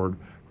and Ford,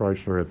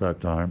 Chrysler at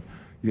that time,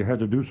 you had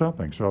to do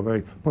something. So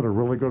they put a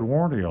really good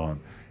warranty on.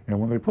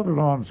 And when they put it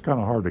on, it's kind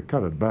of hard to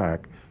cut it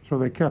back, so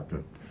they kept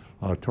it.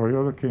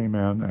 Toyota came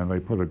in and they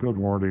put a good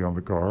warranty on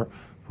the car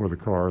for the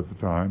car at the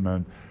time,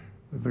 and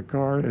the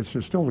car, it's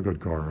still a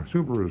good car.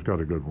 Subaru's got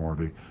a good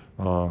warranty.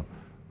 A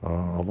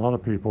lot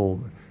of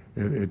people,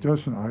 it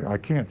doesn't, I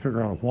can't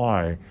figure out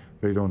why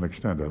they don't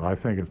extend it. I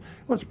think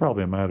it's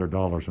probably a matter of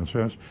dollars and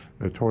cents.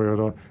 The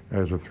Toyota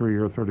has a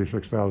 3-year,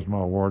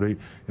 36,000-mile warranty.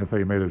 If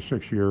they made it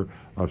 6-year,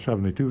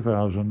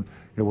 72,000,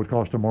 it would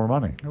cost them more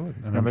money.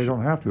 And they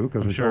don't have to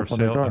because it's sure if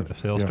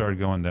sales started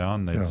going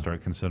down, they'd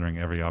start considering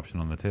every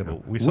option on the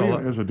table. We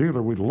as a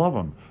dealer, we'd love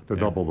them to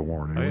double the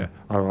warranty.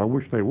 I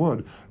wish they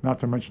would, not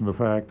to mention the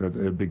fact that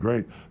it'd be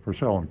great for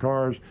selling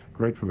cars,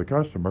 great for the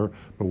customer,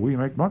 but we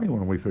make money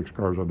when we fix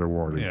cars under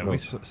warranty. Yeah,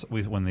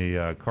 when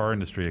the car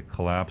industry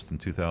collapsed in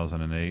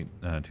 2008,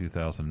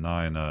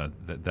 2009,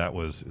 that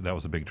was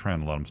a big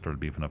trend. A lot of them started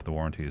beefing up the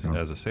warranties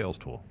as a sales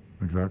tool.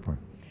 Exactly.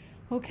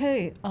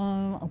 Okay,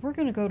 we're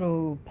going to go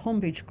to Palm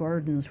Beach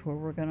Gardens where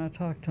we're going to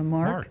talk to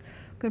Mark.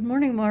 Good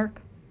morning,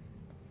 Mark.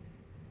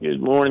 Good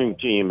morning,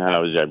 team.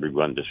 How is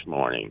everyone this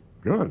morning?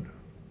 Good.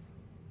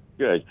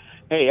 Good.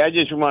 Hey, I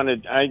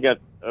got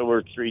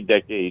over 3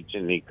 decades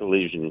in the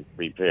collision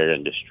repair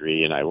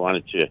industry, and I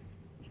wanted to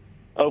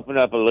open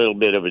up a little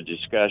bit of a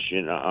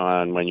discussion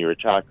on when you were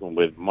talking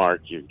with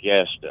Mark, your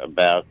guest,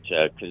 about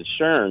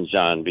concerns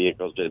on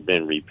vehicles that have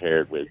been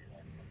repaired with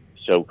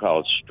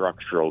so-called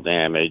structural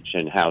damage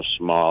and how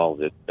small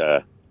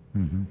that,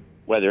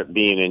 whether it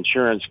be an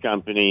insurance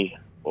company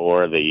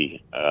or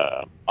the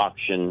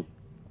auction,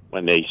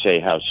 when they say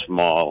how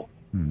small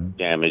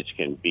damage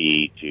can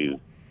be to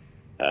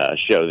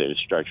show that it's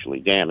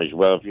structurally damaged.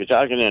 Well, if you're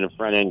talking in a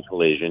front-end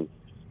collision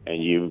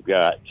and you've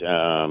got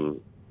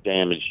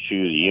damage to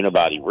the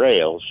unibody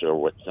rails, or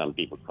what some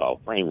people call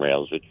frame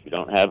rails, which we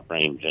don't have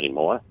frames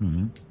anymore,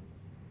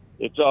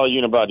 it's all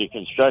unibody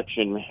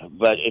construction.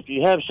 But if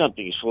you have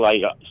something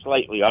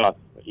slightly off,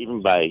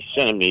 even by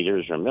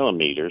centimeters or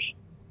millimeters,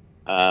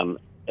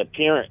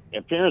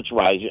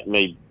 appearance-wise, it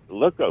may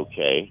look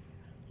okay,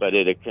 but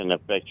it can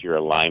affect your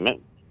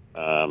alignment.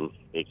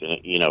 It can,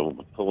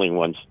 pulling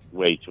one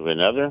way to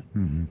another.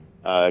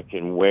 It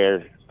can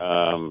wear,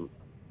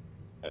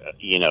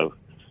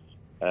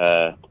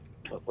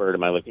 what word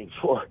am I looking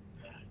for?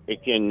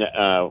 It can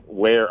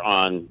wear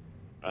on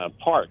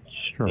parts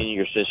in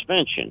your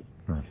suspension.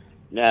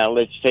 Now,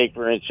 let's take,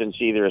 for instance,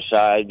 either a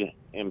side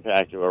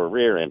impact or a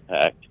rear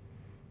impact.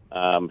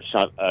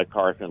 A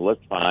car can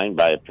look fine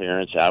by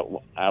appearance,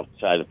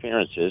 outside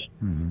appearances,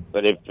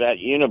 but if that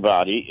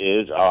unibody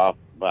is off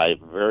by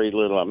very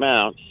little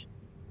amounts,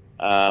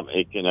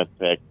 it can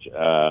affect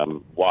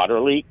water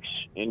leaks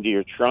into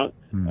your trunk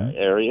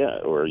area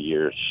or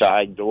your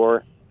side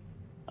door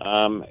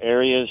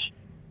areas.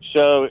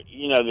 So,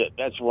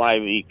 that's why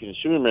the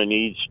consumer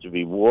needs to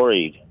be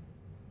worried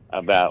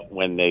about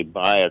when they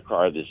buy a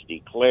car that's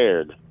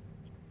declared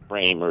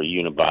frame or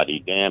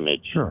unibody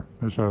damage. Sure,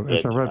 it's a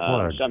red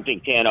flag.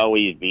 Something can't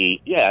always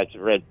be, it's a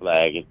red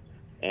flag,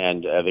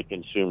 and the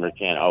consumer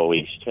can't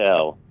always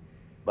tell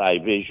by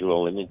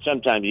visual, and then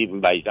sometimes even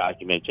by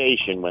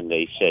documentation when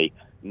they say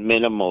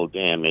minimal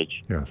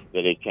damage, yes,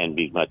 that it can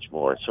be much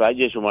more. So I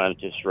just wanted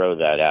to throw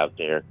that out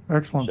there.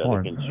 Excellent so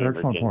point. The consumer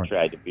Excellent can point.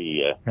 try to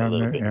be a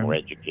little bit more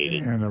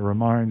educated. And it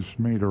reminds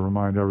me to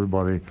remind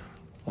everybody,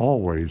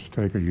 always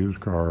take a used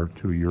car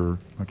to your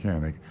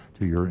mechanic,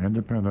 to your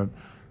independent,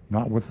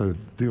 not with the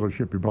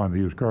dealership you're buying the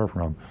used car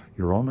from,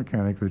 your own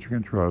mechanic that you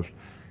can trust,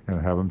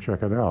 and have them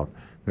check it out.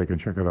 They can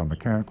check it out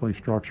mechanically,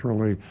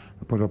 structurally,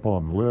 put up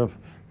on the lift.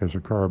 Has the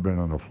car been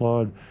in a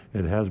flood?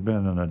 It has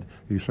been in a,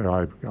 you say,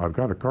 I've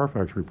got a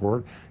Carfax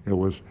report.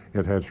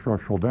 It had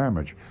structural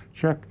damage.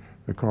 Check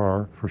the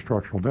car for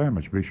structural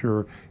damage. Be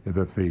sure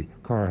that the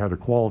car had a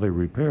quality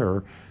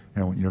repair,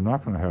 and you're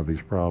not going to have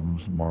these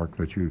problems, Mark,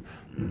 that you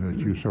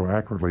so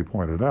accurately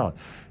pointed out.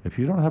 If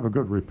you don't have a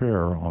good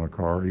repair on a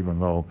car, even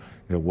though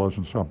it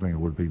wasn't something that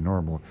would be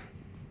normal,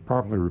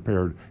 properly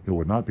repaired, it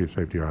would not be a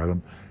safety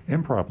item.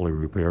 Improperly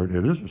repaired,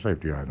 it is a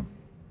safety item.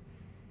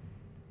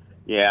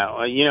 Yeah,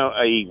 well,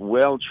 a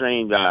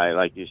well-trained eye,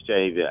 like you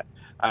say, that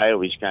I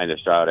always kind of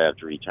thought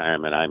after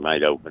retirement I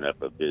might open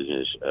up a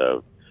business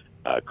of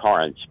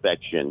car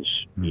inspections,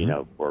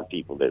 for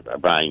people that are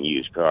buying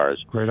used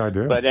cars. Great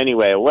idea. But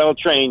anyway, a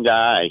well-trained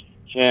eye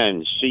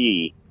can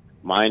see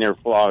minor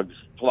flaws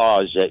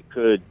that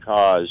could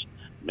cause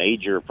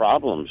major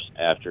problems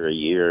after a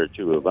year or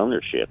two of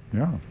ownership.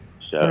 Yeah.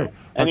 So hey,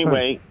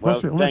 anyway,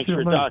 thanks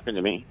for talking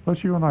to me.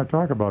 Let's you and I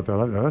talk about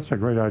that. That's a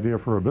great idea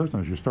for a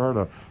business. You start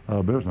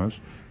a business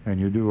and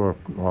you do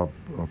a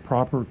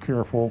proper,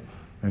 careful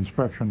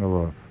inspection of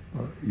a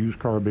used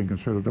car being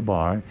considered to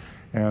buy,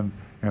 and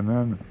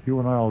then you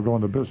and I will go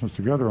into business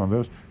together on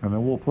this, and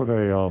then we'll put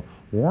a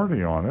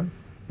warranty on it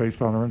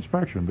based on our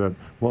inspection, that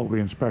what we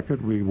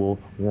inspected we will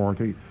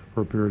warranty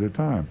for a period of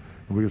time.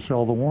 And we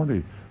sell the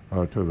warranty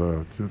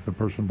to the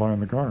person buying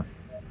the car.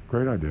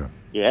 Great idea.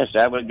 Yes,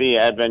 that would be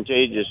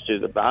advantageous to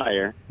the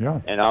buyer. Yeah.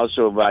 And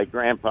also buy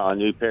Grandpa a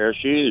new pair of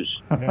shoes.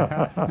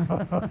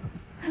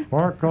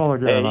 Mark, call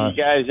again. Hey, you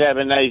guys have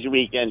a nice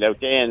weekend,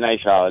 okay? And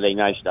nice holiday.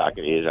 Nice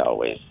talking to you as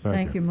always.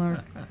 Thank you,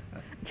 Mark.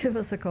 Give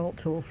us a call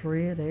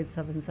toll-free at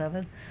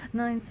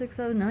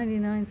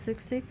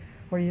 877-960-9960,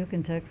 or you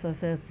can text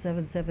us at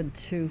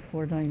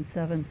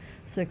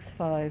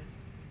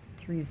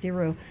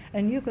 772-497-6530.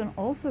 And you can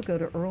also go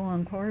to Earl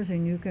on Cars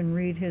and you can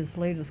read his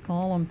latest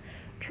column,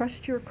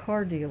 Trust Your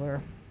Car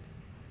Dealer,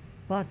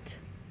 but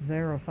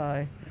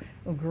verify.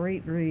 A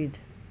great read.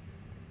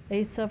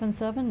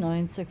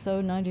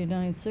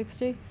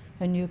 877-960-9960,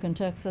 and you can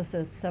text us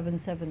at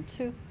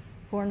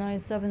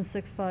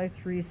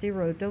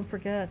 772-497-6530. Don't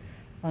forget,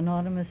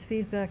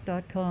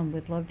 anonymousfeedback.com.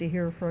 We'd love to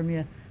hear from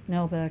you.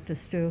 Now back to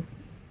Stu.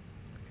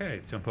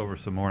 Okay, jump over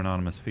some more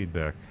anonymous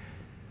feedback.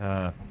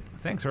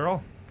 Thanks,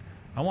 Earl.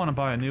 I want to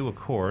buy a new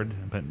Accord,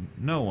 but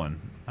no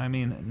one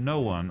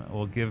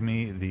will give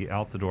me the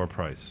out-the-door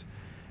price.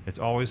 It's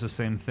always the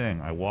same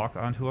thing. I walk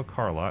onto a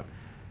car lot,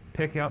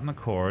 pick out an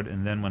Accord,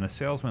 and then when a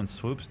salesman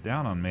swoops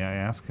down on me, I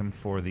ask him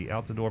for the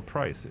out-the-door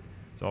price.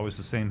 It's always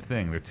the same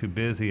thing. They're too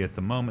busy at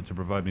the moment to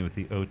provide me with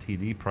the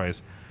OTD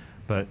price,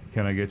 but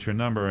can I get your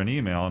number and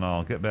email, and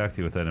I'll get back to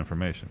you with that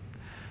information.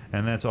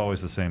 And that's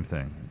always the same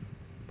thing.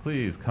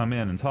 Please come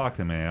in and talk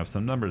to me. I have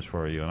some numbers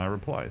for you. And I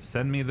reply,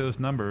 send me those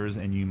numbers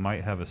and you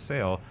might have a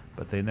sale,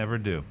 but they never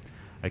do.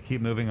 I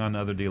keep moving on to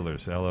other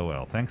dealers,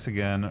 LOL. Thanks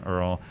again,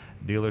 Earl.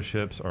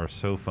 Dealerships are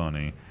so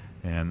phony.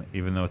 And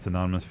even though it's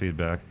anonymous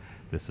feedback,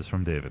 this is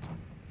from David.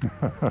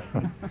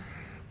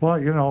 Well,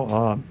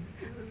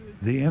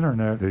 the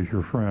internet is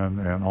your friend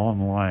and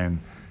online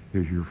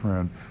is your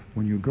friend.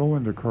 When you go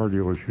into car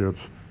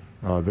dealerships,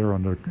 they're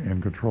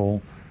in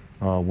control.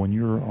 When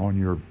you're on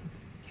your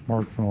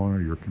smartphone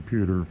or your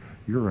computer,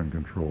 you're in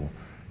control.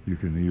 You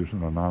can use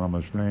an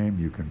anonymous name.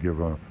 You can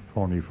give a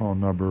phony phone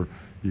number.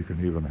 You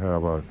can even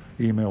have an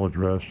email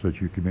address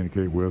that you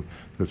communicate with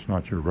that's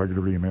not your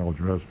regular email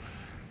address.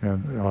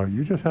 And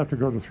you just have to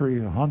go to 3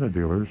 Honda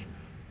dealers,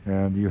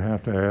 and you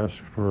have to ask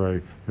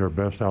for their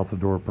best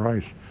out-the-door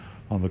price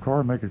on the car,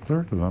 and make it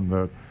clear to them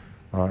that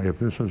if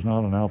this is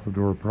not an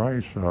out-the-door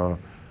price,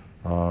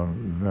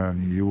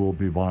 then you will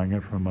be buying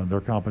it from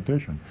their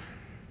competition.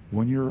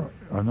 When you're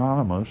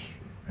anonymous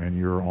and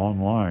you're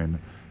online,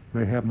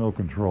 they have no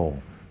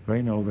control.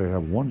 They know they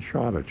have one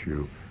shot at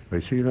you.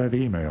 They see that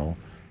email,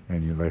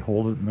 and they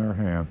hold it in their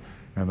hand,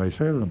 and they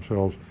say to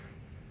themselves,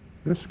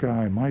 this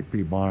guy might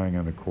be buying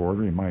an Accord,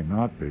 or he might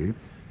not be,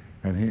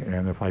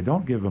 and if I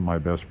don't give him my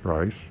best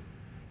price,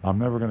 I'm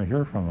never going to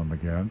hear from him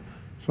again,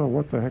 so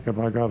what the heck have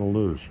I got to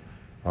lose?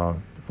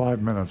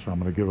 5 minutes, I'm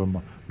going to give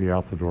him the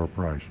out-the-door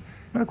price.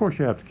 And of course,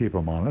 you have to keep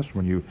them honest.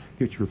 When you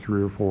get your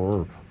 3 or 4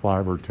 or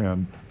 5 or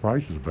 10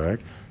 prices back,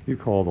 you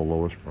call the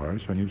lowest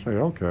price and you say,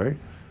 okay,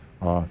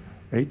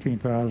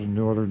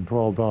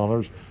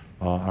 $18,212.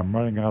 I'm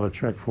running out of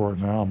check for it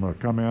now. I'm going to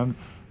come in,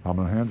 I'm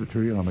going to hand it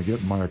to you, and I'm going to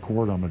get my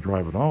Accord, I'm going to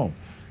drive it home.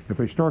 If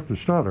they start to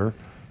stutter,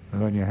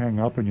 and then you hang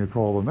up and you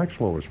call the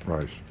next lowest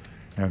price.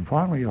 And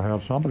finally, you'll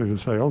have somebody to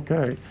say,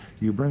 okay,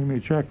 you bring me a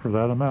check for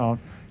that amount,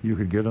 you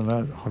can get in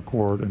that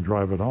Accord and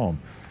drive it home.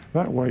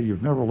 That way,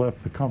 you've never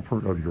left the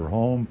comfort of your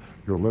home,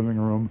 your living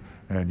room,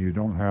 and you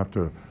don't have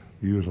to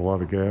you use a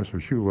lot of gas or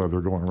shoe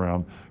leather going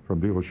around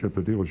from dealership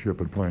to dealership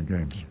and playing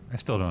games. I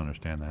still don't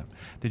understand that.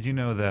 Did you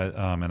know that,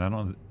 and I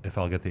don't know if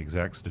I'll get the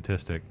exact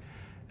statistic,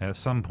 at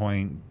some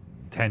point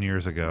 10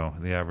 years ago,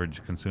 the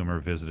average consumer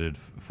visited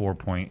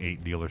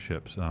 4.8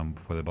 dealerships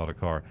before they bought a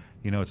car.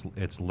 You know,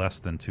 it's less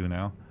than 2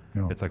 now.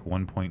 Yeah. It's like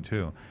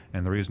 1.2.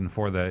 And the reason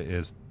for that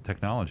is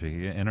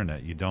technology,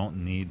 internet. You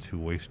don't need to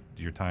waste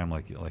your time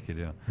like you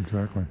do.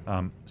 Exactly.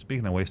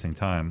 Speaking of wasting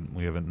time,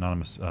 we have an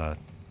anonymous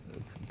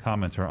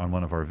commenter on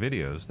one of our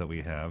videos that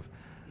we have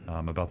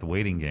about the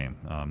waiting game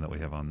that we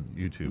have on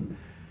YouTube.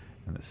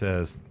 And it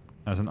says,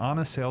 as an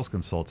honest sales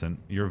consultant,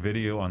 your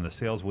video on the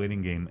sales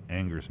waiting game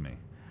angers me.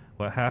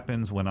 What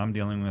happens when I'm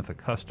dealing with a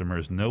customer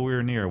is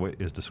nowhere near what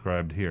is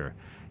described here.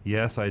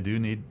 Yes, I do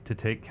need to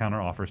take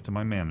counter offers to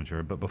my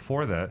manager, but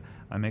before that,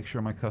 I make sure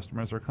my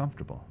customers are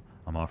comfortable.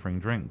 I'm offering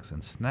drinks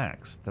and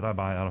snacks that I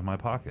buy out of my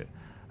pocket.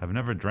 I've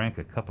never drank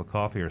a cup of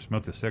coffee or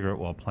smoked a cigarette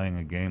while playing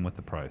a game with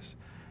the price.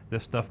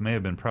 This stuff may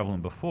have been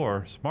prevalent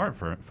before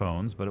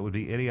smartphones, but it would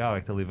be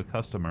idiotic to leave a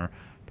customer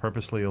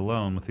purposely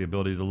alone with the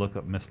ability to look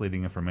up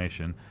misleading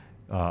information.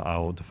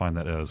 I'll define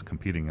that as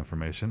competing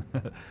information.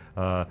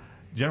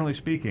 Generally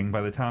speaking, by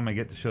the time I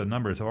get to show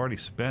numbers, I've already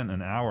spent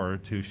an hour or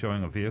two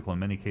showing a vehicle, in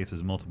many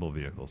cases multiple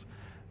vehicles.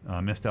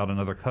 Missed out on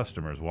other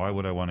customers. Why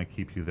would I want to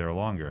keep you there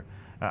longer?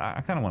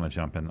 I kind of want to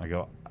jump in. I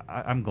go,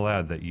 I'm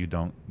glad that you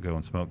don't go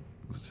and smoke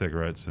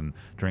cigarettes and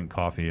drink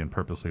coffee and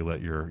purposely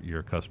let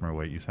your customer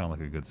wait. You sound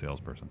like a good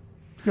salesperson.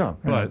 Yeah,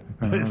 but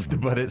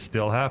it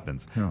still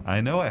happens. Yeah.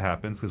 I know it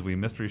happens because we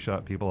mystery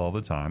shop people all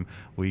the time.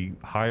 We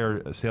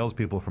hire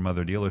salespeople from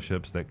other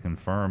dealerships that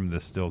confirm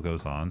this still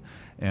goes on.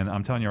 And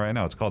I'm telling you right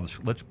now, it's called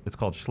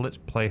Schlitz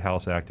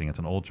Playhouse acting. It's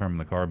an old term in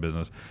the car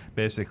business.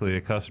 Basically,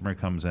 a customer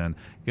comes in,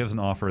 gives an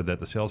offer that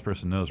the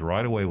salesperson knows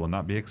right away will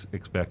not be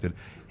expected.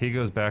 He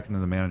goes back into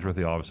the manager of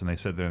the office, and they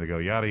sit there and they go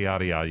yada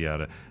yada yada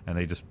yada, and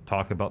they just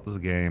talk about this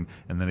game,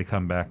 and then they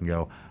come back and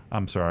go,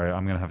 I'm sorry,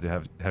 I'm going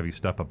to have you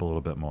step up a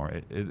little bit more.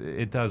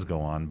 It does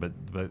go on, but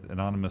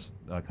anonymous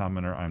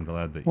commenter, I'm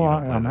glad that you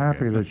don't play I'm that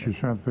happy game. that you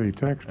sent the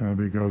text in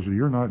because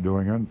you're not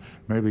doing it.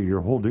 Maybe your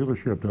whole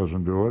dealership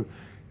doesn't do it,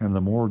 and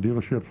the more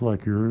dealerships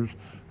like yours,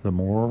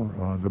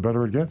 the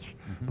better it gets.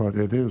 Mm-hmm. But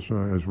it is,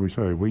 as we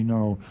say, we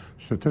know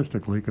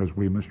statistically because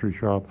we mystery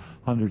shop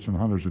hundreds and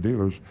hundreds of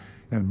dealers.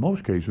 In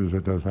most cases,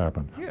 it does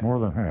happen. Yeah. More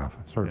than half,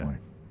 certainly. Yeah.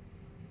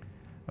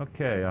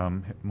 Okay,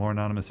 more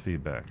anonymous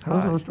feedback.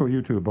 Let's do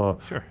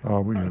YouTube.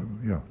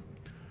 Sure.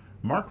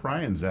 Mark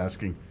Ryan's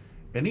asking,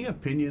 any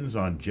opinions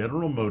on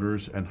General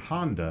Motors and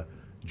Honda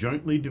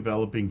jointly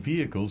developing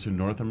vehicles in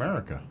North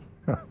America?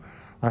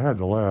 I had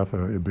to laugh,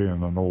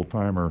 being an old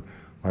timer.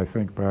 I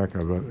think back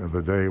of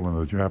the day when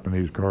the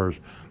Japanese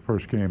cars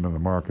first came in the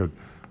market.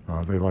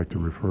 They like to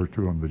refer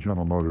to them, the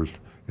General Motors,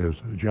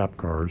 as Jap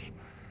cars.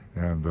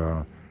 And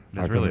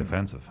it's really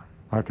offensive.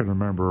 I can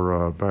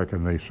remember back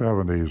in the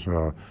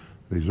 70s,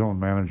 the zone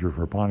manager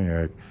for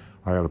Pontiac,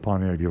 I had a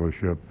Pontiac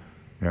dealership,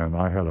 and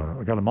I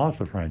got a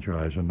Mazda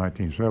franchise in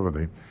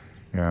 1970,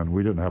 and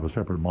we didn't have a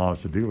separate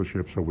Mazda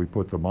dealership, so we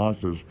put the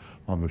Mazdas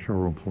on the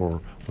showroom floor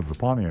with the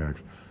Pontiacs.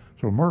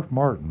 So Murph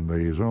Martin,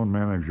 the zone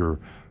manager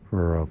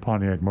for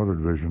Pontiac Motor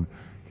Division,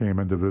 came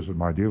in to visit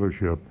my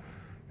dealership,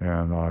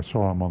 and I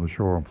saw him on the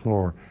showroom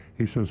floor.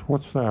 He says,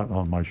 "What's that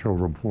on my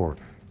showroom floor?"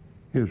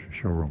 His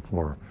showroom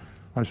floor.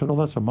 I said, "Oh,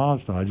 that's a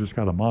Mazda. I just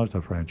got a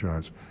Mazda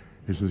franchise."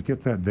 He says,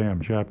 "Get that damn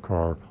Jap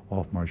car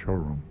off my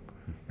showroom,"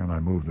 and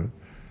I moved it.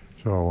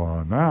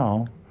 So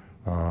now,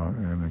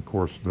 and of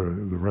course the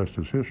rest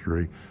is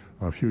history.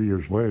 A few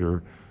years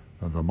later,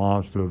 the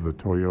Mazda, the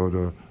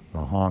Toyota, the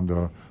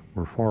Honda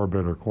were far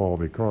better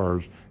quality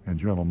cars, and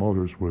General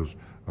Motors was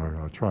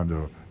trying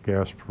to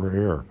gasp for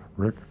air.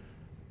 Rick?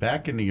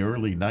 Back in the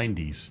early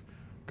 90s,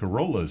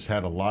 Corollas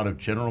had a lot of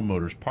General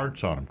Motors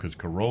parts on them because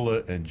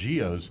Corolla and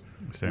Geos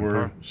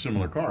were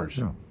similar cars.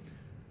 Yeah.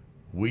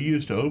 We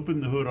used to open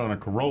the hood on a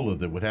Corolla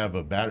that would have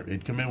a battery.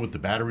 It'd come in with the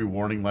battery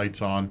warning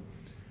lights on.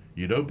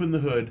 You'd open the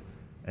hood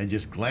and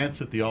just glance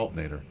at the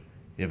alternator.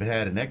 If it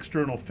had an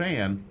external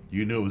fan,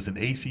 you knew it was an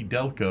AC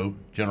Delco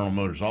General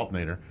Motors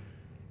alternator,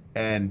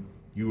 and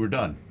you were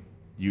done.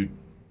 You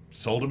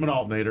sold them an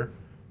alternator,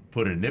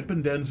 put a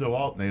Nippon Denso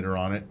alternator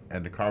on it,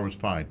 and the car was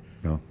fine.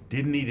 No.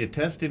 Didn't need to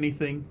test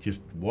anything, just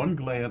one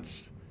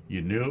glance.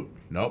 You knew,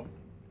 nope,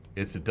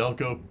 it's a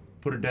Delco,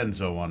 put a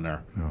Denso on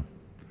there. Yeah.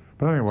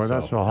 But anyway, So,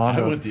 that's a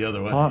Honda. I went the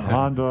other way.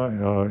 Honda,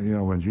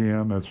 and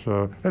GM,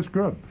 it's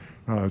good.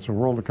 It's a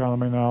world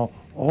economy now.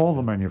 All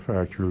the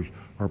manufacturers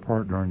are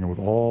partnering with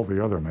all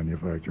the other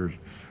manufacturers.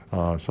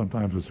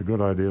 Sometimes it's a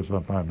good idea,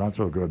 sometimes not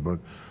so good,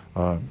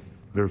 but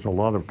there's a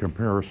lot of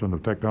comparison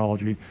of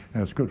technology,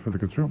 and it's good for the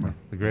consumer.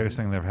 The greatest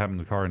thing that ever happened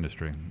to the car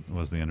industry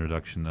was the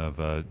introduction of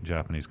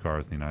Japanese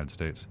cars in the United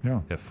States.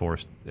 Yeah. It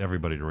forced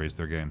everybody to raise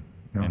their game.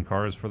 Yeah. And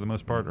cars, for the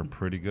most part, are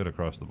pretty good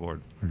across the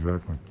board.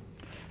 Exactly.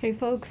 Hey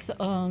folks,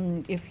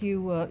 if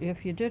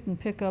you didn't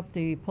pick up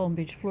the Palm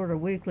Beach, Florida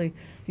Weekly,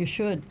 you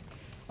should.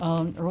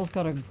 Earl's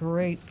got a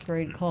great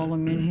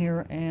column in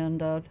here,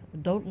 and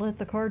don't let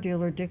the car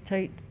dealer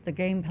dictate the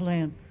game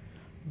plan.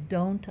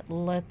 don't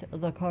let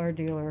the car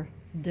dealer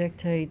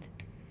dictate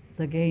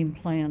the game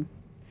plan.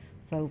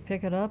 So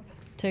pick it up,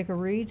 take a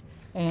read,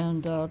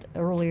 and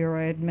earlier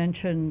I had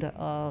mentioned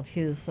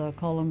his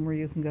column where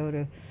you can go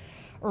to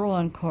Earl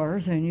on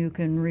Cars and you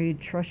can read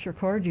Trust Your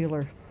Car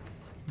Dealer,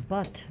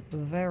 but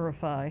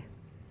verify.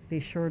 Be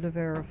sure to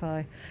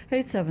verify.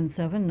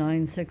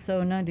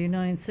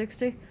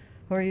 877-960-9960,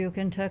 or you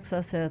can text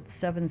us at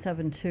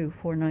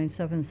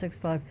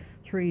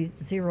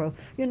 772-497-6530.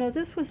 You know,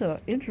 this was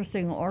an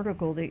interesting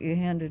article that you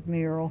handed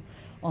me, Earl,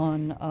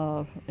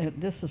 on,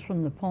 this is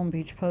from the Palm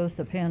Beach Post,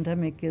 the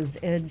pandemic gives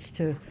edge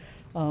to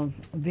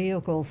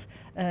vehicles.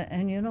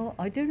 And you know,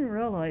 I didn't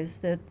realize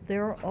that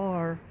there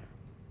are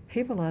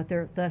people out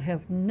there that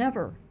have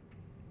never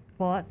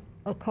bought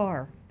a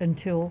car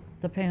until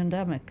the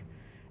pandemic.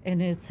 And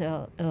it's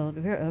a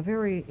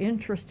very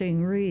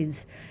interesting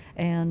reads.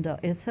 And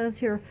it says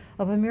here,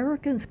 of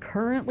Americans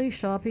currently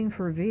shopping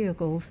for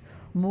vehicles,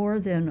 more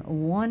than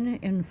 1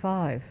 in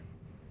 5,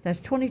 that's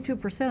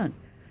 22%,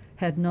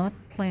 had not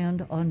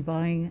planned on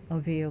buying a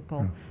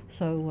vehicle. Yeah.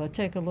 So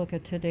take a look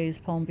at today's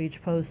Palm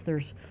Beach Post.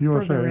 There's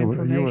further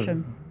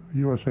information.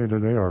 USA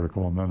Today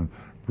article and then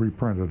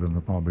reprinted in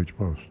the Palm Beach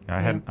Post. I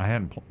hadn't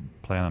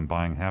planned on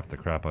buying half the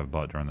crap I've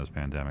bought during this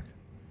pandemic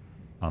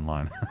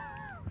online.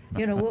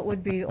 You know, what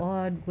would be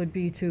odd would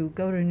be to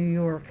go to New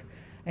York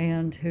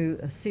and to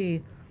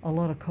see a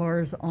lot of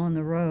cars on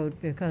the road,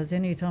 because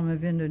anytime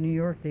I've been to New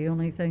York, the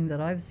only thing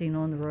that I've seen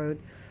on the road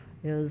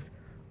is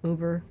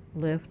Uber,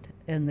 Lyft,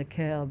 and the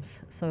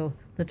cabs. So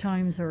the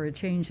times are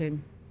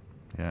changing.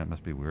 Yeah, it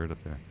must be weird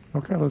up there.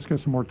 Okay, let's get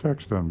some more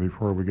text done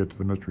before we get to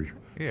the mystery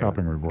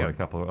shopping report. Got a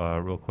couple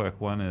real quick.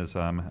 One is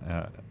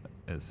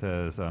it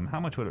says how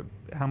much would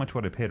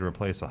I pay to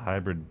replace a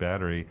hybrid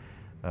battery?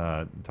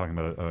 Talking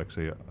about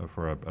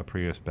for a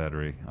Prius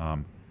battery,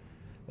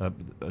 a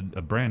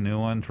brand new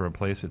one to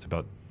replace it's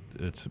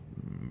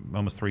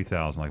almost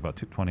 $3,000, like about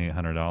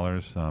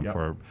 $2,800 Yep.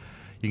 for.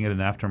 You can get an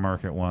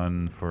aftermarket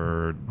one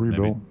for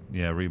rebuild.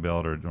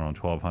 Rebuild, or around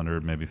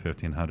 $1,200, maybe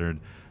 $1,500.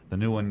 The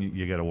new one,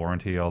 you get a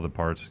warranty, all the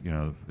parts,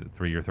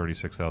 3-year,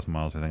 36,000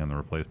 miles, I think, on the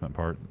replacement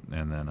part,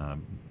 and then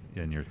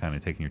and you're kind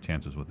of taking your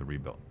chances with the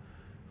rebuild.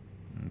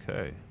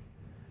 Okay.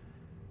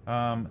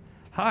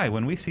 Hi,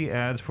 when we see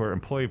ads for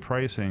employee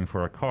pricing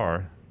for a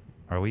car,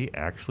 are we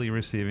actually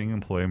receiving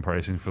employee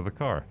pricing for the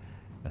car?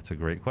 That's a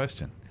great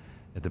question.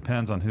 It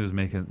depends on who's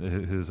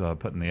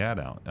putting the ad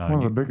out. One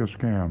of the biggest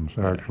scams,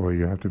 actually,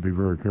 you have to be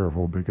very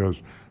careful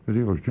because the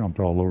dealers jumped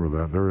all over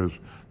that.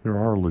 There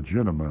are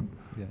legitimate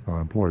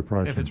employee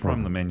pricing. If it's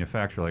from the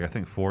manufacturer, like I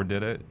think Ford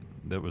did it,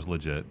 that was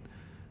legit.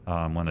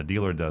 When a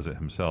dealer does it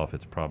himself,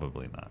 it's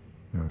probably not.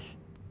 Yes.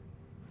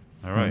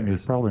 All right.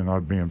 He's probably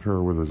not being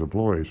fair with his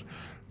employees.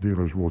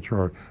 Dealers will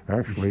charge.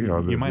 Actually,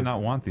 you might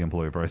not want the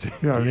employee pricing.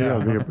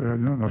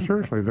 No,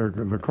 seriously,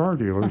 the car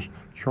dealers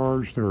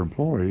charge their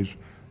employees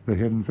the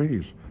hidden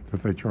fees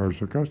that they charge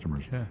their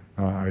customers. Yeah.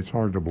 It's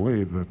hard to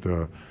believe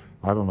that,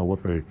 I don't know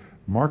what the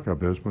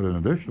markup is, but in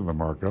addition to the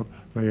markup,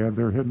 they add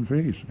their hidden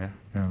fees,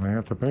 and they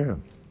have to pay it.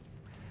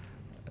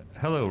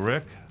 Hello,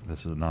 Rick.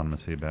 This is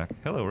anonymous feedback.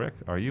 Hello, Rick.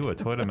 Are you a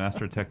Toyota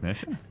Master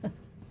Technician?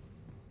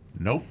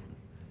 Nope.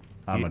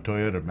 I'm a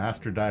Toyota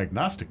Master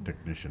Diagnostic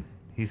Technician.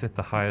 He's at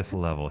the highest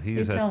level.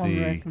 He's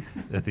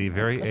at the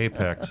very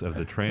apex of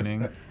the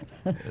training.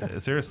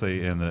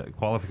 Seriously, in the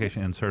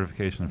qualification and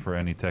certification for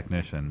any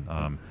technician.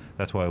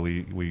 That's why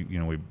we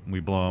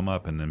blow him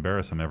up and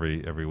embarrass him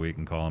every week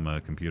and call him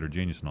a computer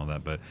genius and all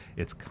that. But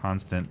it's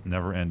constant,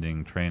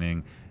 never-ending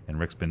training. And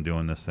Rick's been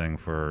doing this thing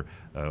for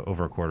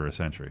over a quarter of a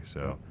century.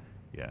 So,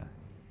 yeah,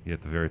 you're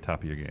at the very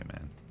top of your game,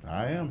 man.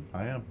 I am.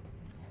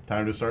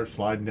 Time to start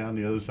sliding down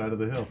the other side of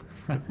the hill.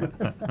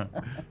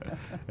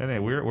 Anyway,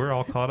 we're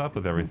all caught up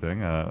with everything.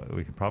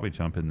 We could probably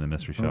jump in the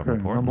mystery shop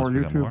report. No more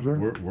YouTubes there?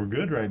 We're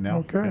good right now.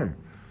 Okay. Yeah.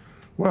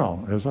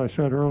 Well, as I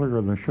said earlier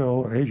in the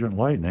show, Agent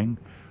Lightning,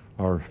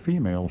 our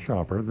female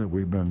shopper that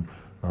we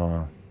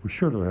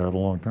should have had a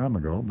long time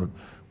ago, but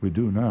we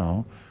do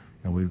now,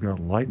 and we've got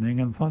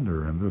Lightning and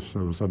Thunder, and this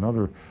was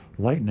another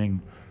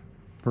Lightning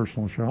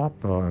personal shop,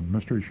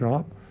 mystery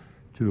shop,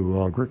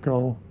 to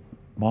Gricko,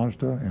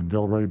 Mazda, and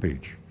Delray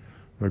Beach.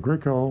 The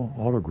Gricko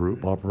Auto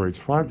Group operates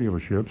 5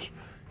 dealerships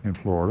in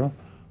Florida,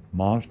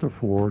 Mazda,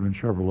 Ford, and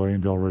Chevrolet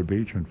in Delray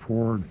Beach, and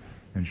Ford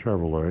and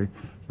Chevrolet.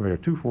 So they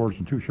have 2 Fords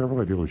and 2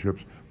 Chevrolet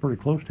dealerships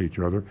pretty close to each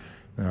other.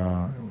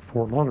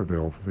 Fort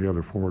Lauderdale for the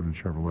other Ford and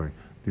Chevrolet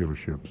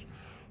dealerships.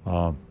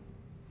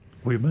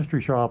 We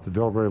mystery shop the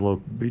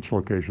Delray Beach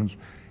locations,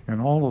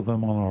 and all of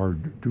them on our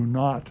do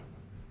not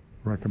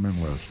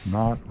recommend list.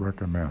 Not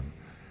recommend.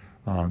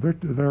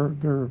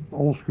 They're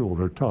old school.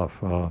 They're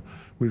tough.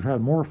 We've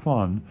had more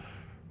fun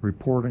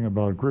reporting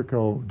about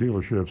Gricko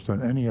dealerships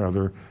than any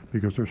other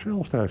because their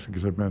sales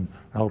tactics have been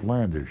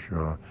outlandish.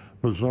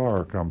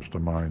 Bizarre comes to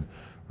mind.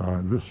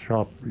 This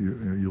shop,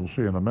 you'll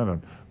see in a minute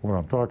what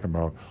I'm talking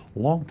about.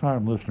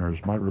 Longtime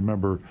listeners might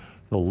remember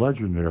the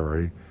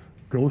legendary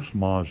Ghost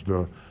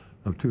Mazda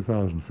of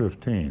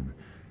 2015.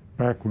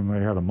 Back when they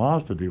had a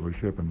Mazda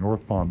dealership in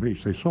North Palm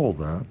Beach, they sold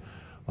that.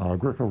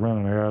 Gricko ran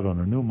an ad on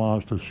a new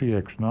Mazda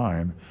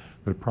CX-9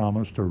 that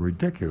promised a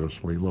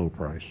ridiculously low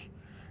price.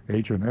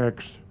 Agent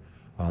X,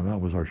 that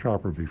was our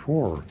shopper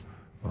before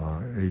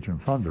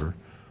Agent Thunder,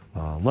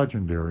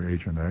 legendary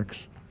Agent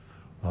X.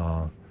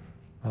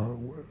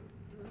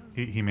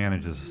 He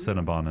manages a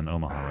Cinnabon in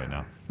Omaha right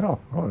now.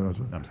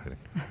 I'm just kidding.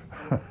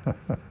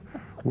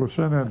 Was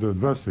sent in to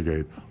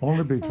investigate, only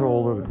to be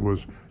told that it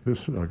was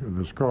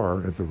this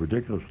car at the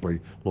ridiculously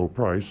low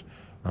price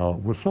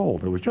was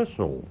sold. It was just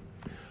sold.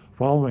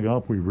 Following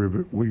up, we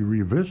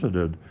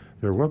revisited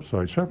their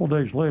website several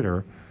days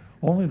later,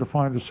 only to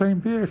find the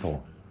same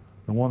vehicle,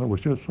 the one that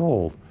was just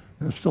sold,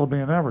 and it's still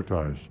being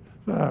advertised.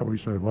 We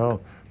said,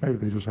 well, maybe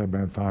they just had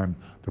bad time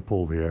to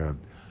pull the ad.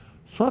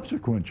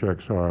 Subsequent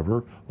checks,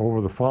 however,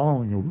 over the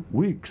following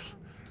weeks,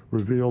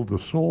 revealed the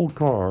sold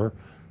car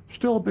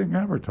still being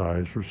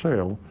advertised for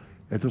sale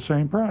at the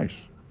same price.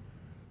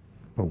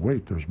 But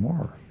wait, there's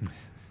more.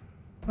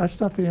 That's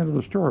not the end of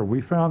the story.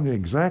 We found the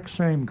exact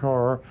same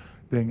car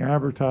being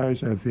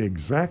advertised at the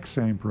exact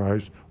same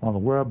price on the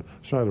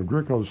website of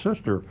Gricko's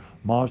sister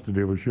Mazda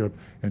dealership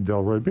in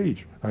Delray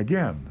Beach.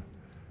 Again,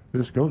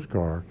 this ghost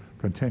car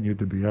continued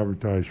to be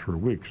advertised for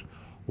weeks,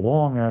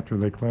 long after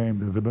they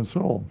claimed it had been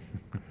sold.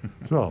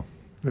 So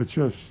it's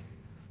just,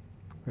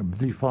 it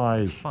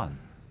defies. It's fun.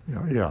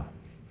 Yeah.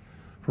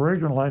 For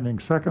Agent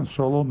Lightning's second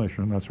solo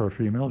mission, that's our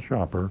female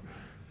shopper,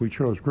 we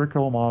chose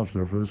Gricko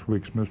Mazda for this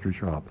week's mystery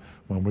shop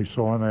when we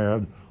saw an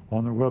ad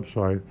on their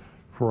website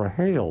for a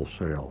hail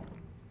sale.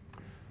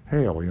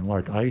 Hail,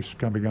 like ice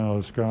coming out of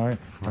the sky,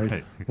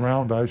 right.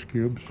 Round ice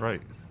cubes.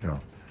 Right.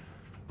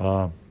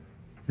 Yeah.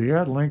 The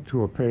ad linked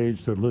to a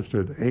page that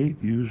listed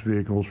 8 used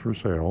vehicles for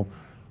sale,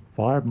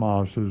 5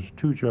 Mazdas,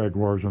 2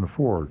 Jaguars, and a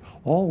Ford.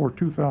 All were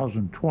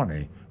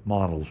 2020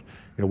 models.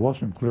 It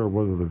wasn't clear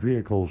whether the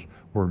vehicles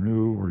were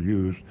new or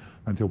used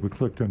until we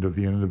clicked into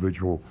the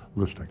individual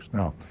listings.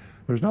 Now,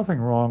 there's nothing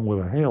wrong with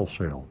a hail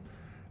sale.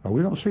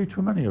 We don't see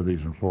too many of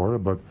these in Florida,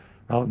 but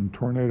out in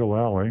Tornado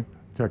Alley,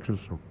 Texas,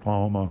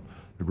 Oklahoma,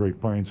 the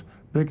Great Plains,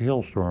 big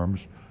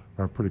hailstorms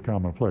are pretty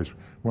commonplace.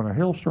 When a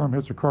hailstorm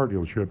hits a car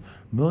dealership,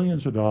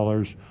 millions of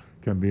dollars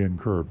can be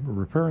incurred.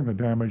 Repairing the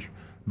damage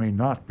may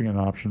not be an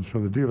option, so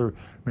the dealer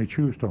may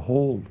choose to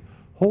hold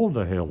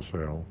the hail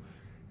sale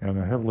and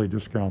heavily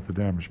discount the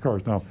damaged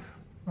cars. Now,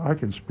 I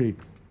can speak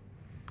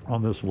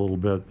on this a little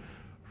bit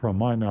from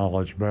my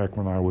knowledge back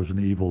when I was an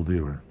evil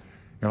dealer.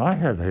 And I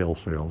had hail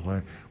sales.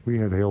 We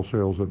had hail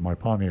sales at my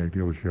Pontiac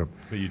dealership.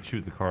 But you'd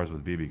shoot the cars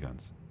with BB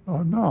guns.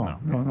 No.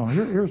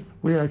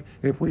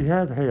 If we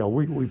had hail,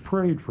 we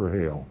prayed for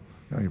hail.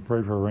 You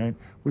prayed for rain,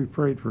 we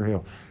prayed for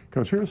hail.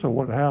 Because here's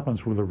what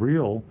happens with a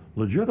real,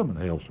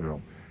 legitimate hail sale.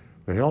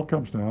 The hail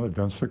comes down, it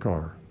dents the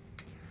car.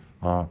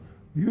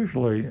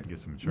 Usually, it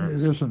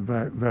isn't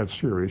that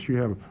serious. You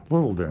have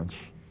little dents.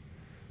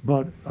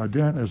 But a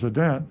dent is a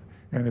dent,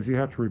 and if you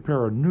have to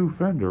repair a new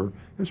fender,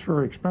 it's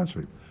very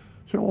expensive.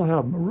 So we'll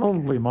have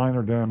relatively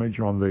minor damage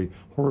on the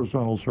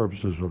horizontal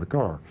surfaces of the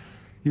car.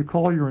 You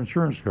call your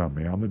insurance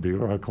company. I'm the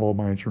dealer. I called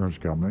my insurance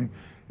company,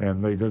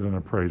 and they did an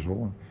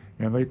appraisal,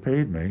 and they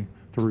paid me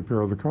to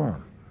repair the car.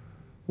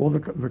 Well,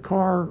 the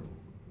car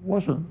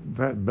wasn't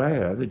that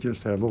bad. It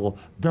just had little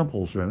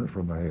dimples in it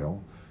from the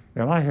hail.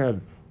 And I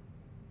had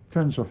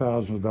tens of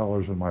thousands of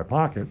dollars in my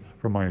pocket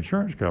from my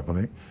insurance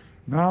company.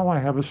 Now I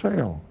have a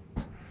sale.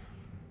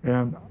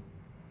 And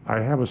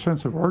I have a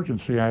sense of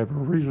urgency. I have a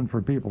reason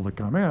for people to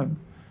come in,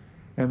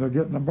 and they're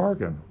getting a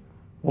bargain.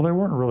 Well, they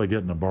weren't really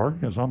getting a bargain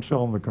because I'm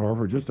selling the car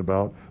for just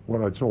about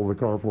what I'd sold the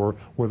car for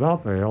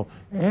without the hail,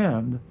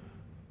 and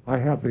I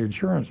have the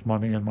insurance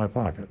money in my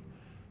pocket.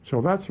 So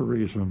that's the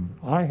reason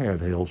I had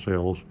hail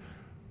sales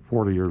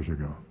 40 years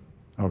ago.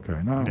 Okay,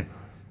 now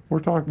we're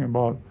talking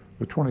about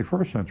the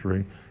 21st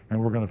century, and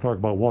we're going to talk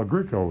about what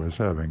Gricko is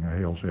having a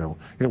hail sale.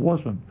 It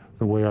wasn't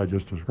the way I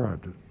just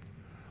described it.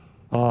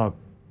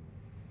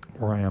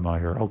 Where am I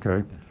here?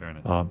 Okay.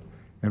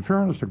 In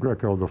fairness to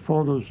Gricko, the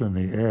photos in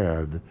the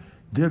ad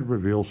did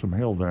reveal some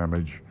hail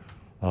damage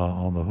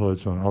on the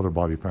hoods and other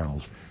body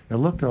panels. It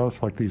looked to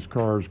us like these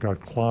cars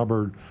got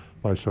clobbered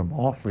by some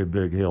awfully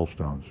big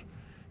hailstones.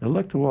 It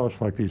looked to us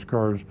like these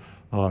cars,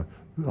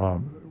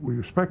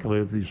 we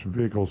speculated these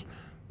vehicles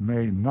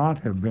may not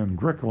have been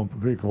Gricko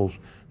vehicles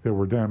that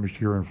were damaged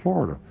here in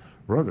Florida.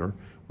 Rather,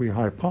 we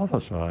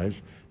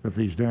hypothesized that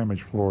these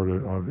damaged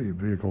Florida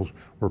vehicles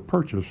were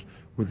purchased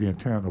with the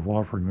intent of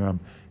offering them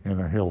in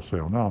a hail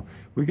sale. Now,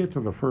 we get to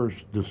the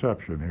first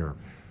deception here.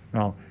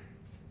 Now,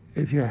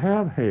 if you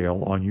have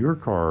hail on your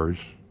cars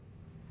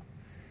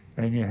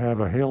and you have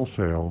a hail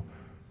sale,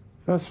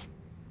 that's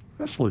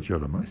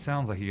legitimate. It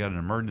sounds like you got an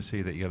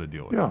emergency that you got to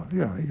deal with.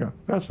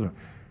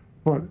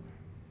 But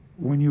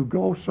when you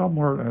go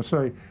somewhere and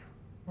say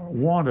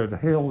wanted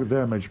hail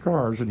damaged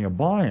cars and you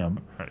buy them,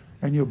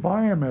 and you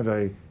buy them at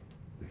a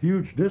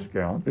huge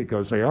discount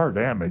because they are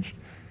damaged,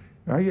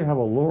 now you have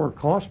a lower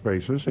cost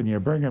basis and you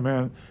bring them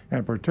in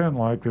and pretend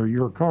like they're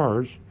your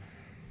cars,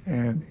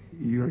 and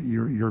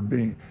you're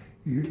being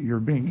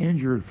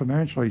injured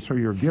financially, so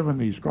you're giving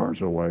these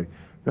cars away.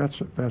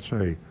 That's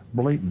a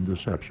blatant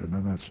deception,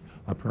 and that's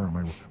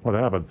apparently what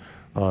happened.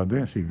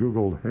 Nancy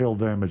Googled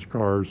hail-damaged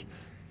cars,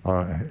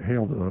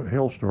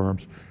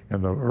 hailstorms,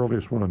 and the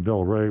earliest one in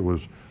Delray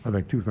was, I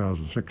think,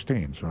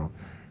 2016. So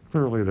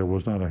clearly there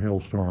was not a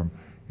hailstorm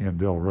in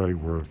Delray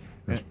where...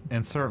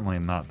 And certainly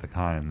not the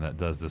kind that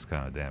does this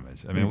kind of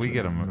damage. I mean, we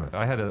get them.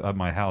 I had it at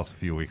my house a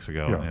few weeks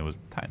ago, and it was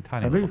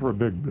tiny. And these were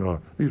big.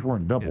 These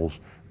weren't dimples.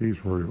 Yeah.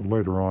 These were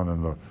later on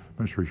in the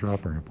mystery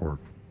shopping report.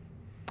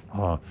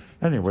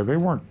 Anyway, they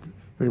weren't.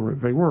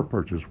 They were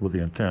purchased with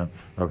the intent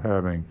of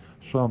having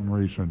some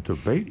reason to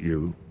bait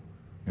you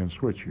and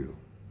switch you,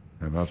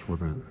 and that's what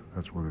it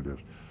is.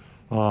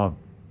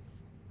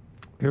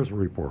 Here's a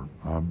report.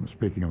 I'm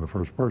speaking in the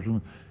first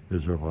person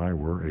as if I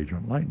were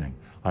Agent Lightning.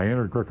 I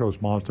entered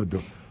Gricko's Mazda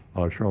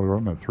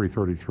showroom at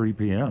 3:33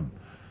 p.m.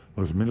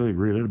 I was immediately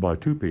greeted by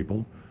two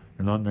people,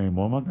 an unnamed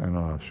woman and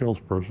a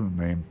salesperson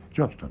named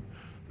Justin.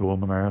 The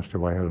woman asked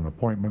if I had an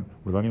appointment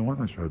with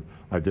anyone. I said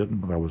I didn't,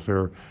 but I was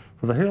there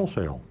for the hail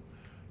sale.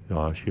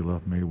 She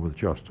left me with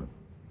Justin.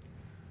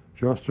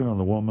 Justin and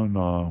the woman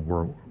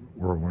were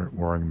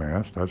wearing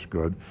masks. That's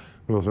good.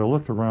 But as I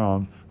looked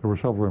around, there were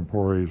several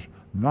employees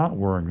not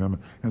wearing them,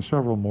 and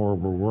several more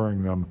were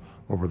wearing them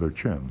over their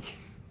chins.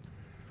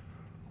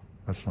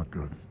 That's not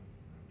good.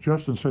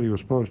 Justin said he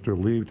was supposed to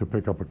leave to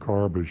pick up a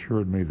car, but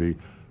assured me the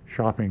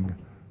shopping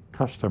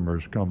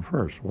customers come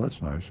first. Well,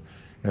 that's nice,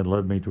 and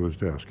led me to his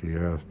desk.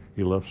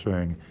 He left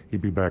saying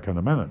he'd be back in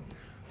a minute.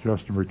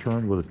 Justin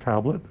returned with a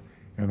tablet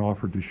and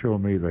offered to show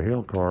me the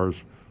hail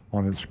cars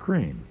on its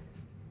screen.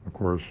 Of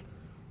course,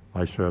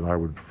 I said I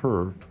would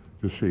prefer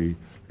to see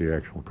the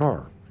actual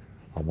car.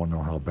 I want to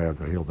know how bad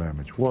the hail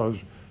damage was.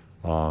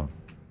 And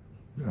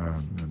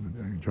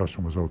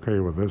Justin was okay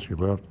with this. He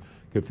left,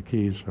 get the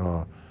keys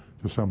to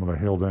some of the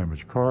hail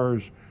damaged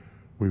cars.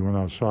 We went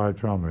outside,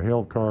 found the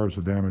hail cars.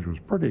 The damage was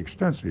pretty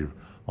extensive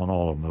on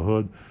all of them. The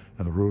hood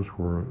and the roofs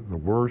were the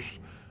worst,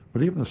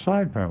 but even the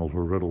side panels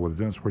were riddled with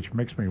dents, which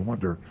makes me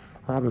wonder,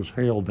 how does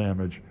hail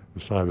damage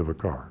the side of a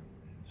car?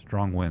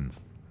 Strong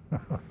winds.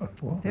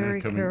 Well, Very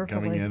carefully.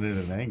 Coming in at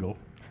an angle.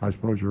 I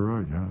suppose you're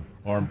right, yeah.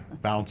 Or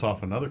bounce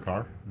off another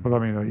car. But I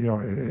mean,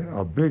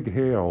 a big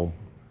hail,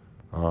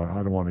 I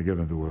don't want to get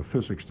into a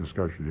physics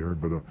discussion here,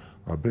 but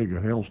a big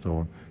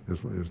hailstone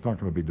is not going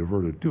to be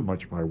diverted too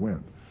much by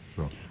wind.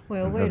 So,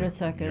 well, wait a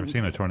second. You ever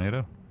seen a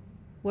tornado?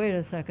 Wait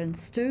a second.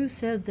 Stu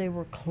said they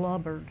were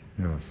clobbered.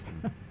 Yes.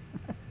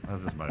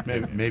 That's just my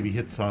maybe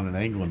hits on an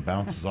angle and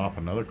bounces off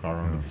another car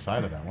on the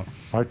side of that one.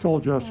 I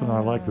told Justin I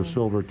liked the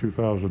silver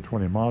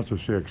 2020 Mazda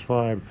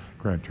CX-5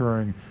 Grand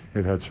Touring.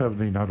 It had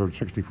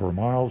 1,764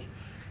 miles.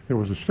 There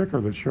was a sticker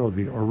that showed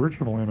the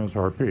original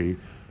MSRP,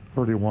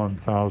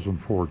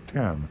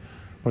 $31,410,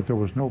 but there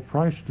was no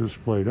price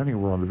displayed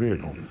anywhere on the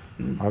vehicle.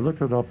 I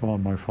looked it up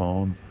on my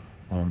phone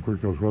on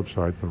Gricko's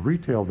website. The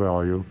retail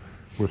value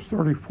was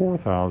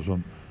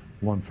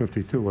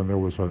 $34,152, and there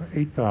was an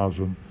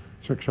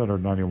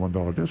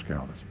 $8,691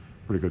 discount. It's a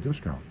pretty good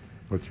discount,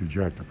 but you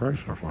jacked the price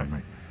up on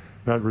me.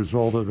 That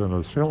resulted in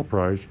a sale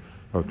price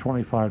of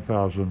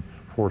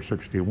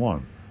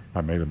 $25,461. I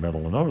made a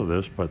mental note of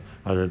this, but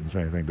I didn't say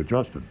anything to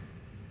Justin.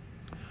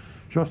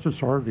 Justin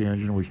started the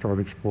engine. We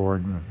started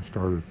exploring.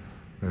 Started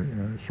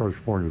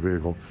exploring the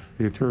vehicle.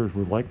 The interiors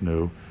were like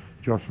new.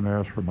 Justin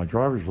asked for my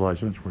driver's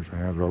license, which I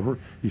handed over.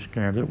 He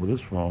scanned it with his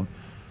phone.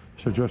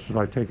 Suggested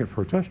I take it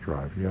for a test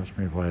drive. He asked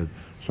me if I had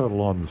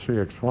settled on the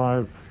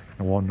CX-5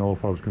 and wanted to know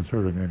if I was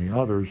considering any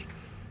others.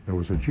 There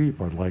was a Jeep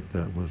I'd like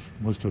that was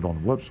listed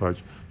on the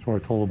websites, so I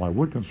told him I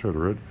would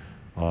consider it.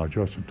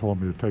 Justin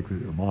told me to take the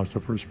Mazda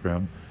for a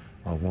spin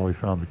while he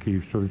found the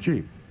keys to the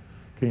Jeep.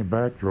 Came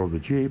back, drove the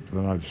Jeep,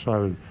 then I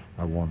decided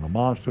I wanted the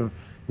Mazda.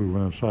 We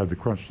went inside to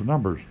crunch the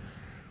numbers.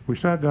 We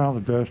sat down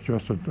at the desk.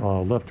 Justin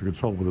left to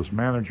consult with his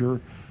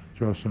manager.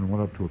 Justin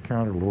went up to a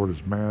counter, lowered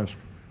his mask.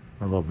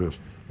 I love this.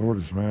 Lowered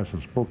his mask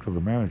and spoke to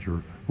the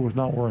manager, who was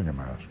not wearing a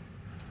mask.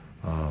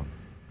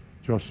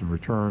 Justin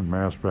returned,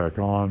 mask back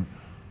on,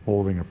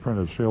 holding a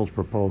printed sales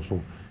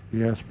proposal.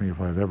 He asked me if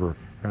I'd ever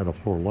had a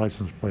Florida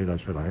license plate. I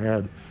said I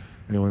had, and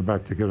he went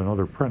back to get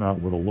another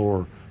printout with a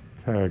lower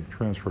tag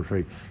transfer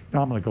fee.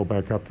 Now I'm going to go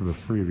back up to the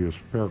previous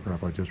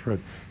paragraph I just read.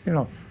 You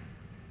know,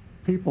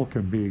 people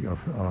can be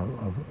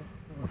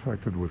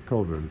affected with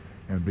COVID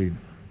and be,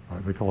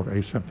 they call it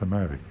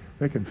asymptomatic.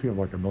 They can feel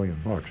like $1 million,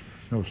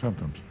 no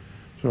symptoms.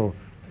 So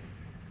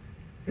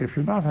if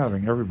you're not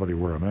having everybody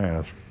wear a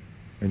mask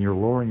and you're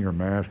lowering your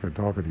mask and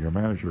talking to your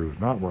manager who's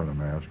not wearing a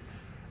mask,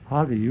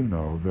 how do you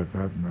know that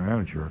that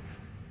manager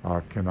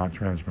cannot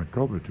transmit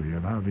COVID to you?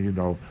 And how do you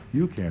know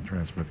you can't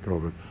transmit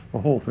COVID? The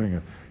whole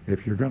thing,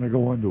 if you're going to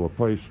go into a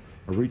place,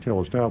 a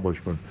retail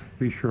establishment,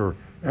 be sure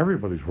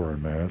everybody's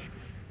wearing masks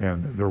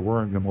and they're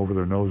wearing them over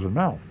their nose and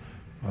mouth.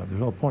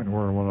 There's no point in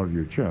wearing one over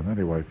your chin.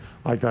 Anyway,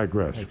 I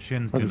digress.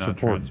 Chins do not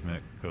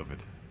transmit COVID.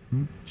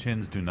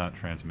 Chins do not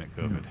transmit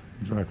COVID.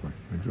 Yeah, exactly.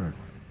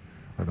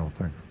 I don't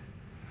think.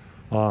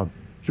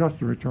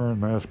 Justin returned,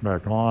 mask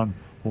back on,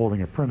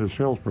 holding a printed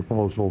sales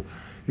proposal.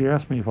 He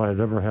asked me if I had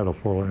ever had a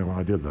Florida.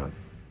 I did that.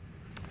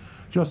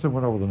 Justin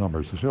went over the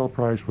numbers. The sale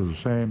price was the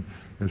same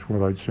as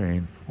what I'd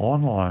seen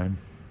online,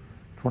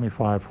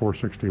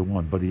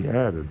 $25,461. But he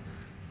added,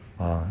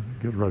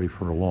 get ready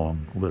for a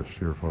long list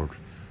here, folks.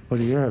 But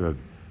he added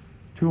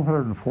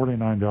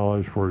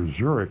 $249 for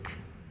Zurich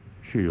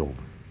Shield,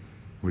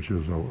 which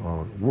is a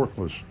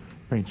worthless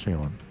paint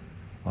sealant.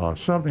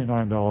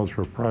 $79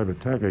 for private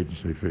tag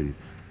agency fee,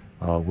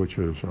 which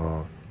is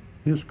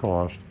his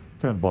cost,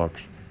 $10,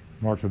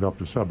 marked it up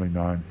to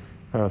 $79,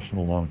 passing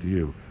along to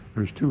you.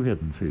 There's two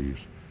hidden fees.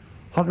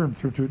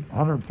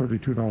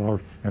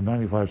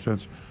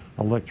 $132.95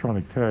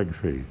 electronic tag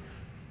fee.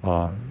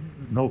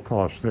 No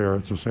cost there.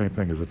 It's the same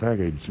thing as a tag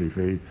agency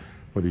fee,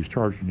 but he's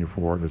charging you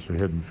for it. It's a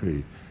hidden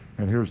fee.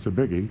 And here's the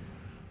biggie,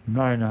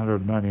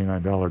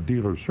 $999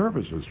 dealer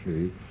services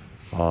fee,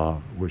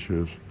 which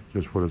is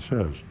just what it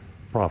says,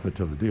 profit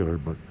to the dealer,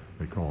 but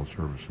they call it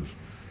services.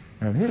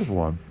 And here's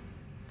one,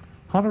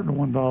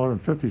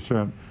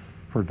 $101.50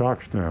 for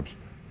dock stamps.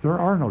 There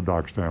are no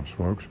dock stamps,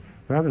 folks.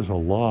 That is a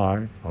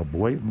lie, a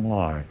blatant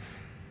lie.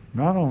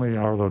 Not only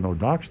are there no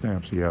dock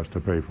stamps he has to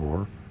pay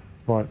for,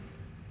 but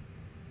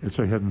it's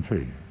a hidden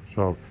fee.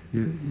 So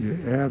you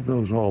add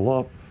those all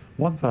up,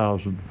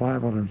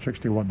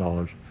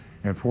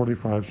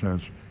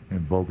 $1,561.45 in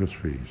bogus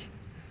fees.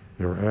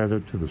 They're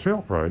added to the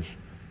sale price,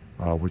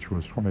 which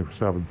was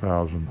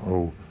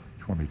 $27,022.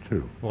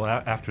 Well,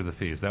 after the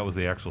fees, that was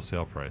the actual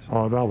sale price.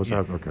 Oh, that was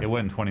after, okay. It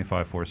wasn't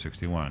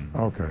 $25,461.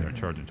 Okay. They're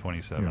charging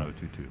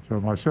 $27,022. So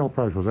my sale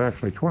price was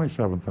actually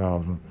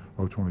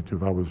 $27,022.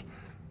 That was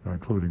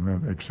including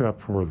them,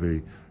 except for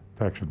the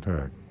tax and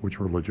tag, which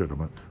were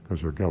legitimate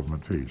because they're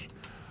government fees.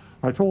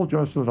 I told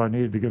Justin that I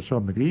needed to get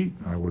something to eat.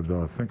 I would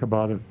think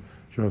about it.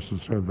 Justin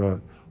said that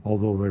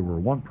although they were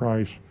one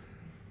price,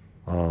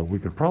 we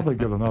could probably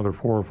get another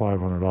 $400 or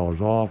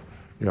 $500 off.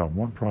 Yeah,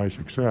 one price,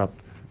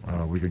 except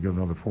we could get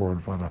another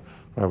 $400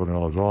 or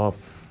 $500 off.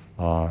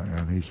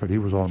 And he said he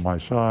was on my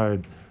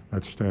side.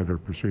 That's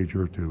standard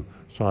procedure to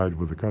side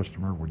with the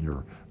customer when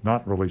you're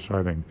not really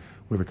siding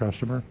with the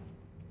customer.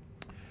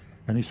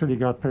 And he said he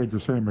got paid the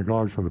same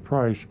regards for the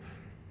price,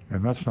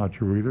 and that's not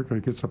true either, because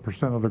he gets a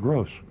percent of the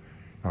gross,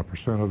 a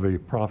percent of the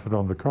profit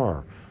on the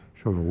car.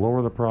 So the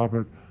lower the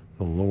profit,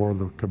 the lower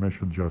the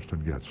commission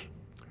Justin gets.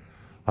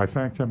 I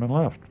thanked him and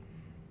left.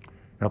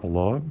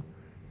 Epilogue,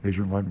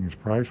 Agent Lightning's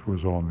price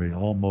was on the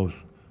almost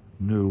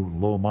new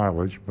low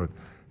mileage but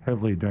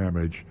heavily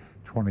damaged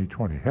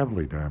 2020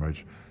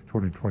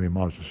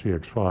 Mazda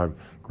CX-5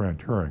 Grand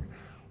Touring,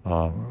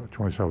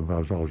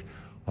 $27,000.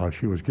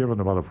 She was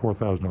given about a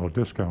 $4,000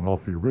 discount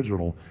off the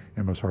original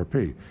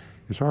MSRP.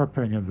 It's our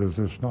opinion that this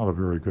is not a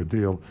very good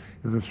deal.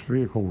 If this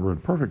vehicle were in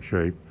perfect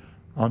shape,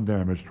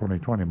 undamaged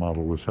 2020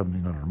 model with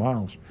 1,700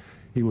 miles,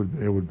 it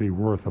would be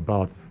worth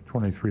about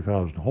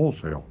 $23,000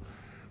 wholesale.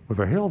 With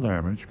a hail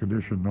damage,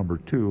 condition number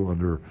 2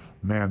 under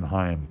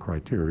Manheim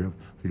criteria,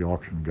 the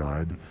auction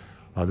guide,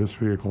 this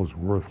vehicle is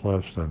worth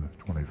less than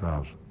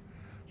 $20,000.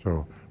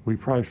 So we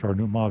priced our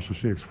new Mazda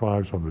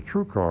CX-5s on the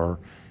TrueCar,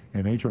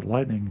 and Agent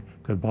Lightning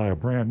could buy a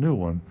brand new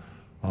one,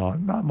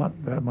 not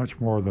that much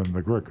more than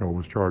the Gricko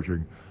was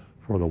charging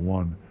for the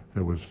one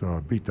that was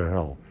beat to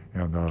hell.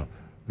 And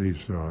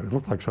it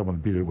looked like someone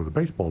beat it with a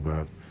baseball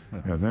bat.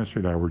 And Nancy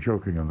and I were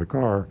joking in the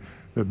car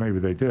that maybe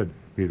they did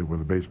beat it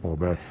with a baseball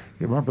bat.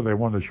 You remember they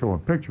wanted to show him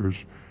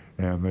pictures,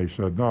 and they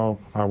said, no,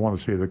 I want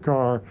to see the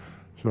car.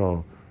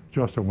 So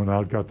Justin went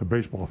out, got the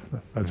baseball.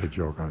 That's a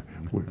joke.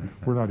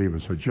 We're not even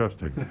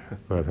suggesting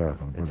that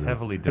happened. It's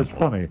heavily damaged. It's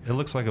funny. It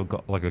looks like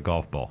a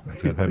golf ball.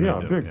 It's got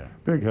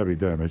big heavy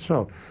damage.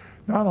 So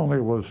not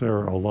only was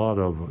there a lot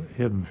of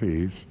hidden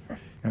fees,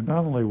 and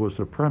not only was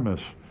the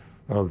premise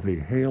of the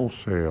hail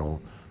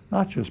sale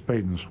not just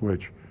bait and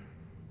switch,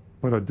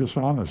 but a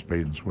dishonest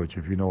bait and switch,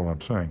 if you know what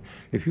I'm saying.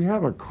 If you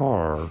have a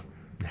car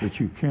that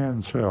you can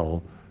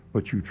sell,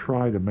 but you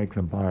try to make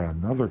them buy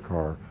another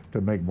car to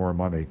make more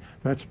money,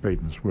 that's bait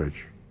and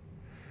switch.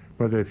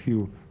 But if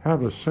you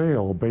have a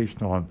sale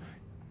based on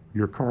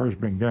your cars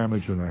being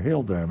damaged in a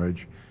hail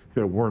damage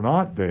that were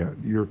not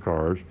your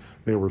cars,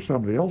 they were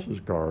somebody else's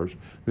cars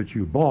that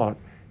you bought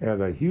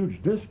at a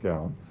huge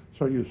discount,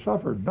 so you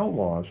suffered no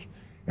loss,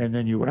 and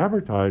then you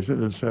advertised it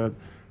and said,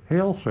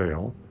 hail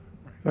sale,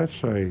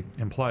 that's a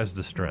implies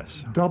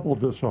distress. Double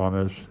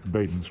dishonest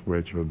bait and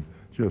switch, and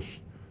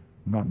just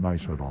not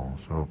nice at all.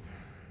 So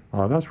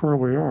that's where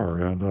we are,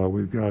 and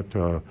we got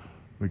a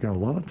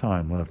lot of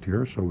time left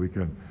here, so we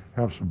can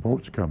have some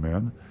votes come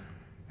in,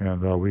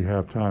 and we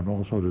have time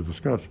also to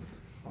discuss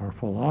our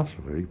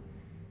philosophy.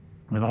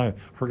 And I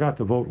forgot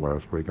to vote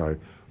last week. I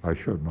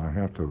shouldn't. I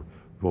have to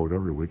vote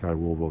every week. I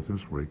will vote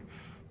this week,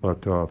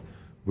 but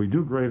we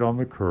do grade on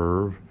the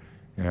curve,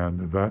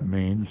 and that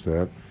means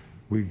that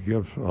we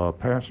give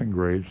passing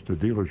grades to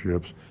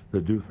dealerships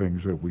that do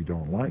things that we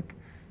don't like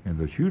and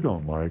that you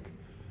don't like,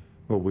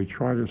 but we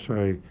try to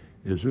say,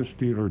 is this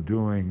dealer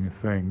doing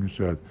things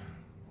that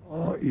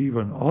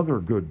even other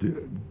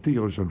good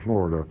dealers in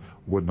Florida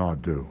would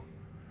not do?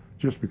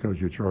 Just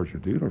because you charge a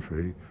dealer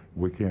fee,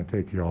 we can't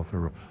take you off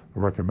the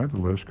recommended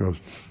list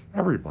because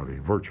everybody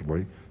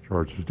virtually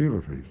charges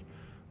dealer fees.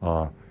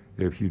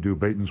 if you do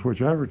bait and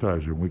switch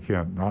advertising, we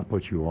can't not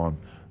put you on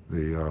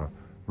the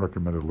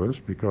recommended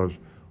list because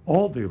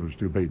all dealers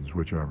do bait and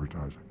switch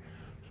advertising.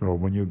 So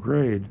when you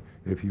grade,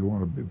 if you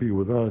want to be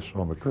with us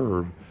on the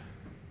curve,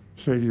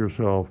 say to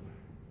yourself,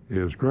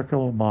 is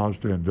Greco,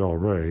 Mazda, and Del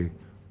Rey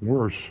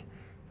worse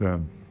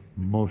than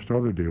most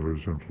other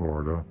dealers in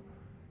Florida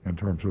in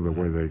terms of the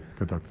way they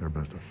conduct their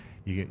business?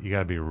 You got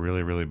to be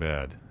really, really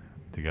bad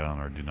to get on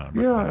our do not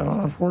recommend Yeah,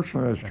 list.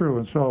 unfortunately, that's true.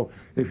 And so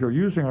if you're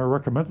using our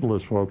recommended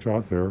list, folks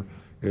out there,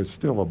 it's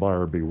still a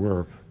buyer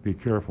beware. Be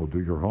careful.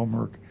 Do your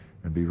homework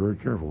and be very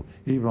careful.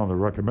 Even on the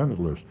recommended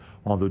list.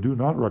 On the do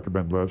not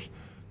recommend list,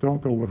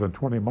 don't go within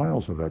 20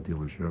 miles of that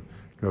dealership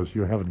because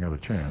you haven't got a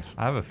chance.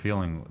 I have a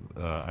feeling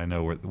I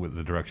know where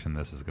the direction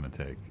this is going to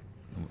take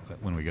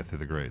when we get through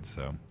the grades.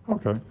 So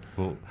okay.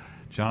 Well,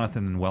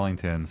 Jonathan in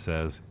Wellington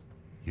says,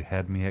 "You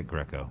had me at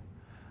Greco.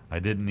 I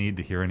didn't need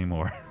to hear any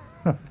more.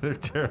 Their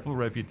terrible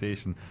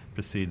reputation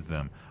precedes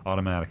them.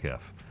 Automatic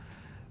F."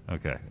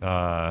 Okay,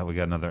 we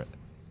got another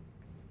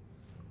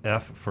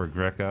F for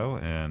Greco,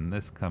 and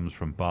this comes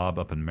from Bob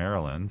up in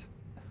Maryland.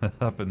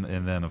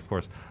 And then of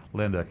course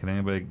Linda. Can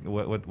anybody?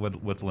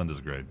 What's Linda's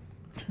grade?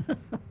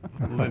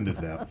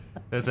 Linda's F.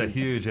 It's a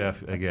huge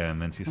F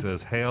again. And she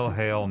says, "Hail,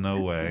 hail,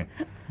 no way."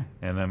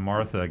 And then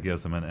Martha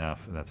gives them an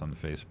F. That's on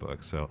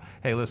Facebook. So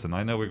hey, listen,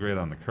 I know we're great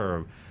on the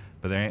curve,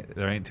 but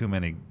there ain't too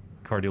many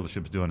car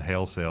dealerships doing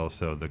hail sales.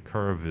 So the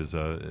curve is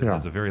a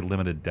very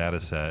limited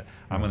data set.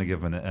 I'm going to give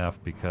them an F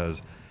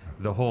because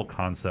the whole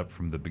concept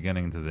from the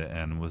beginning to the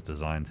end was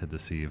designed to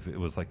deceive. It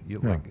was like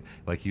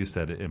you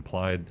said, it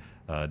implied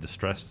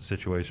distressed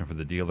situation for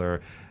the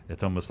dealer.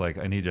 It's almost like,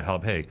 I need your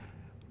help. Hey,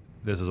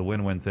 this is a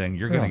win-win thing.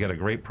 You're going to get a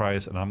great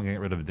price, and I'm going to get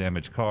rid of a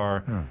damaged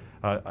car.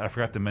 I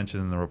forgot to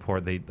mention in the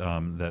report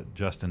that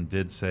Justin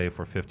did say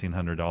for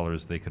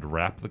 $1,500 they could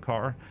wrap the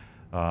car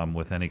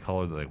with any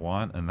color that they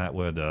want, and that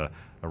would a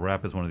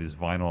wrap is one of these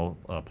vinyl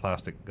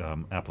plastic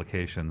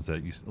applications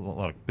that a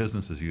lot of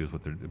businesses use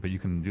but you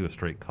can do a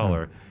straight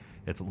color.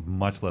 It's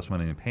much less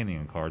money than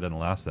painting a car. It doesn't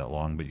last that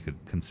long, but you could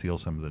conceal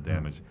some of the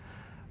damage.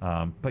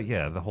 But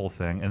yeah, the whole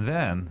thing. And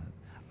then,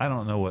 I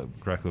don't know what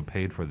Greco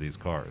paid for these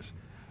cars,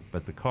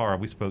 but the car,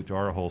 we spoke to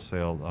our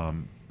wholesale,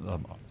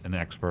 an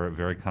expert,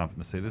 very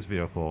confident to say this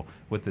vehicle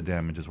with the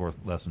damage is worth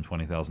less than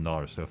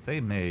 $20,000. So if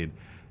they're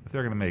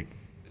going to make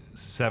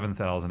 $7,000,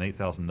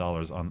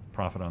 $8,000 on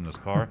profit on this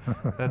car,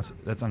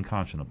 that's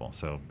unconscionable.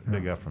 So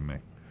big F from me.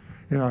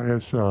 You know,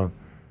 it's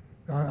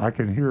I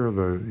can hear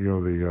the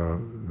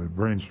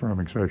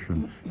brainstorming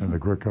session in the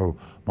Greco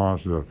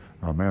Mazda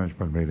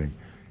management meeting,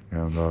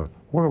 and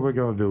what are we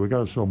going to do? We got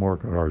to sell more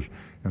cars.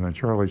 And then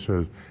Charlie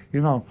says,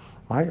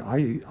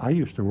 I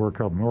used to work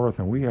up north,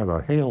 and we had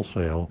a hail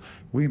sale.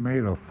 We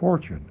made a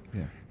fortune.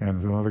 Yeah.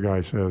 And another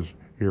guy says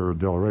here,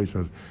 Del Rey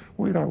says,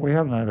 we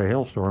haven't had a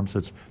hailstorm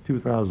since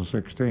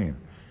 2016.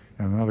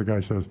 And another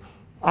guy says,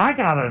 I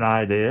got an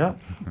idea.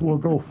 We'll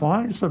go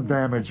find some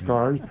damaged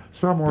cars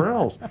somewhere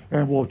else,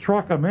 and we'll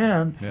truck them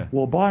in. Yeah.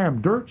 We'll buy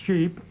them dirt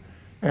cheap,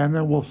 and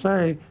then we'll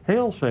say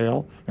hail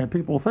sale, and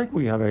people think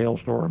we had a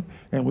hailstorm,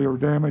 and we were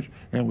damaged,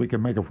 and we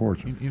can make a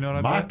fortune. You know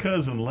what My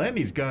cousin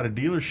Lenny's got a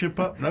dealership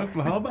up in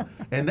Oklahoma,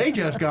 and they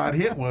just got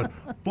hit with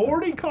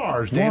 40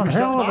 cars damaged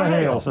One hell up of by a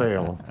hail hail.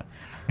 sale.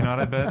 You know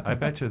what I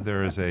bet you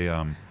there is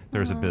a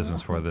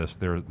business for this.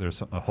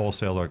 There's a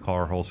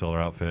car wholesaler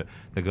outfit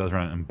that goes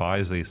around and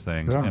buys these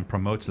things and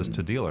promotes this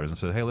to dealers and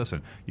says, hey,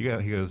 listen, he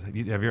goes, have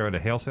you ever had a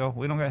hail sale?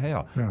 We don't got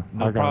hail. Yeah,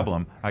 no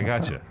problem. I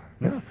got you.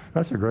 Yeah,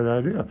 that's a great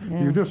idea.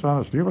 Yeah. You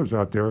dishonest dealers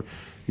out there,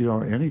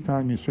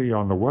 anytime you see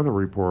on the weather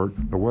report,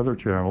 the Weather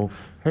Channel,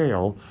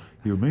 hail,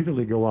 you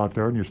immediately go out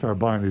there and you start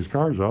buying these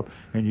cars up,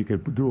 and you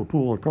could do a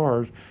pool of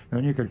cars, and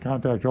then you can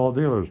contact all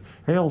dealers.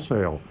 Hail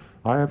sale.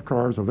 I have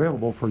cars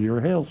available for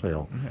your hail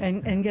sale.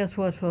 And guess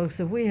what,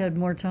 folks? If we had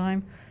more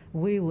time,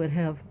 we would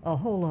have a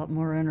whole lot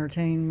more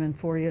entertainment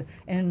for you.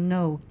 And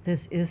no,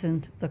 this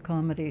isn't the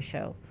comedy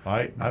show.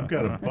 I've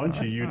got a bunch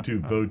of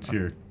YouTube votes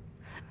here.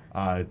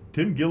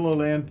 Tim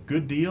Gilliland,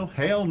 good deal.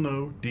 Hail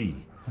no, D.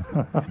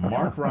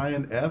 Mark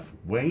Ryan, F.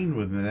 Wayne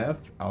with an F.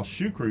 Al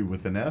Shukri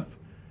with an F.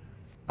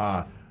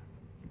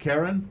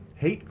 Karen,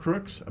 hate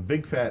crooks, a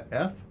big fat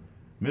F.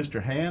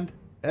 Mr. Hand,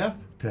 F.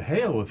 To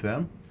hail with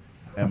them.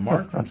 And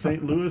Mark from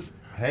St. Louis,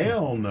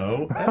 hail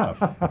no,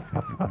 F.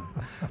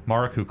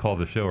 Mark, who called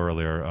the show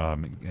earlier,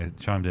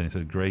 chimed in and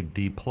said, grade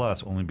D+,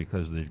 only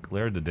because they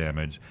declared the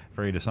damage.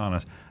 Very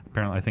dishonest.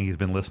 Apparently, I think he's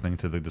been listening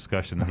to the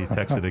discussion. He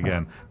texted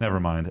again.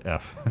 Never mind,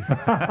 F.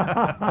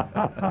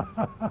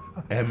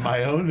 And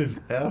my own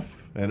is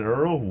F. And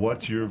Earl,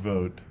 what's your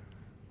vote?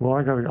 Well,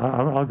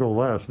 I'll go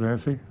last,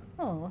 Nancy.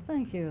 Oh, well,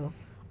 thank you.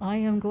 I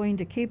am going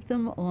to keep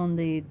them on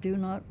the do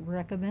not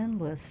recommend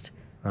list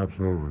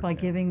Absolutely. by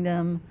giving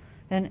them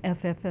an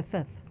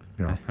FFFF.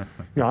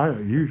 Yeah, I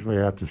usually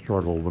have to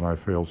struggle when I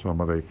fail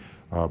somebody,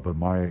 but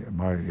my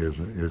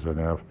is an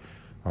F.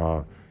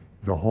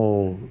 The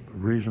whole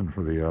reason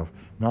for the F,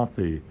 not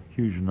the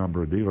huge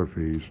number of dealer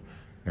fees,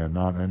 and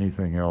not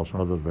anything else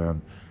other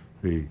than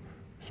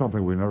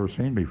something we've never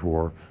seen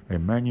before, a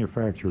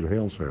manufactured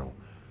hail sale.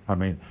 I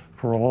mean,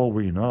 for all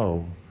we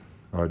know,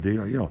 when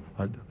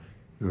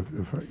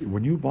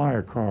you buy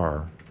a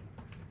car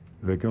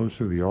that goes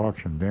through the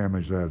auction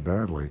damaged that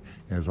badly,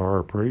 as our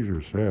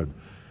appraiser said,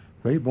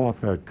 they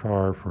bought that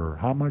car for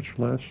how much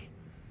less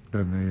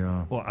than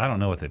the... well, I don't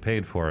know what they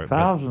paid for it.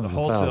 Thousands. But the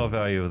wholesale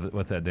value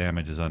with that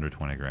damage is under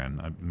 20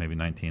 grand, maybe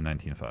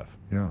 19.5.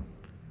 Yeah.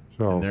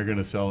 So and they're going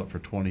to sell it for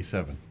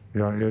 27.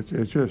 Yeah,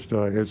 it's just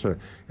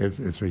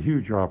it's a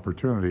huge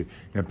opportunity,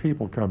 and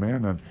people come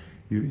in and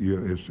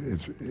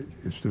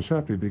it's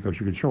deceptive because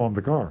you can show them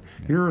the car.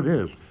 Yeah. Here it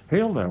is,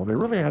 hail damage. They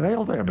really had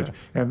hail damage,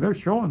 and they're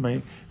showing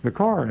me the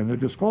car and they're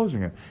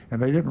disclosing it,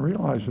 and they didn't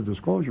realize the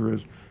disclosure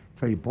is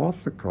they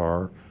bought the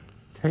car,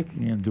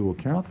 taking into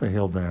account the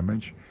hail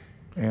damage,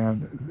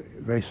 and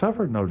they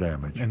suffered no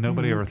damage. And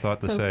nobody ever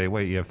thought to say,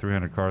 wait, you have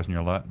 300 cars in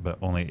your lot, but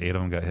only 8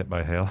 of them got hit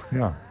by hail?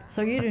 Yeah.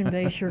 So you didn't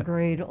base your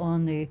grade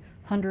on the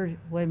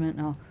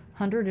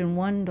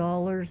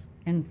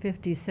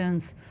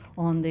 $101.50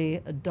 on the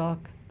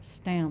dock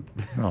stamp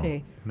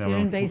fee. No, you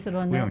didn't base it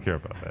on that? We don't care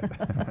about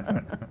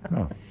that.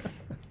 No.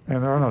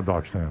 And there are no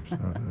dock stamps.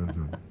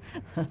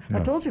 I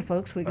told you,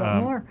 folks, we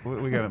got more.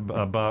 We got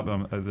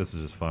Bob. This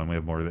is just fun. We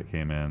have more that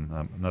came in.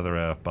 Another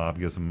F. Bob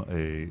gives him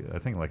I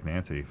think like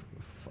Nancy.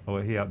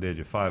 He outdid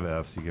you 5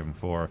 Fs. You give him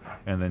 4.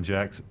 And then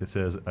Jack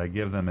says, I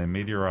give them a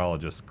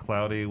meteorologist,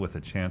 cloudy with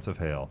a chance of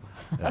hail.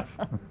 F.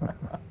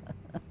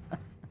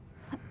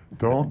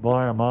 Don't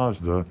buy a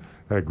Mazda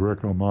at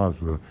Greco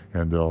Mazda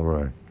in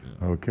Delray.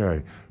 Yeah.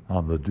 Okay,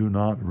 on the do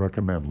not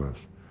recommend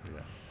list.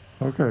 Yeah.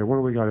 Okay, what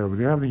do we got here? Do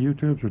you have any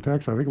YouTubes or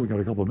texts? I think we got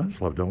a couple of minutes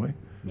left, don't we?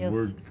 Yes.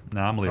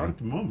 No, I'm leaving. At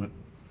the moment.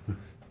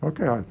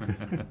 Okay,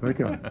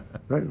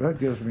 that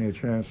gives me a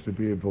chance to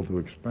be able to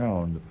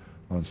expound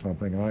on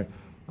something. I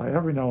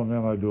every now and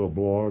then I do a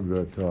blog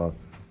that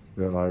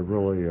I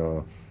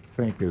really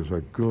think is a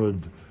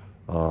good.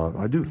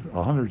 I do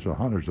hundreds of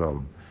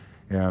them,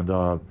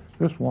 and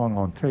this one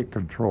on Take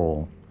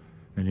Control,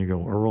 and you go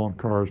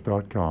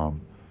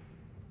earloncars.com,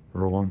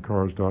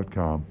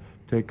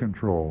 Take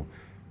Control.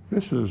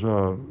 This is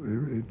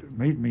it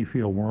made me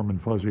feel warm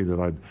and fuzzy that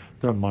I'd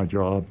done my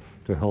job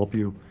to help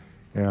you,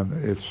 and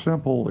it's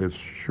simple, it's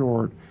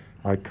short.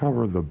 I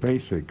cover the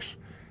basics,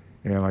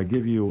 and I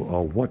give you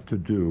what to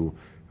do.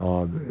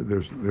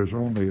 There's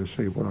only, let's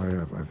see what I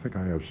have. I think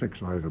I have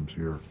 6 items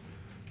here.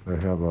 I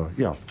have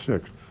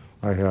 6.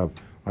 I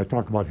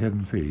talk about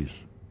hidden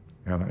fees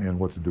and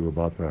what to do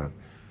about that.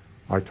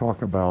 I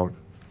talk about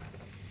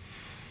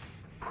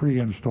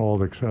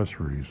pre-installed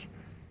accessories,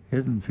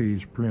 hidden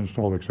fees,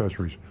 pre-installed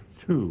accessories.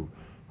 2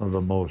 of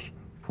the most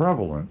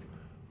prevalent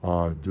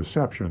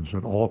deceptions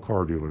that all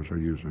car dealers are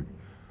using.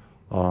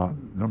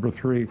 Number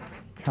 3,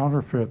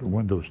 counterfeit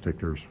window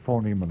stickers,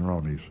 phony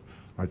Monronis.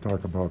 I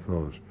talk about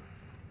those.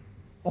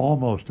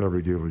 Almost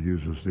every dealer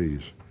uses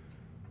these.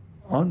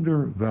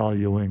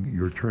 Undervaluing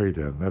your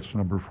trade-in, that's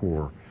number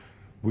 4.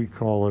 We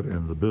call it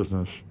in the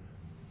business,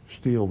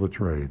 steal the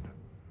trade.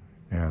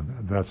 And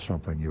that's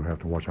something you have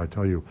to watch. I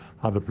tell you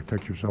how to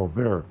protect yourself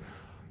there.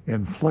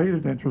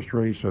 Inflated interest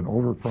rates and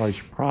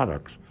overpriced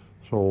products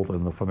sold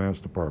in the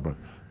finance department,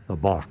 the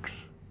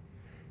box.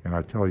 And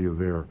I tell you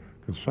there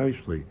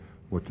concisely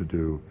what to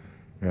do.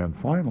 And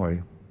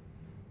finally,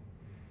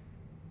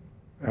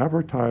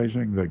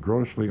 advertising that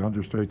grossly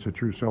understates the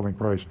true selling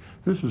price.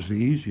 This is the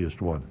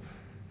easiest one.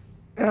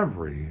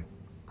 Every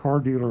car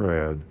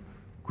dealer ad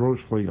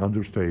grossly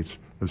understates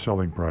the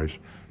selling price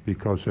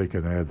because they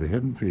can add the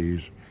hidden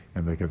fees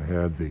and they can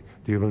add the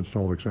dealer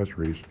installed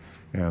accessories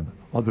and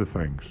other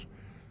things.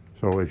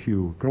 So if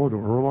you go to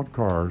Earl on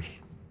Cars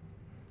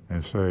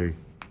and say,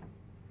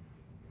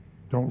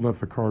 don't let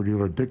the car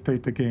dealer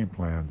dictate the game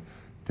plan,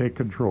 take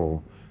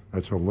control.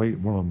 That's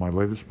one of my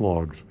latest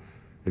blogs.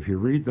 If you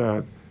read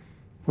that,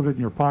 put it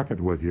in your pocket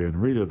with you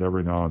and read it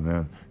every now and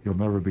then. You'll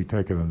never be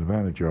taken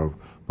advantage of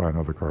by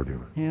another car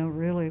dealer. Yeah,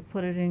 really,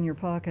 put it in your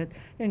pocket.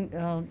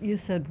 And you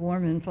said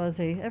warm and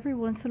fuzzy. Every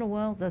once in a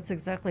while, that's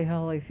exactly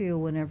how I feel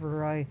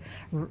whenever I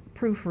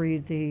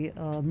proofread the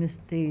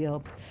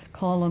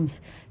columns.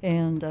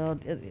 And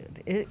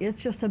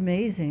it's just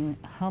amazing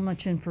how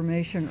much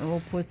information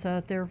Earl puts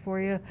out there for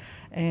you.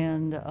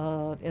 And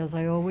as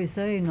I always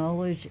say,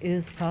 knowledge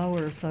is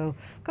power. So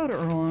go to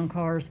Earl on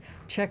Cars,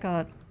 check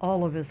out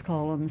all of his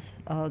columns.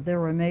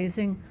 They're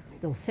amazing.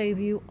 They'll save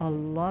you a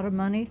lot of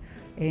money.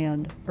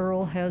 And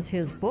Earl has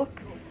his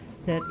book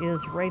that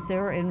is right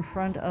there in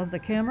front of the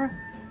camera.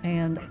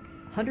 And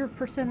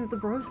 100% of the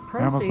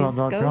proceeds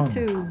go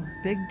to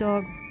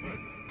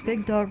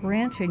Big Dog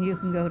Ranch, and you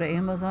can go to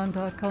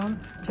Amazon.com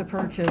to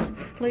purchase.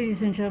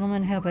 Ladies and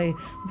gentlemen, have a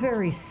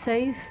very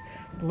safe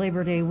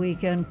Labor Day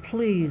weekend.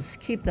 Please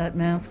keep that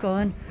mask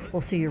on.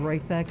 We'll see you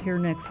right back here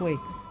next week.